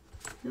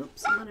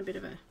 Oops, I'm on a bit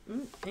of a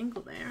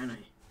angle there, aren't I?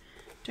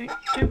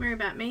 Don't worry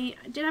about me.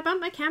 Did I bump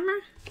my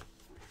camera?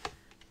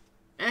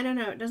 I don't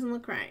know. It doesn't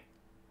look right.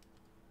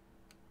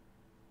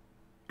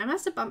 I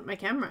must have bumped my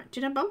camera.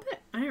 Did I bump it?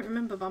 I don't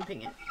remember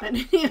bumping it. But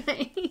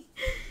anyway,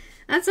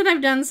 that's what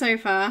I've done so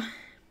far.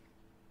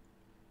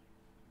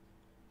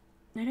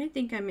 I don't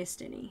think I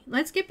missed any.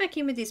 Let's get back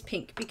in with this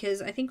pink,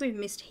 because I think we've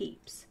missed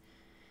heaps.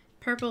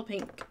 Purple,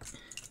 pink.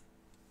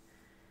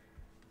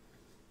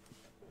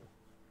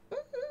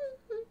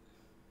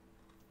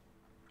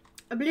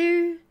 A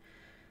blue.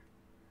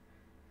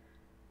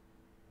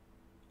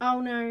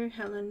 Oh no,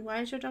 Helen, why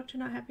is your doctor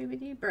not happy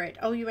with you? Bread.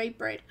 Oh, you ate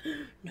bread.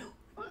 No.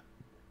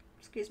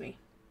 Excuse me.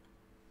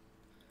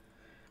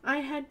 I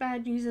had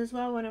bad news as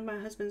well. One of my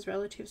husband's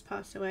relatives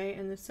passed away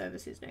and the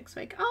service is next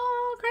week.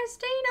 Oh,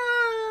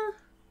 Christina!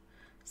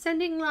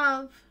 Sending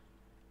love.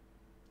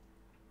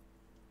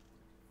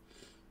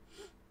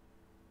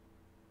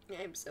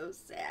 I'm so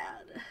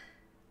sad.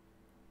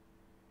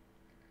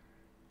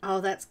 Oh,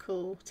 that's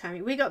cool,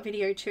 Tammy. We got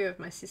video too of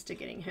my sister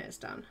getting hers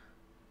done.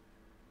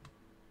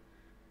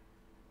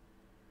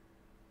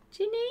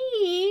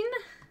 Janine!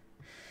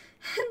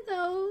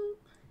 Hello.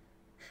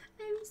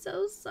 I'm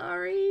so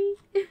sorry.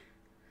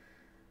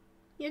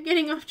 You're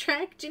getting off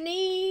track,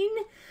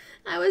 Janine.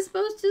 I was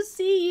supposed to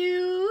see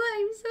you.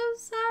 I'm so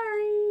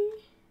sorry.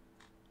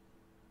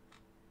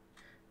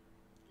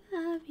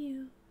 Love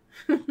you.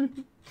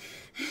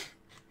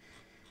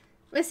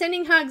 We're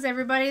sending hugs,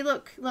 everybody.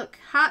 Look,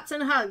 hearts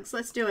and hugs.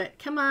 Let's do it.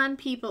 Come on,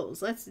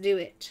 peoples. Let's do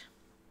it.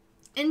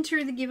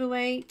 Enter the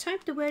giveaway.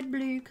 Type the word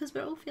blue, because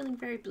we're all feeling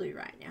very blue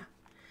right now.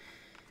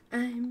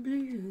 I'm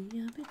blue,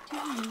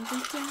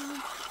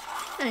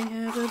 I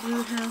have a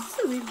blue house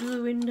with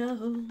blue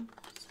windows.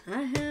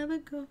 I have a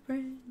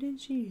girlfriend and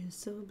she is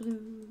so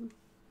blue.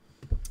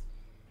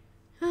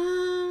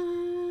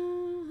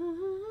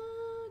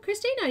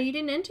 Christina, you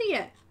didn't enter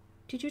yet.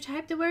 Did you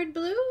type the word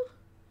blue?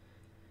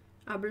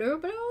 A blue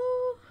blue?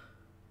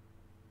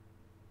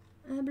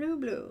 A blue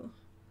blue.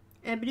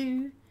 A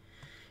blue.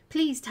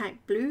 Please type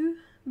blue.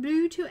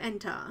 Blue to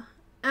enter.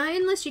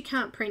 Unless you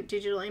can't print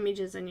digital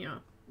images and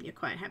you're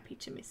quite happy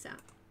to miss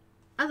out.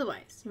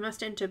 Otherwise, you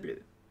must enter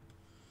blue.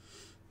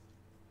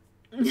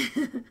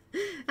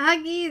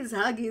 Huggies,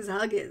 huggies,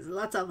 huggies.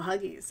 Lots of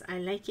huggies. I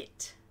like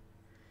it.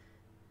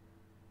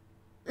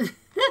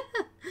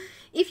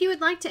 If you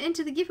would like to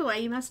enter the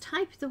giveaway, you must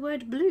type the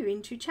word blue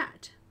into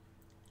chat.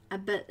 A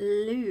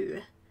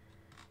blue.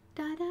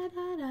 Da da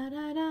da da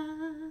da da.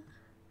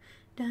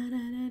 Da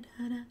da da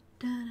da da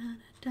da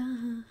da.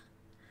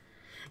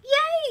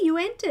 Yay! You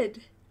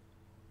entered.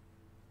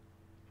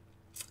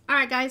 All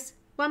right, guys.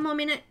 One more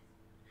minute.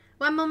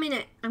 One more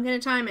minute. I'm gonna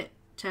time it.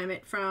 Time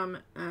it from.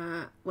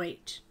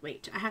 Wait.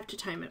 I have to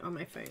time it on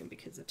my phone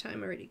because the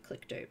time already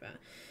clicked over.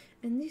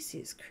 And this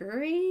is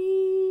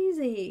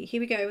crazy. Here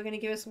we go. We're going to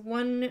give us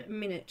 1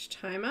 minute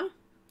timer.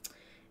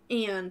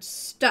 And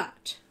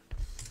start.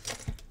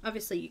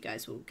 Obviously, you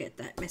guys will get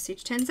that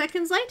message 10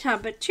 seconds later,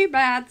 but too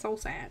bad. So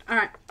sad. All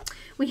right.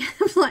 We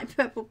have light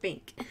purple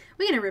pink.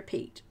 We're going to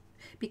repeat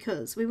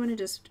because we want to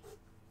just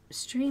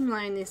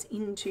streamline this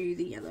into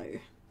the yellow.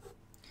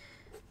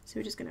 So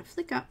we're just going to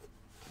flick up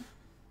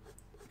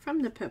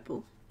from the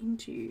purple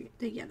into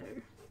the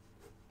yellow.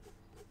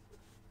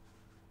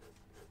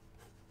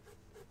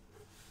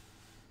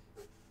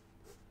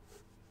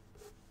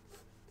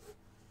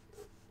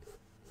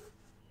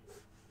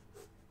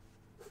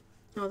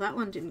 Oh, that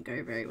one didn't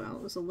go very well.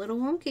 It was a little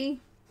wonky.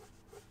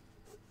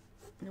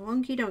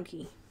 Wonky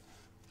donkey.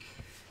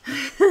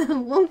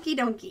 Wonky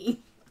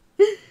donkey.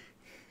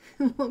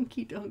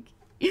 Wonky donkey.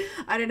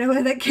 I don't know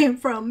where that came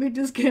from. It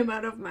just came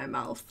out of my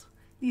mouth.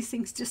 These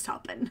things just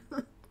happen.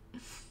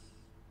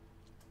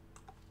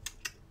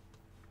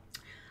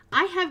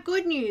 I have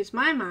good news.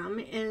 My mum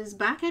is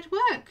back at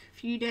work a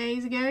few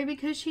days ago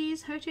because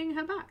she's hurting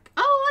her back.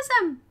 Oh,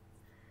 awesome.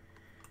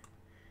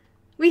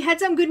 We had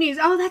some good news.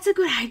 Oh, that's a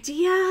good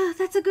idea.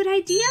 That's a good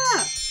idea.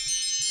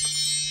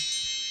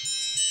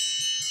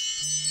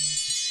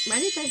 Why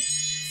did that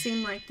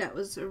seem like that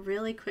was a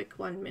really quick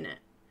 1 minute?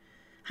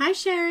 Hi,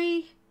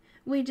 Sherry.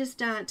 We just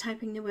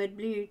typing the word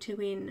blue to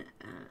win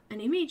an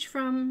image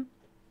from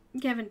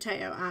Kevin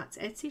Teo Art's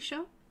Etsy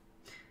shop.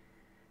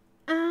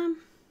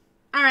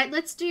 All right,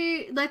 let's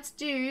do,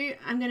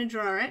 I'm going to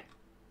draw it.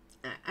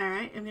 All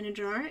right, I'm going to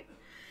draw it.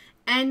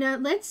 And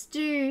let's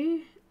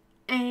do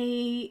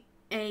a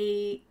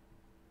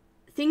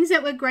things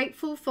that we're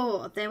grateful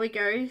for. There we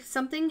go.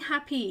 Something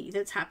happy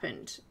that's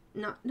happened.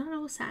 Not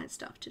all sad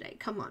stuff today.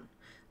 Come on.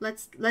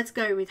 Let's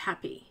go with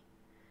happy.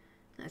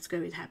 Let's go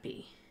with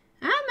happy.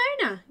 Ah,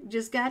 Mona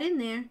just got in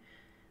there.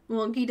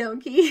 Wonky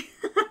donkey.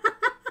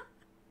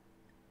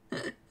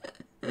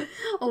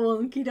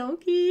 Wonky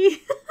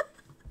donkey.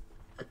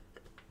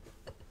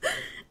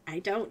 I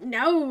don't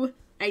know.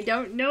 I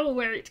don't know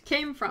where it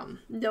came from.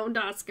 Don't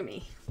ask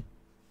me.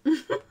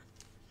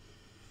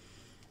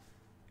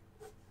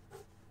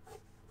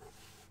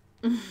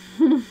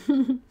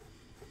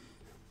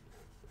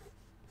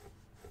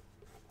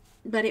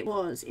 But it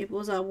was a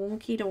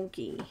wonky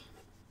donkey.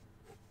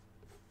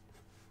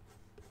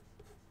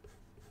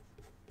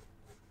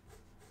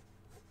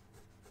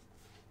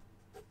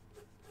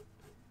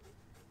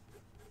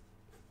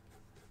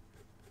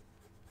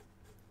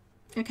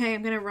 Okay,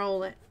 I'm gonna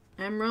roll it.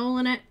 I'm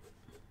rolling it.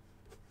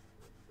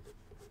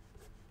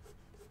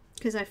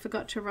 Because I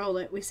forgot to roll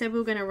it. We said we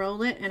were gonna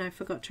roll it and I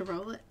forgot to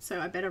roll it. So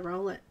I better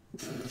roll it.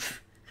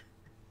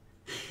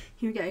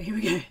 Here we go, here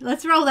we go.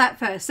 Let's roll that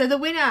first. So the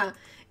winner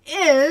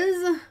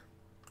is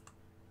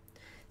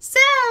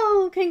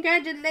Castell.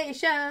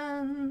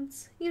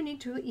 Congratulations. You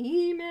need to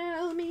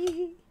email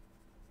me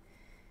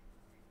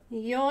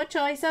your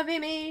choice of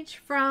image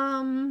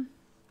from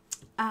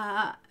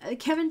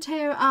Kevin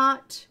Teo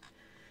Art.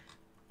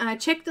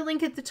 Check the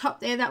link at the top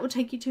there. That will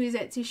take you to his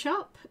Etsy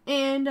shop.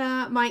 And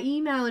my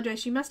email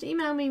address. You must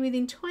email me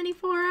within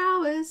 24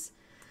 hours.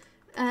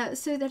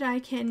 So that I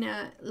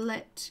can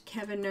let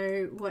Kevin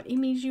know what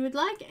image you would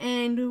like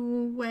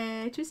and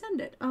where to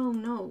send it. Oh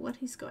no,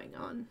 what is going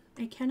on?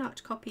 I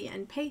cannot copy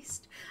and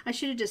paste. I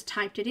should have just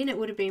typed it in. It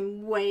would have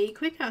been way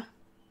quicker.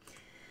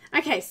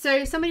 Okay,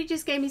 so somebody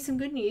just gave me some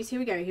good news. Here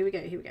we go, here we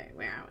go, here we go.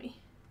 Where are we?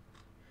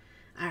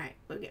 Alright,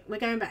 we're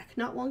going back.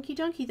 Not wonky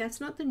donkey,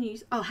 that's not the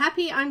news. Oh,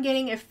 happy I'm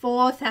getting a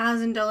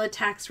 $4,000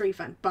 tax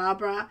refund.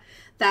 Barbara,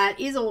 that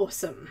is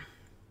awesome.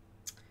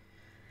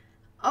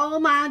 Oh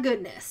my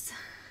goodness.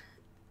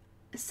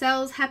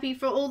 Cell's happy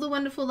for all the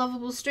wonderful,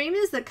 lovable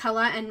streamers that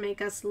colour and make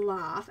us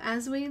laugh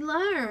as we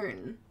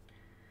learn.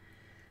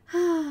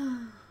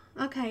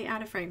 Okay,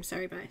 out of frame.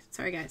 Sorry, bye.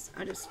 Sorry, guys.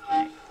 I'll just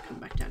come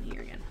back down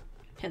here again.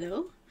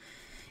 Hello?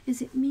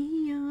 Is it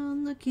me you're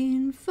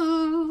looking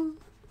for?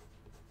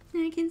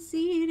 I can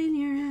see it in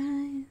your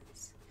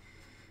eyes.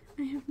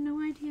 I have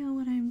no idea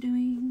what I'm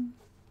doing,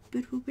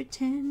 but we'll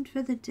pretend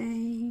for the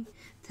day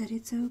that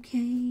it's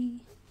okay.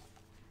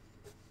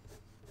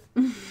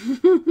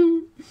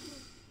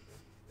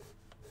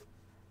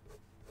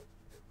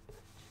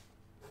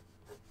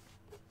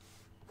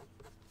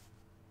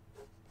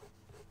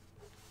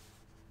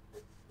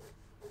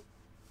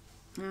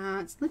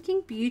 It's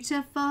looking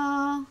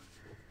beautiful.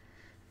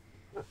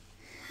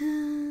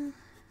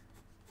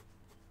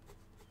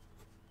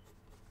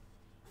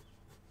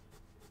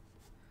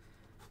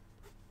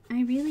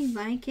 I really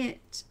like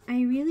it.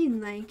 I really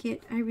like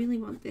it. I really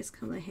want this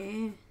colour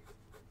hair.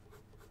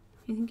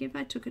 I think if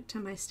I took it to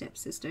my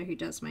stepsister who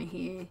does my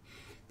hair,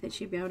 that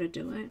she'd be able to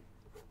do it.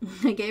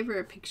 I gave her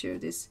a picture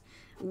of this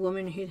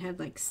woman who'd had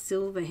like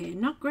silver hair.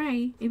 Not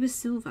grey, it was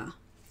silver.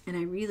 And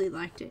I really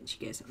liked it.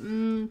 She goes,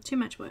 too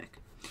much work.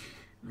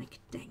 I'm like,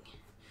 dang.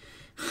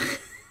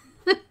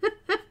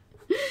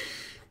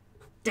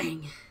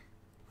 Dang.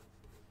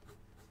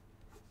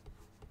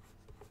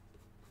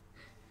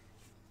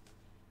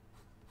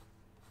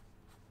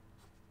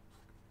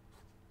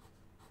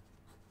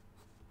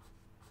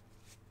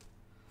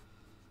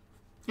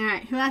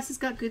 Alright, who else has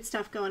got good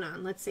stuff going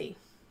on? Let's see.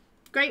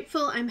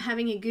 Grateful I'm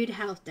having a good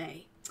health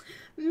day.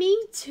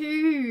 Me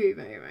too,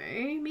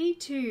 Momo. Me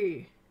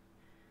too.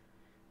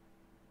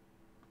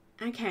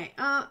 Okay.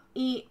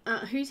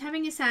 Who's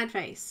having a sad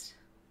face?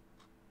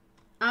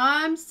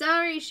 I'm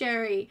sorry,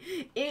 Sherry.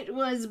 It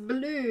was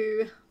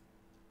blue.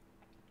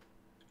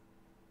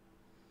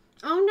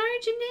 Oh no,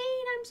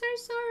 Janine. I'm so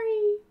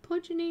sorry. Poor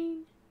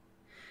Janine.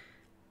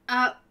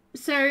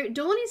 So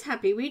Dawn is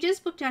happy. We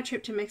just booked our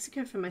trip to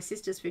Mexico for my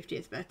sister's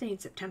 50th birthday in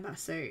September.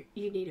 So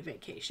you need a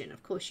vacation.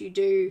 Of course you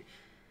do.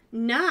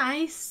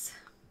 Nice.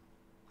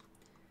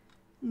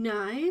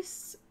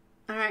 Nice.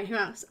 All right, who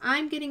else?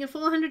 I'm getting a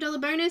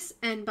 $400 bonus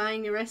and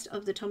buying the rest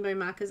of the Tombow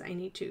markers I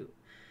need to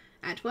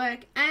at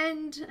work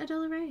and a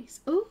 $1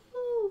 raise. Ooh,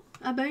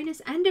 a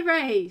bonus and a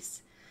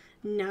raise.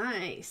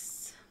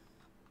 Nice.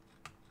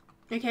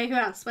 Okay, who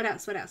else? What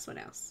else? What else? What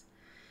else?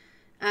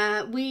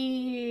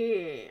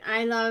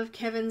 I love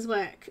Kevin's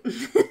work.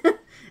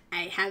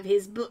 I have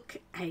his book.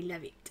 I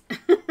love it.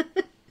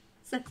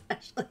 So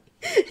Ashley.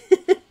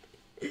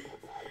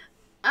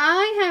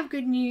 I have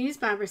good news,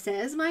 Barbara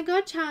says. My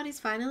godchild is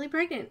finally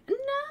pregnant.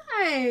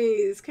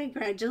 Nice.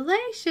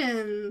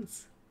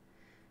 Congratulations.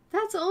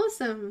 That's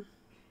awesome.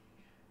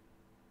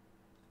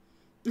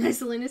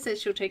 Selena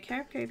says she'll take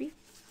care of Kobe.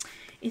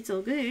 It's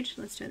all good.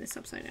 Let's turn this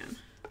upside down.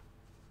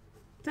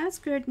 That's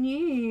good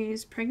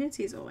news.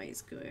 Pregnancy is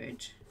always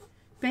good.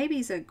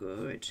 Babies are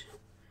good.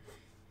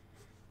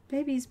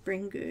 Babies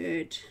bring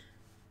good.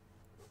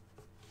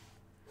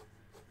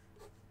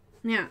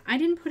 Now, I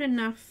didn't put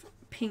enough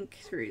pink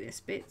through this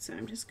bit, so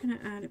I'm just going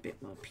to add a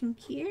bit more pink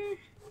here.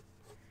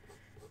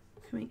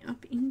 Coming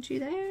up into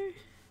there.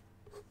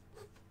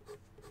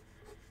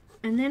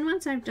 And then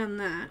once I've done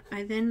that,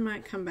 I then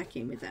might come back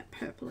in with that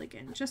purple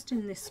again, just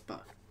in this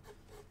spot.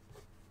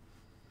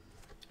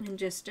 And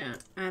just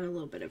add a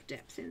little bit of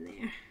depth in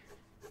there.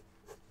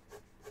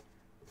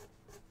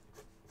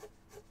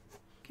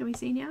 Can we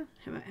see now?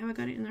 Have I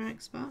got it in the right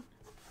spot?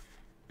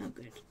 Oh,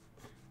 good.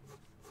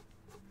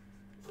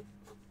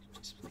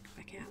 Just flick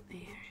back out there.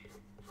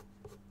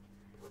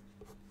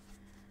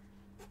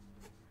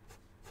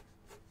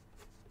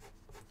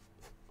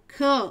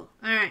 Cool. All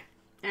right.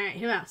 All right.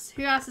 Who else?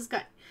 Who else has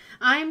got?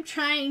 I'm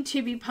trying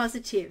to be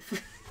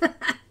positive.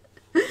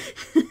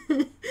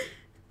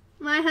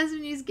 My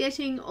husband is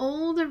getting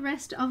all the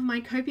rest of my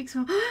Copics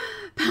from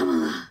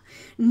Pamela.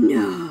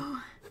 No.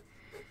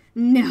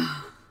 No.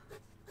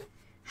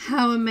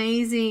 How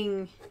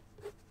amazing.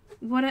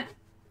 What an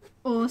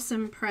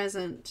awesome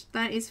present.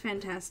 That is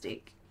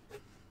fantastic.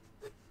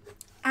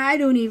 I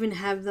don't even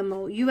have them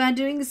all. You are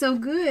doing so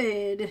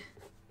good.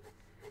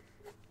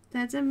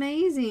 That's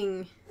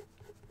amazing.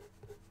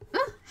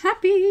 Oh,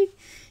 happy.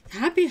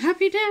 Happy,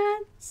 happy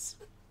dance.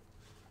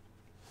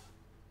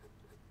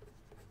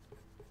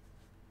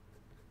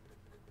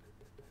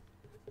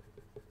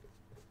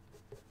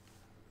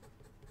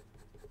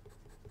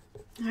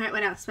 All right,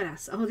 what else? What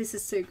else? Oh, this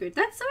is so good.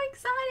 That's so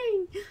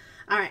exciting.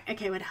 All right,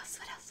 okay, what else?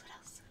 What else?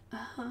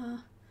 What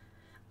else?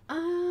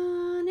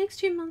 Next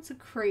 2 months are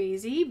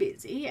crazy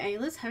busy.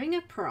 Ayla's having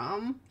a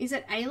prom. Is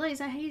it Ayla? Is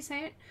that how you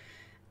say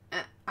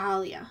it?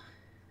 Alia.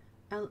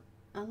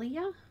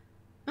 Alia?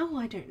 Oh,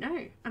 I don't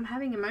know. I'm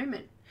having a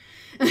moment.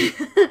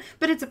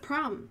 But it's a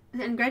prom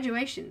and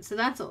graduation, so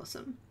that's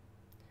awesome.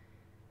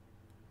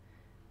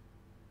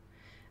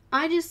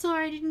 I just saw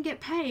I didn't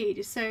get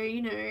paid, so,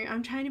 you know,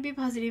 I'm trying to be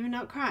positive and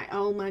not cry.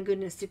 Oh my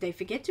goodness, did they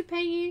forget to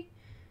pay you?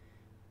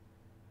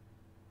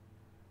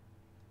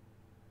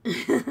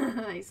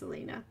 Hi,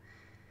 Selena.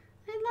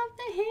 I love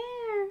the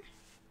hair.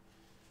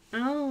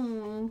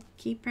 Oh,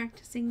 keep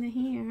practicing the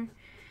hair.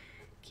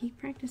 Keep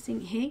practicing.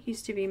 Hair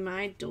used to be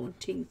my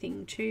daunting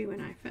thing too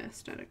when I first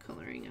started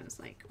colouring. I was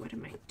like, what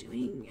am I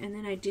doing? And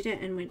then I did it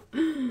and went,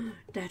 oh,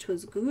 that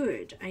was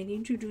good. I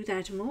need to do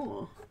that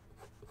more.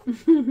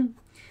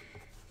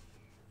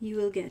 You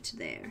will get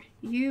there.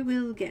 You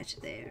will get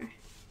there.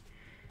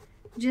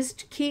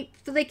 Just keep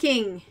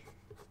flicking.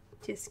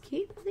 Just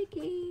keep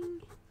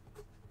flicking.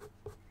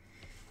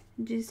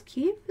 Just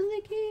keep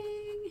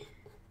flicking.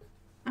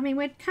 I mean,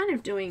 we're kind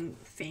of doing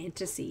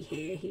fantasy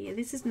hair here.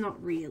 This is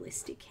not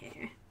realistic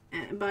hair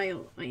by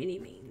any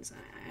means.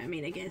 I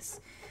mean, I guess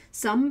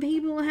some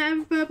people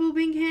have purple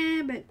pink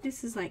hair, but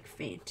this is like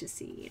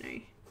fantasy, you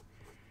know.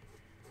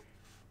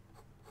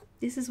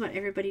 This is what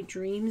everybody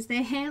dreams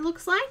their hair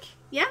looks like.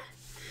 Yeah?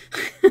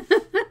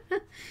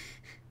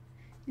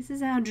 This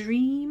is our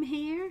dream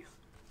hair.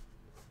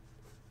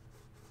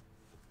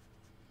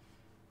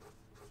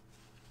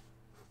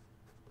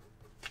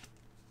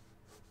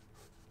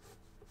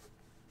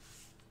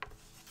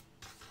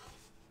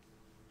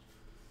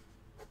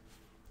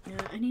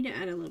 I need to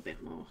add a little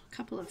bit more. A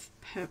couple of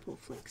purple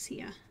flicks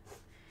here.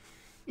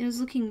 It was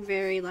looking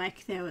very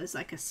like there was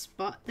like a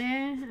spot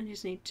there. I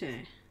just need to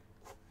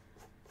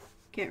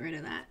get rid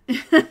of that.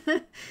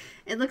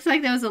 It looks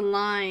like there was a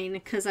line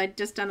because I'd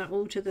just done it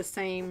all to the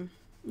same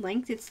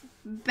length. It's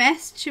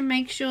best to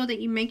make sure that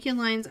you make your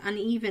lines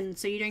uneven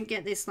so you don't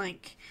get this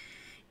like,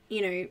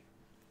 you know,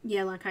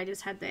 yeah, like I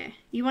just had there.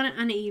 You want it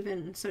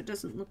uneven so it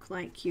doesn't look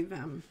like you've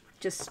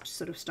just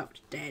sort of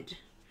stopped dead.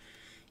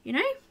 You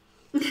know?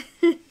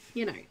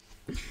 You know.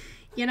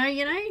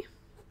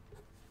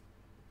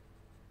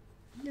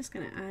 I'm just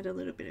going to add a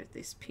little bit of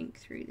this pink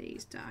through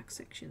these dark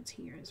sections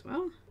here as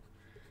well.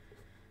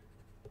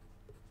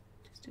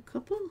 Just a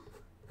couple.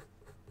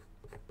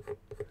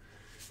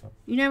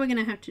 You know we're going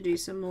to have to do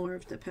some more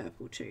of the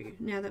purple too,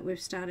 now that we've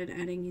started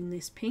adding in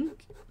this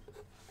pink.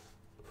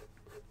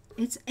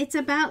 It's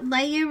about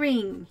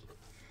layering.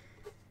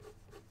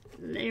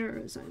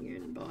 Layers,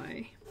 onion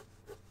boy.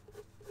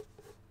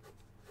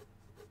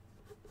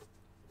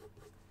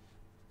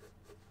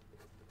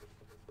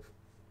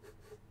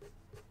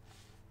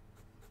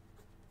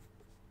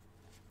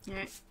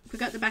 Alright,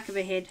 forgot the back of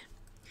her head.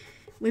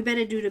 We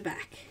better do the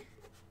back.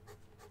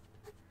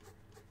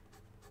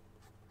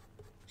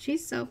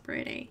 She's so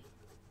pretty.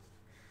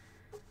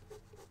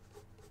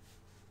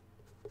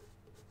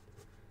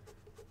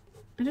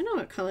 I don't know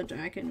what color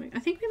dragon. I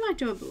think we might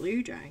do a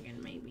blue dragon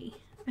maybe.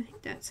 I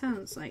think that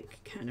sounds like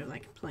kind of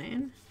like a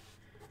plan.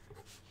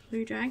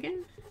 Blue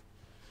dragon.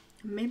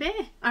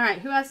 Maybe. Alright,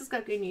 who else has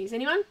got good news?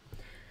 Anyone?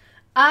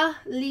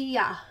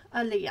 Aliyah.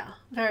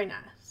 Very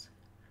nice.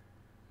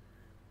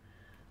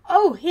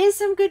 Oh, here's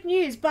some good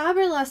news.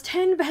 Barbara lost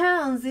 10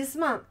 pounds this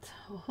month.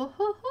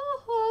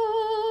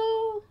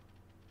 Oh,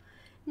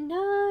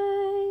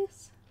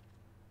 nice.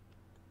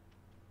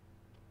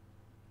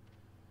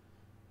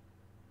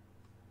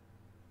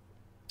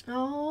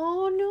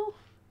 Oh, no.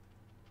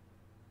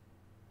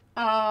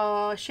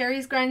 Oh,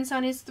 Sherry's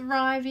grandson is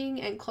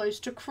thriving and close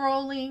to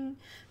crawling.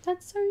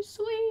 That's so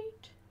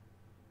sweet.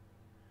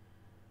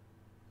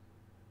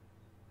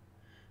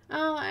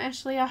 Oh,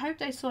 Ashley, I hope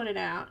they sort it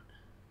out.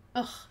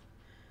 Ugh.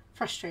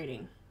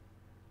 Frustrating.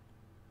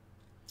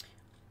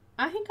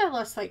 I think I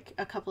lost like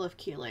a couple of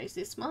kilos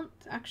this month,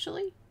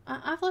 actually.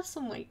 I've lost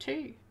some weight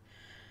too.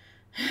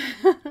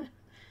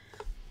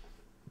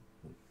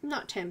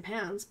 Not 10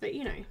 pounds, but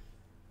you know.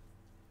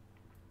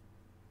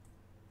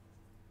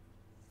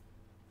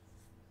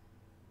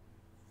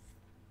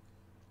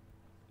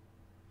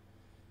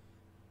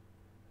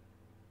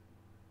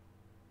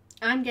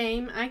 I'm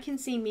game. I can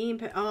see me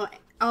in...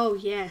 Oh,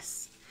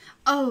 yes.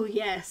 Oh,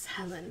 yes,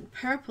 Helen.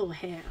 Purple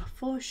hair,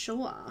 for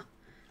sure.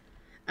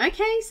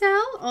 Okay,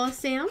 Sal.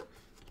 Awesome.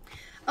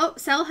 Oh,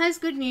 Sal has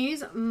good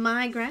news.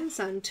 My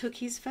grandson took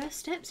his first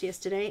steps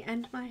yesterday,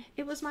 and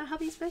it was my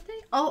hubby's birthday.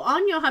 Oh,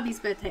 on your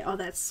hubby's birthday. Oh,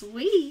 that's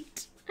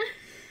sweet.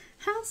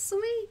 How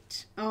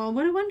sweet. Oh,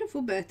 what a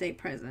wonderful birthday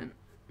present.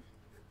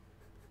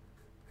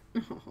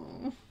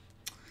 Oh,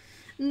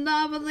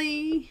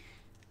 lovely.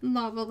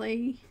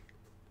 Lovely.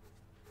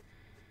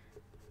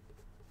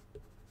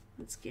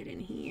 Let's get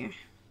in here.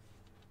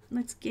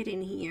 Let's get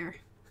in here.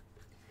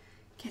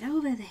 Get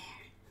over there.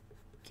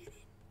 Get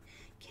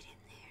in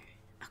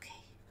there. Okay.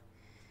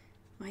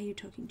 Why are you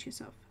talking to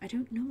yourself? I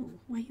don't know.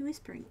 Why are you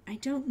whispering? I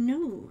don't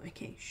know.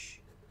 Okay, shh.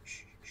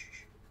 Shh, shh,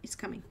 shh. It's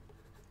coming.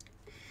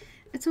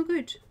 It's all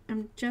good.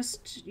 I'm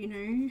just, you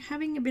know,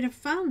 having a bit of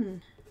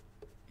fun.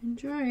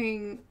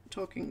 Enjoying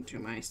talking to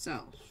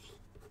myself.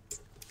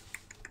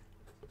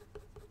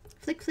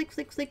 Flick, flick,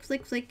 flick, flick,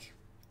 flick, flick.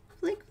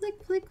 Flick,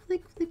 flick, flick,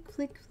 flick, flick,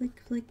 flick, flick,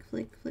 flick,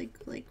 flick, flick,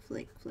 flick,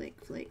 flick,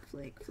 flick, flick,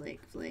 flick, flick,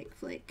 flick,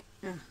 flick.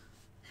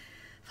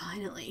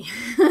 Finally.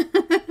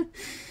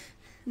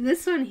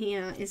 This one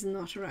here is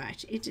not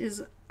right. It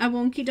is a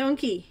wonky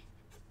donkey.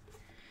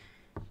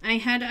 I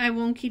had a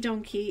wonky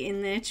donkey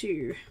in there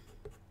too.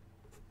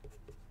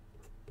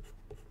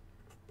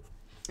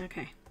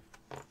 Okay.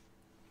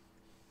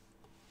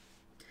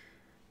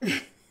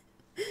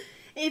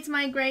 It's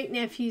my great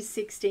nephew's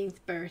 16th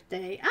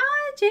birthday.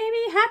 Ah,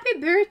 Jamie, happy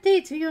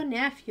birthday to your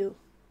nephew.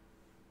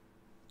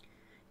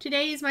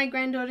 Today is my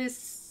granddaughter's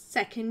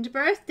 2nd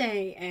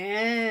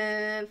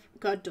birthday.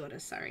 Goddaughter,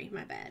 sorry,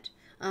 my bad.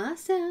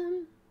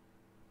 Awesome.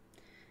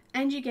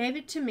 And you gave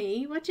it to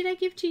me. What did I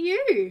give to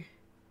you?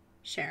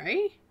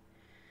 Sherry?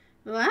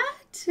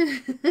 What?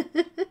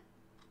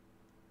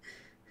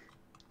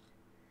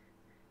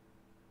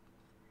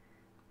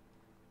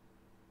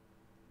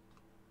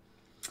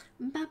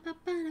 Ba, ba,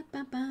 ba,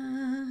 ba,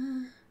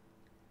 ba.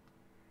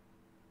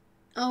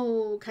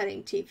 Oh,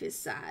 cutting teeth is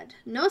sad.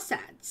 No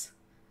sads.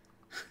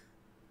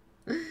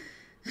 Hi,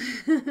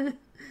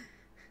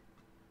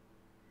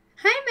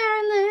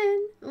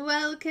 Marilyn.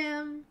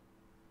 Welcome.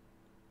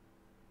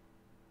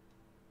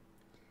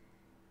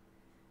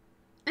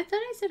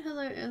 I said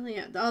hello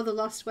earlier? Oh, the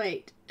lost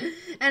weight.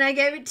 And I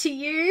gave it to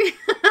you.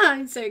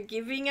 I'm so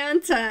giving,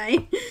 aren't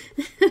I?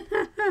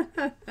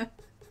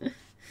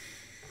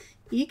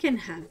 You can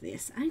have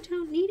this. I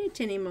don't need it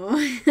anymore.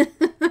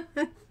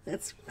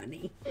 That's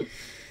funny.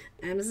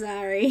 I'm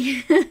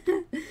sorry.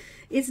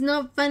 It's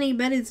not funny,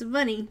 but it's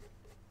funny.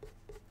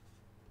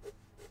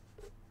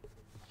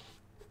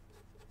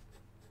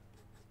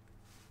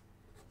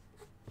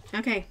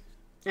 Okay.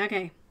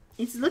 Okay.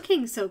 It's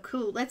looking so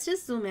cool. Let's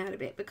just zoom out a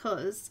bit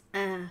because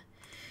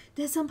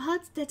there's some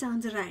parts that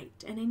aren't right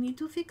and I need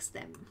to fix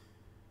them.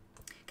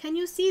 Can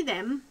you see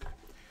them?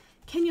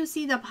 Can you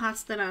see the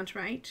parts that aren't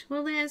right?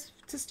 Well, there's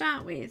to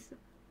start with.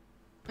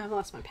 I've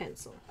lost my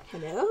pencil.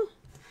 Hello?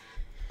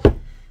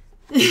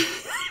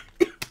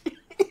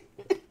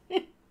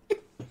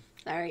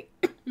 Sorry.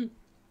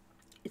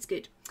 It's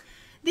good.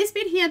 This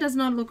bit here does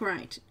not look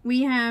right.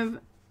 We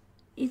have...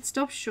 It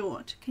stops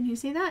short. Can you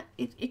see that?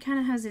 It kind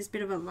of has this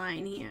bit of a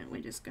line here.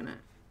 We're just gonna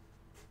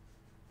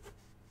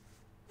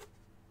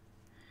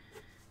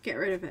get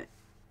rid of it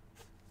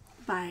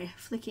by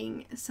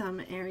flicking some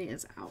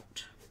areas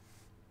out.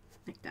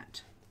 Like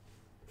that.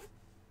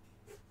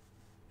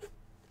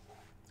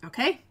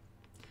 Okay.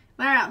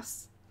 Where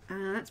else?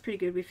 That's pretty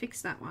good. We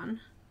fixed that one.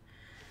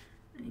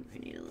 I think we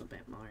need a little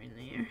bit more in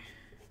there.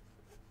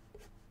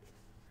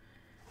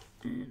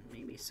 And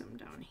maybe some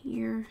down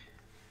here.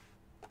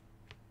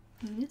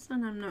 And this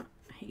one I'm not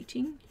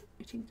hating.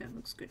 I think that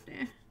looks good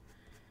there.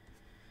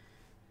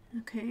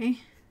 Okay.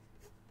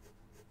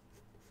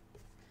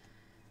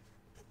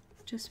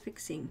 Just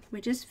fixing.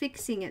 We're just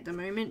fixing at the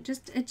moment.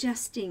 Just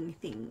adjusting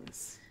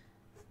things.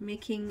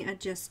 Making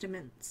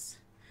adjustments.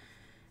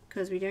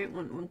 Because we don't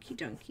want wonky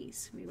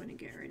donkeys. We want to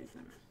get rid of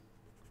them.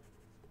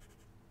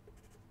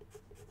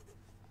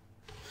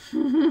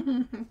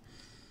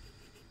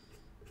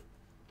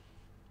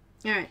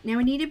 Alright, now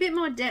we need a bit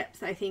more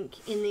depth, I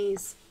think, in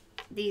these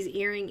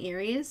earring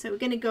areas. So we're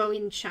going to go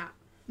in sharp.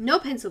 No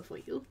pencil for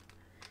you.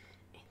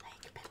 I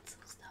like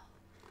pencils though.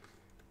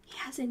 He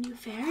has a new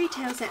fairy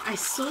tale set. I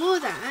saw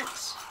that.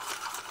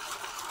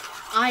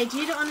 I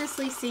did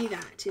honestly see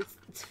that.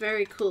 It's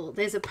very cool.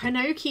 There's a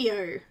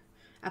Pinocchio.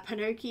 A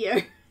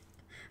Pinocchio.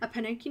 A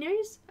Pinocchio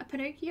nose? A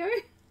Pinocchio?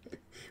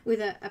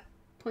 With a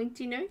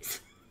pointy nose?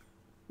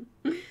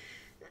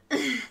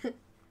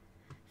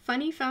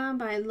 Funny Farm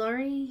by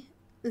Laurie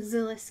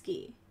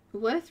Zaleski.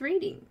 Worth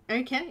reading.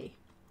 Okay.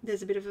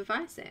 There's a bit of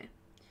advice there.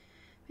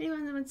 If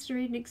anyone that wants to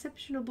read an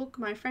exceptional book,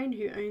 my friend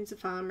who owns a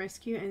farm,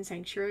 rescue and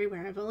sanctuary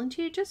where I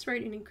volunteer just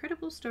wrote an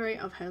incredible story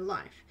of her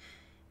life.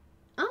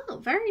 Oh,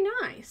 very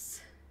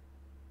nice.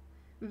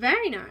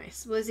 Very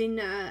nice. Was in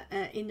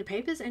the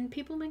papers and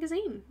People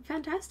magazine.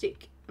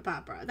 Fantastic,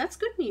 Barbara. That's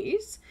good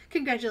news.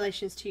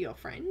 Congratulations to your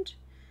friend.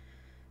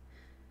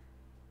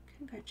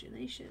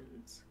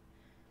 Congratulations.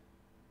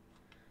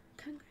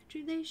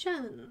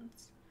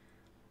 Congratulations.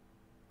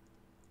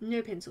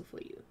 No pencil for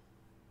you.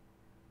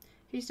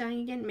 Who's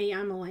dying again? Me,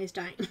 I'm always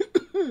dying.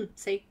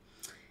 See?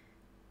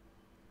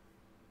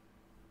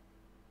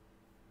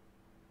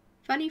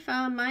 Funny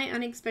Farm, My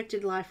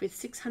Unexpected Life with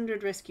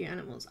 600 Rescue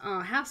Animals. Oh,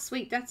 how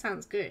sweet. That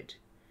sounds good.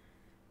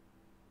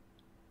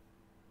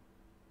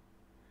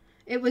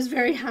 It was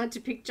very hard to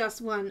pick just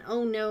one.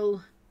 Oh,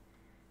 no.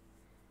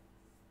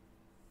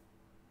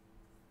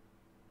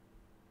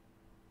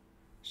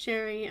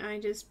 Sherry, I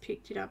just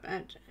picked it up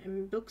at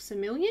Books A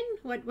Million.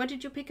 What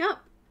did you pick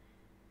up?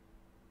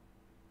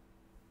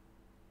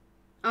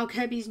 Oh,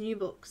 Kirby's New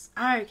Books.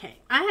 Oh, okay.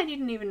 I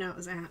didn't even know it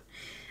was out.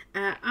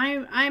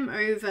 I'm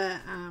over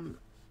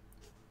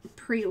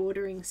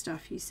pre-ordering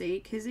stuff, you see,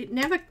 because it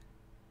never...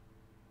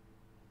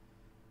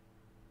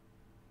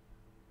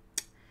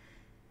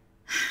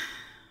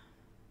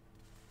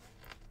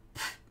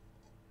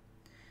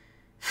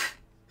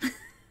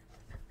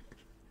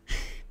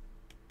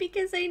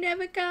 because they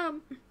never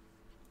come.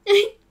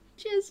 I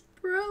just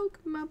broke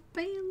my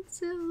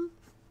pencil.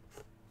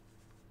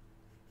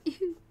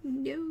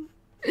 No.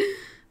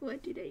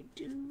 What did I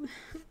do?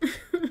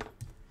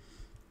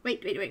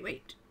 Wait.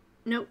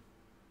 Nope.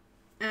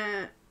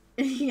 Yeah,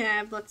 I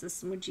have lots of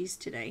smudgies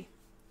today.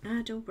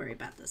 Don't worry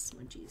about the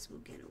smudgies. We'll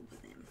get over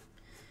them.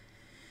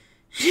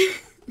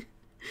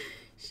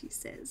 She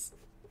says.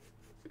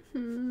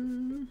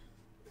 We'll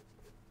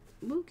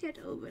get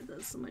over the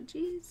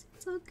smudgies.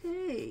 It's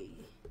okay.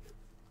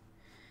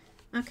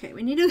 Okay,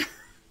 we need to...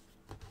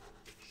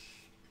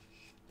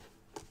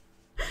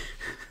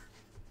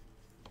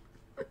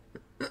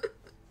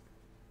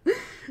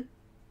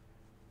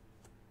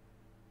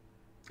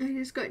 I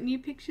just got new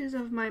pictures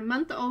of my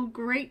month-old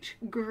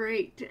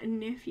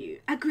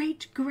great-great-nephew. A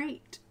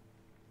great-great.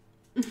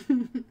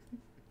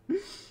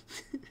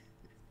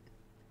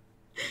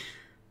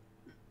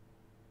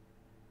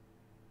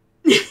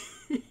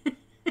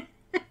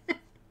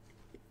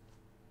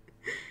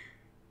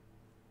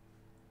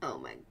 Oh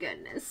my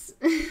goodness.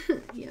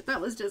 Yeah, that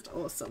was just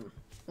awesome.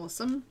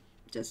 Awesome.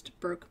 Just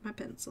broke my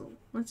pencil.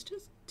 Let's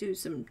just do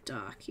some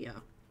dark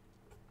here.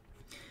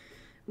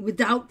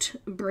 Without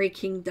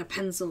breaking the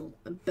pencil,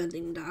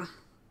 Belinda.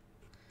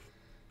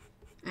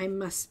 I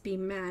must be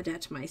mad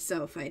at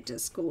myself. I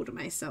just called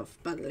myself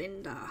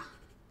Belinda.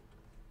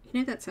 You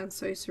know, that sounds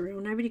so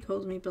surreal. Nobody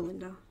calls me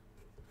Belinda.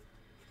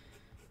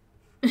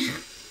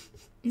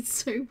 It's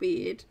so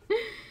weird.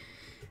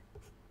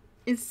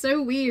 It's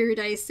so weird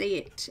I say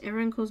it.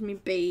 Everyone calls me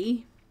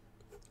B.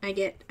 I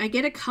get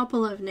a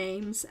couple of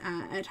names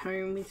at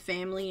home with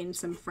family and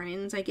some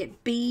friends. I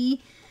get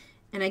B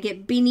and I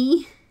get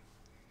Binny.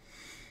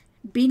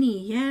 Binny,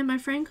 yeah, my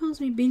friend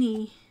calls me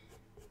Binny.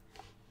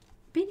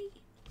 Binny.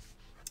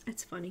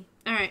 That's funny.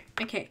 Alright,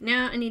 okay,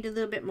 now I need a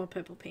little bit more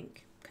purple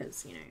pink.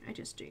 Because, you know, I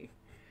just do.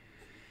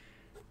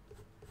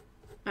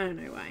 I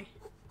don't know why.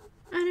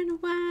 I don't know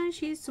why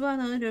she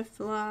swallowed a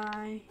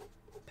fly.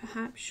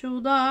 Perhaps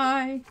she'll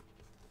die.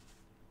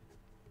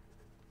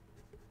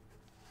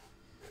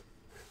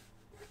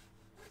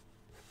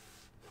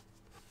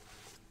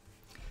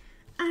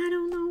 I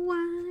don't know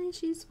why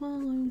she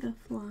swallowed a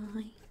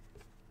fly.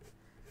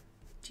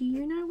 Do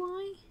you know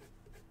why?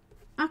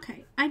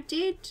 Okay, I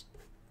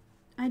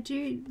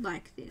do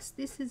like this.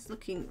 This is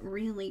looking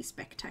really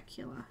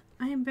spectacular.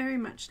 I am very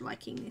much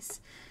liking this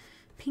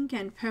pink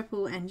and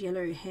purple and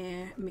yellow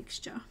hair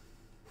mixture.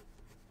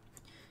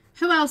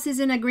 Who else is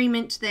in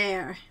agreement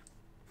there?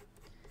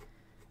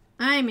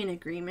 I'm in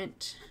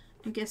agreement.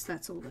 I guess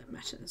that's all that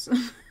matters.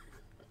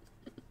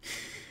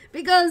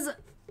 Because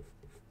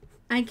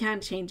I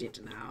can't change it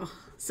now.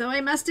 So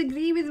I must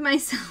agree with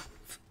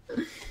myself.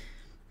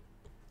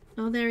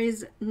 Oh, there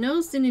is no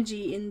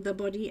synergy in the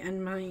body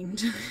and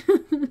mind.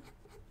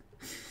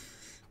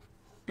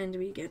 And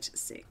we get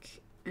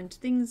sick. And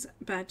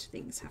bad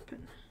things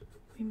happen.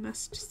 We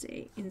must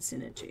stay in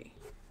synergy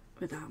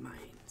with our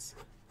minds.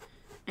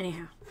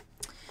 Anyhow.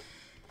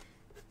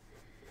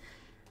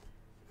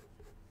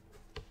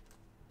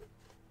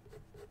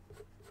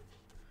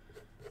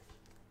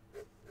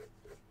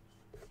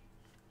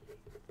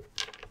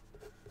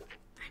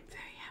 I'm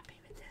very happy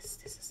with this.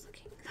 This is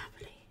looking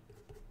lovely.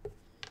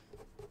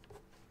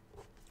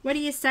 What do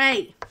you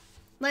say?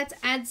 Let's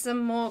add some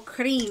more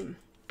cream.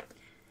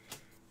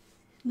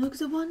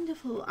 Looks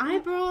wonderful. I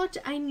brought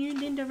a new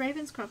Linda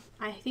Ravenscroft.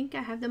 I think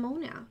I have them all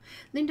now.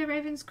 Linda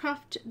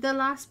Ravenscroft, the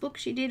last book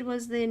she did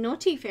was the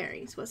Naughty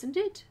Fairies, wasn't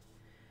it?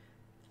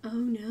 Oh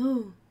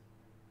no.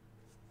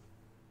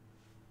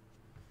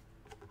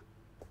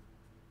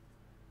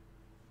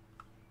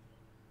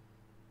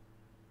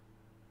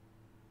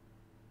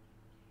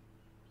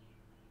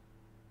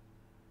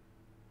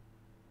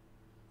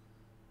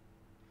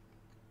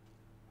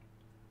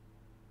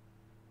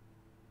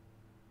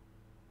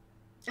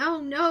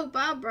 Oh no,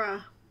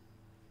 Barbara.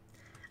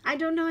 I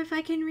don't know if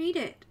I can read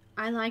it.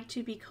 I like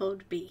to be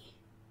called B.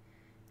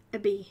 A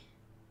B.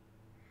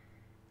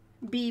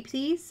 B,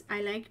 please.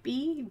 I like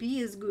B. B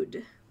is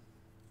good.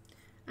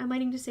 I'm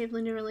waiting to see if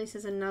Linda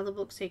releases another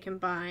book so you can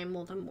buy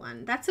more than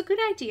one. That's a good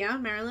idea,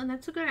 Marilyn.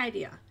 That's a good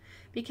idea.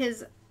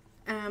 Because,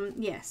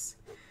 yes.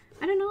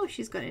 I don't know if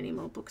she's got any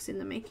more books in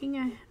the making.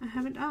 I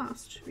haven't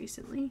asked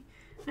recently.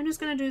 I'm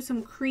just going to do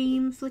some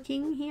cream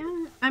flicking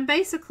here. I'm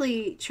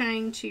basically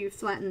trying to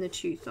flatten the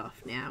tooth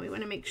off now. We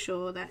want to make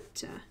sure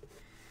that,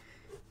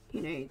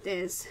 you know,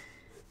 there's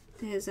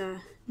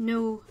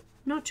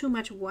not too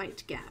much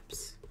white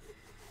gaps.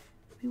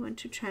 We want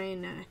to try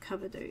and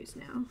cover those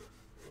now.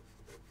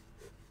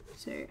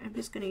 So I'm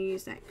just going to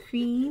use that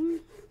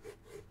cream.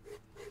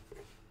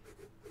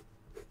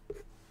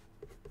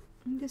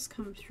 And just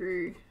come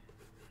through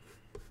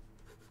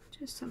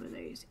just some of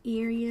those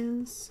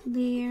areas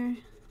there.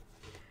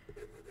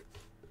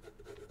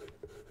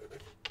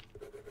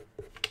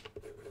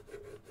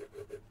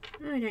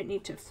 I don't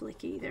need to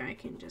flick either. I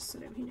can just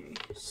sort of, you know,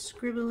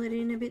 scribble it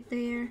in a bit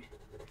there.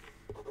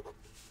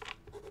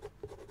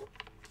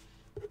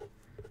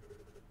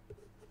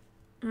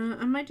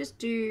 I might just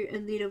do a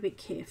little bit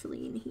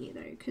carefully in here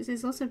though, because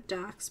there's lots of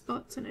dark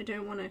spots and I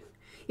don't want to,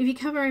 if you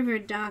cover over a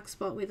dark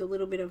spot with a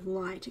little bit of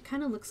light, it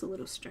kind of looks a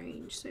little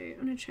strange. So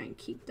I'm going to try and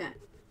keep that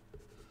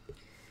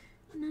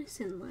nice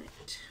and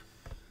light.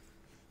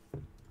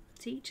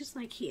 See, just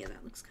like here,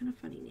 that looks kind of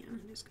funny now.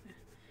 I'm just going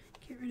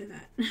to get rid of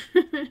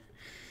that.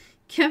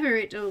 Cover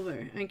it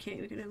over. Okay,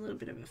 we've got a little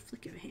bit of a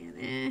flick of hair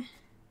there.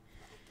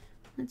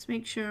 Let's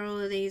make sure all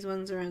of these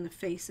ones around the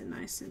face are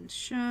nice and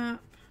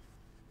sharp.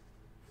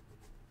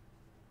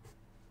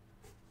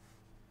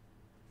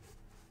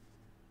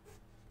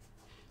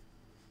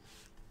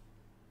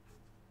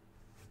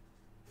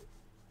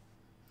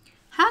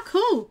 How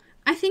cool!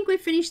 I think we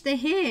finished the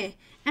hair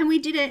and we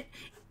did it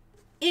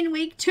in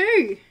week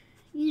 2.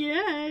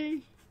 Yay!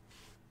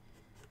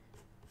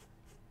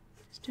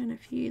 Just doing a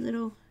few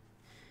little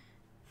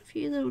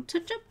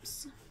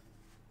touch-ups.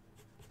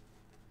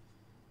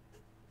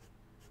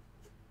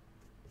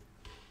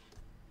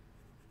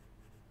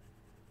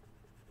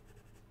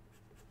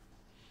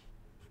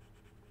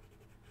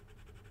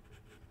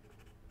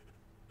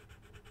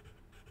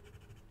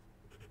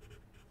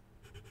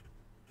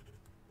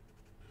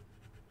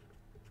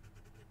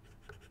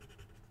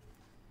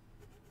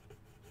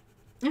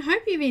 I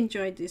hope you've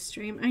enjoyed this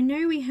stream. I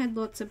know we had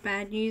lots of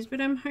bad news, but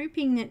I'm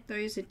hoping that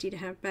those that did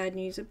have bad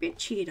news are a bit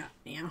cheered up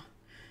now.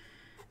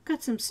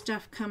 Got some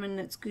stuff coming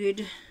that's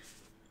good.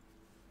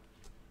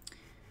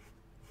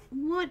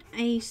 What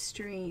a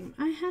stream.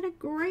 I had a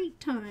great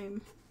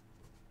time.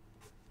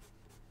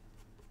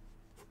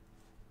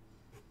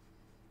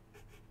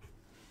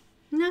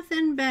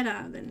 Nothing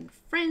better than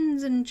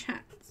friends and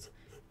chats.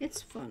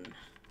 It's fun.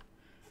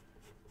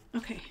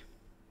 Okay.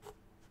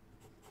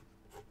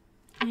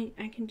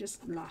 I can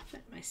just laugh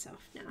at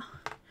myself now.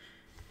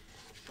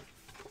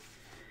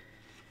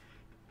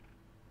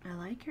 I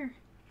like her.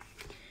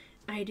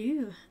 I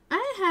do.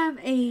 I have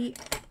a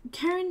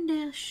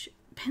Caran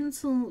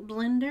pencil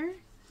blender,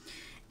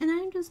 and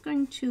I'm just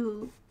going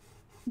to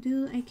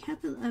do a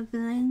couple of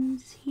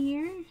blends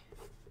here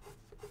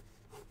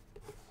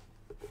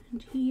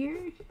and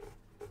here,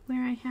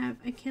 where I have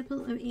a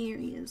couple of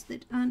areas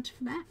that aren't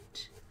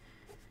flat.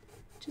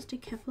 Just a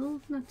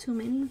couple, not too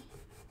many.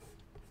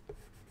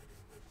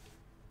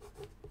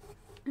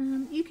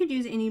 You could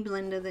use any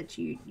blender that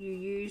you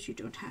use. You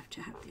don't have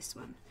to have this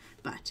one.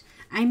 But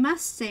I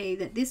must say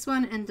that this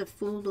one and the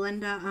full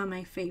blender are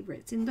my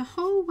favorites in the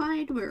whole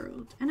wide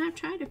world. And I've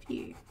tried a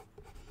few,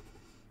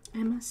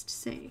 I must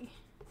say.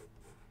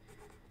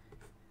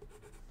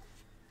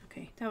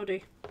 Okay, that'll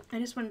do. I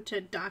just wanted to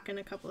darken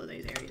a couple of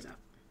those areas up.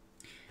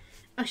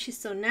 Oh, she's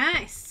so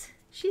nice.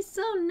 She's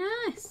so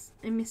nice.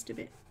 I missed a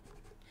bit.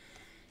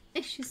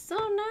 She's so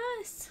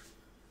nice.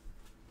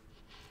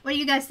 What do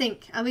you guys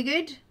think? Are we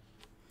good?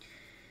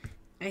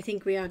 I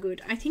think we are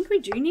good. I think we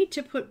do need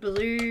to put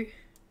blue,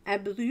 a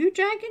blue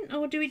dragon,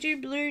 or do we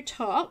do blue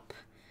top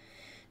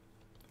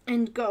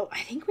and gold?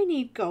 I think we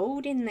need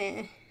gold in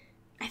there.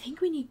 I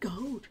think we need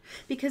gold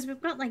because we've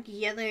got like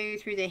yellow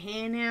through the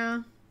hair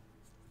now.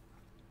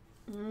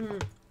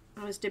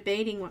 I was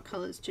debating what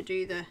colors to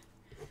do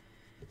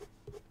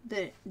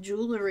the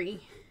jewelry.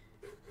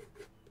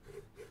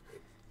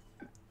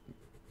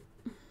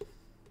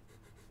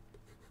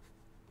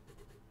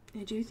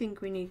 I do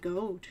think we need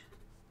gold.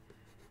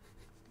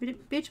 A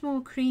bit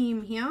more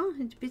cream here.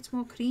 It's a bit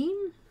more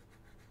cream.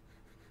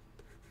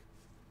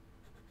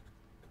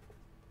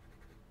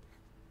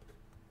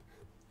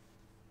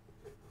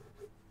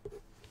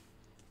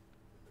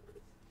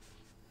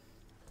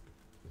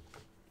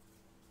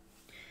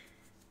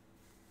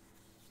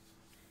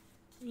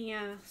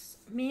 Yes,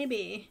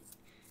 maybe.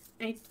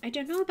 I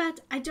don't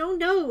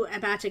know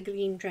about a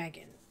green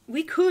dragon.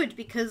 We could,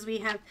 because we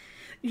have,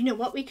 you know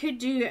what, we could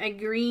do a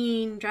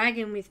green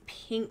dragon with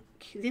pink,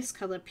 this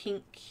color,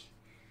 pink,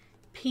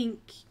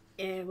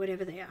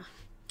 whatever they are.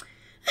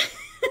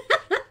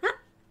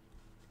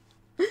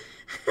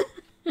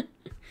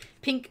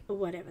 Pink,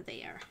 whatever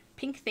they are.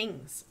 Pink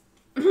things.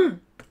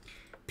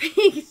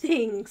 Pink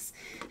things.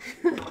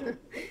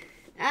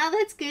 Oh,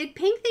 that's good.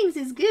 Pink things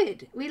is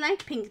good. We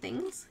like pink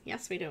things.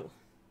 Yes, we do.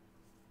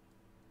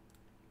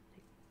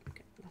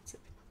 Got lots of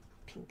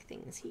pink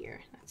things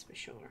here, that's for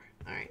sure.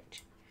 All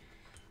right.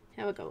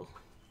 Here we go.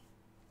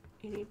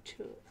 You need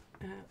to...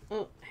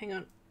 oh, hang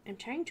on. I'm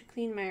trying to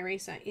clean my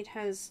eraser. It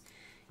has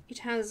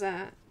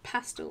a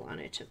pastel on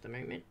it at the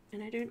moment,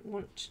 and I don't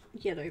want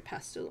yellow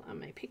pastel on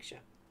my picture.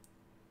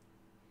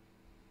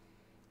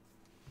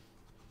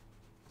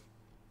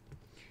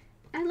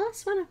 I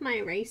lost one of my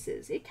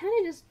erasers. It kind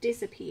of just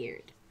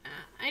disappeared.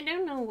 I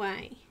don't know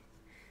why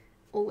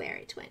or where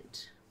it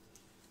went,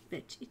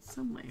 but it's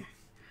somewhere.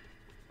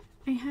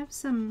 I have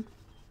some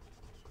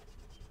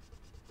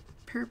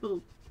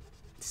purple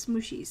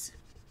smooshies.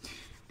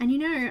 And you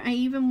know, I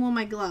even wore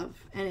my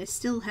glove and I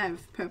still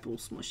have purple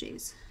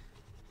smooshies.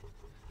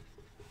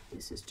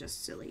 This is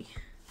just silly.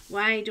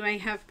 Why do I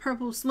have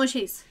purple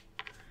smooshies?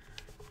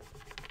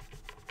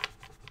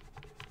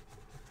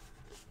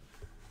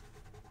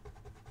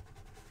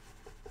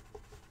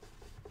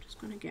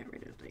 Just gonna get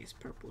rid of these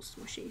purple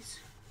smooshies.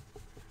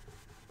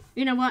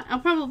 You know what? I'll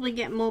probably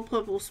get more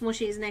purple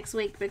smooshies next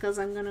week because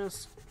I'm gonna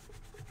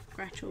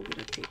scratch over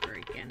the paper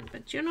again.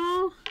 But you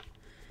know,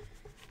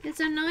 it's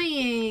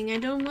annoying. I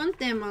don't want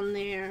them on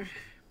there.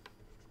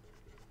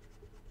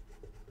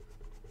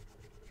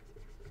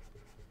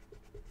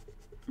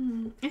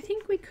 I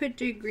think we could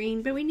do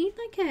green, but we need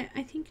like a,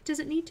 I think, does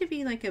it need to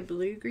be like a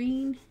blue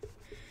green?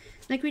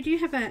 Like we do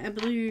have a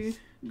blue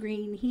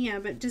green here,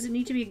 but does it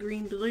need to be a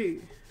green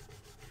blue?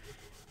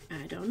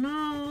 I don't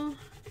know.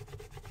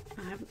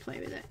 I'll have a play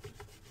with it.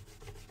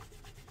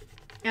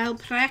 I'll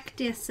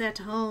practice at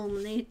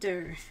home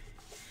later.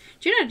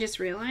 Do you know, I just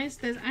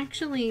realized there's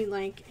actually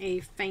like a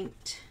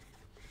faint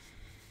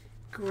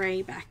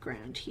grey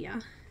background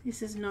here.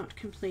 This is not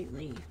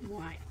completely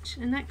white,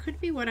 and that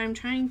could be what I'm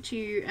trying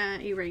to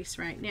erase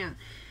right now.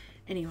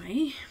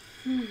 Anyway,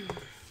 don't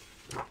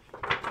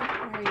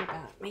worry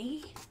about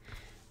me.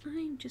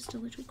 I'm just a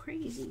little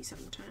crazy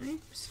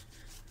sometimes.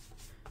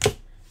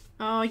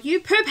 Oh, you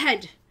poop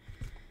head!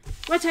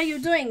 What are you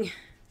doing?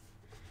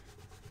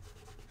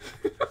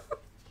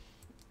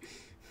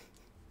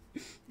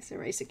 This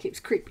eraser keeps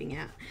creeping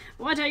out.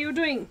 What are you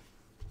doing?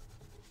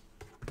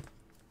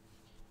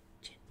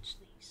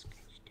 Gently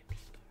scratch the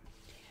paper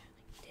there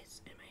like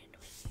this. Am I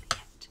annoying you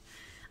yet?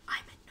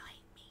 I'm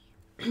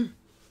annoying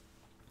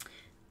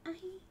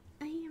me.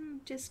 I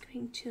am just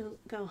going to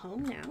go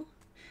home now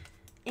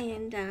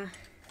and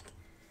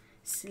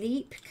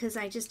sleep because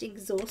I just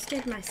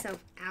exhausted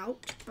myself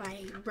out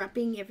by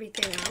rubbing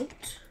everything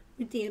out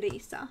with the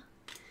eraser.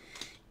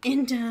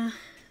 And,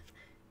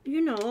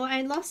 you know,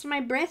 I lost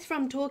my breath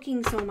from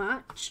talking so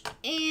much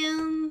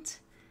and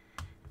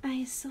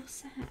I'm so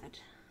sad.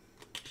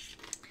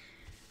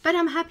 But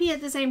I'm happy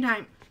at the same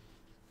time.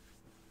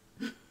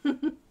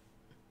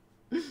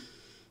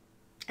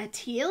 A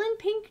teal and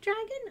pink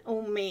dragon?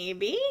 Or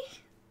maybe?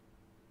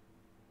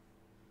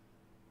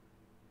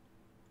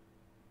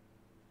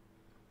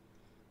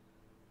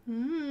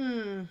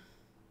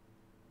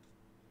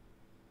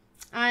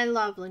 I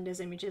love Linda's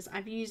images.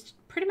 I've used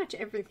pretty much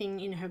everything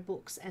in her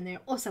books and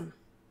they're awesome.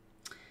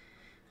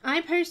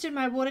 I posted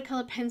my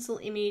watercolor pencil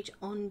image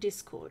on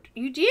Discord.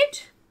 You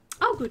did?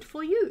 Oh, good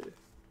for you.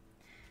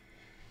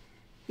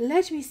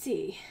 Let me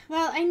see.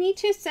 Well, I need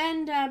to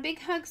send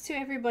big hugs to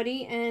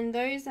everybody, and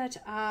those that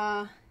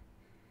are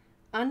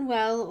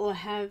unwell or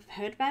have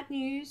heard bad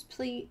news,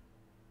 please,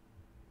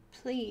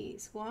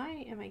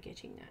 why am I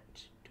getting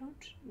that?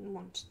 Don't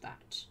want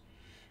that.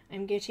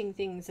 I'm getting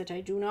things that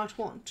I do not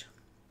want.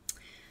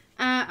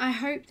 I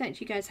hope that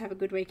you guys have a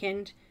good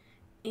weekend,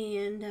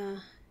 and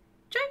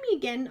join me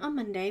again on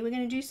Monday. We're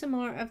going to do some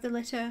more of the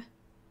letter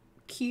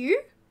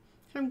Q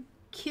from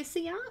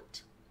Kissy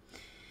Art,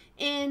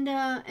 and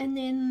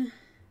then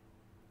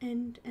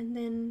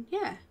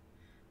yeah,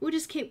 we'll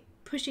just keep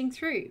pushing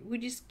through. We'll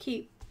just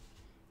keep,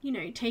 you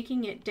know,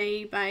 taking it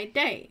day by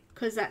day,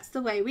 because that's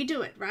the way we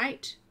do it,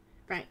 right?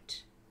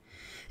 Right.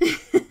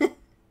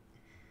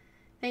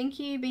 Thank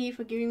you, B,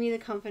 for giving me the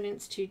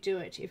confidence to do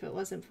it. If it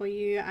wasn't for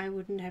you, I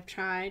wouldn't have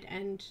tried.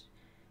 And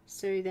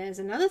so there's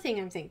another thing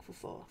I'm thankful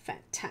for.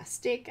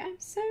 Fantastic. I'm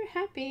so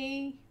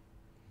happy.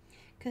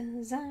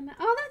 Because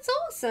oh, that's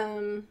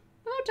awesome.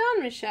 Well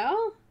done,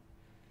 Michelle.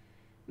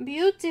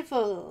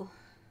 Beautiful.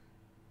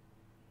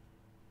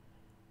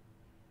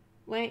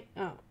 Wait,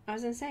 oh, I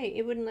was going to say,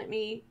 it wouldn't let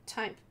me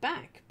type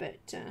back,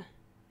 but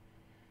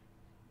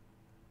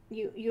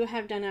you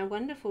have done a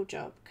wonderful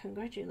job.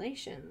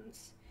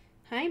 Congratulations.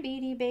 Hi,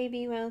 Beady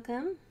Baby,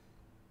 welcome.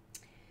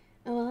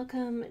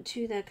 Welcome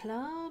to the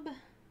club.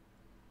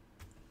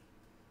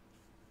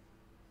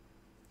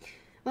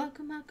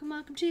 Welcome, welcome,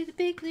 welcome to the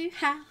big blue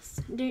house.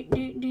 Do,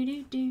 do, do,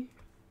 do, do.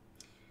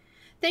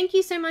 Thank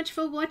you so much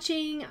for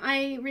watching.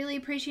 I really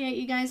appreciate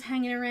you guys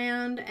hanging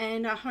around,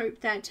 and I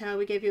hope that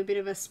we gave you a bit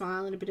of a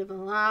smile and a bit of a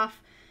laugh.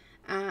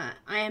 I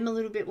am a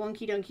little bit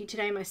wonky donkey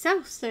today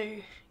myself, so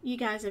you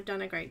guys have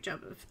done a great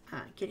job of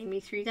getting me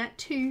through that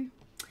too.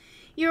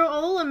 You're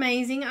all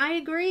amazing. I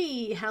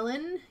agree,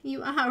 Helen.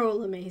 You are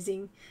all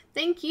amazing.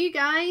 Thank you,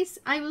 guys.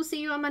 I will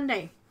see you on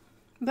Monday.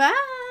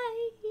 Bye.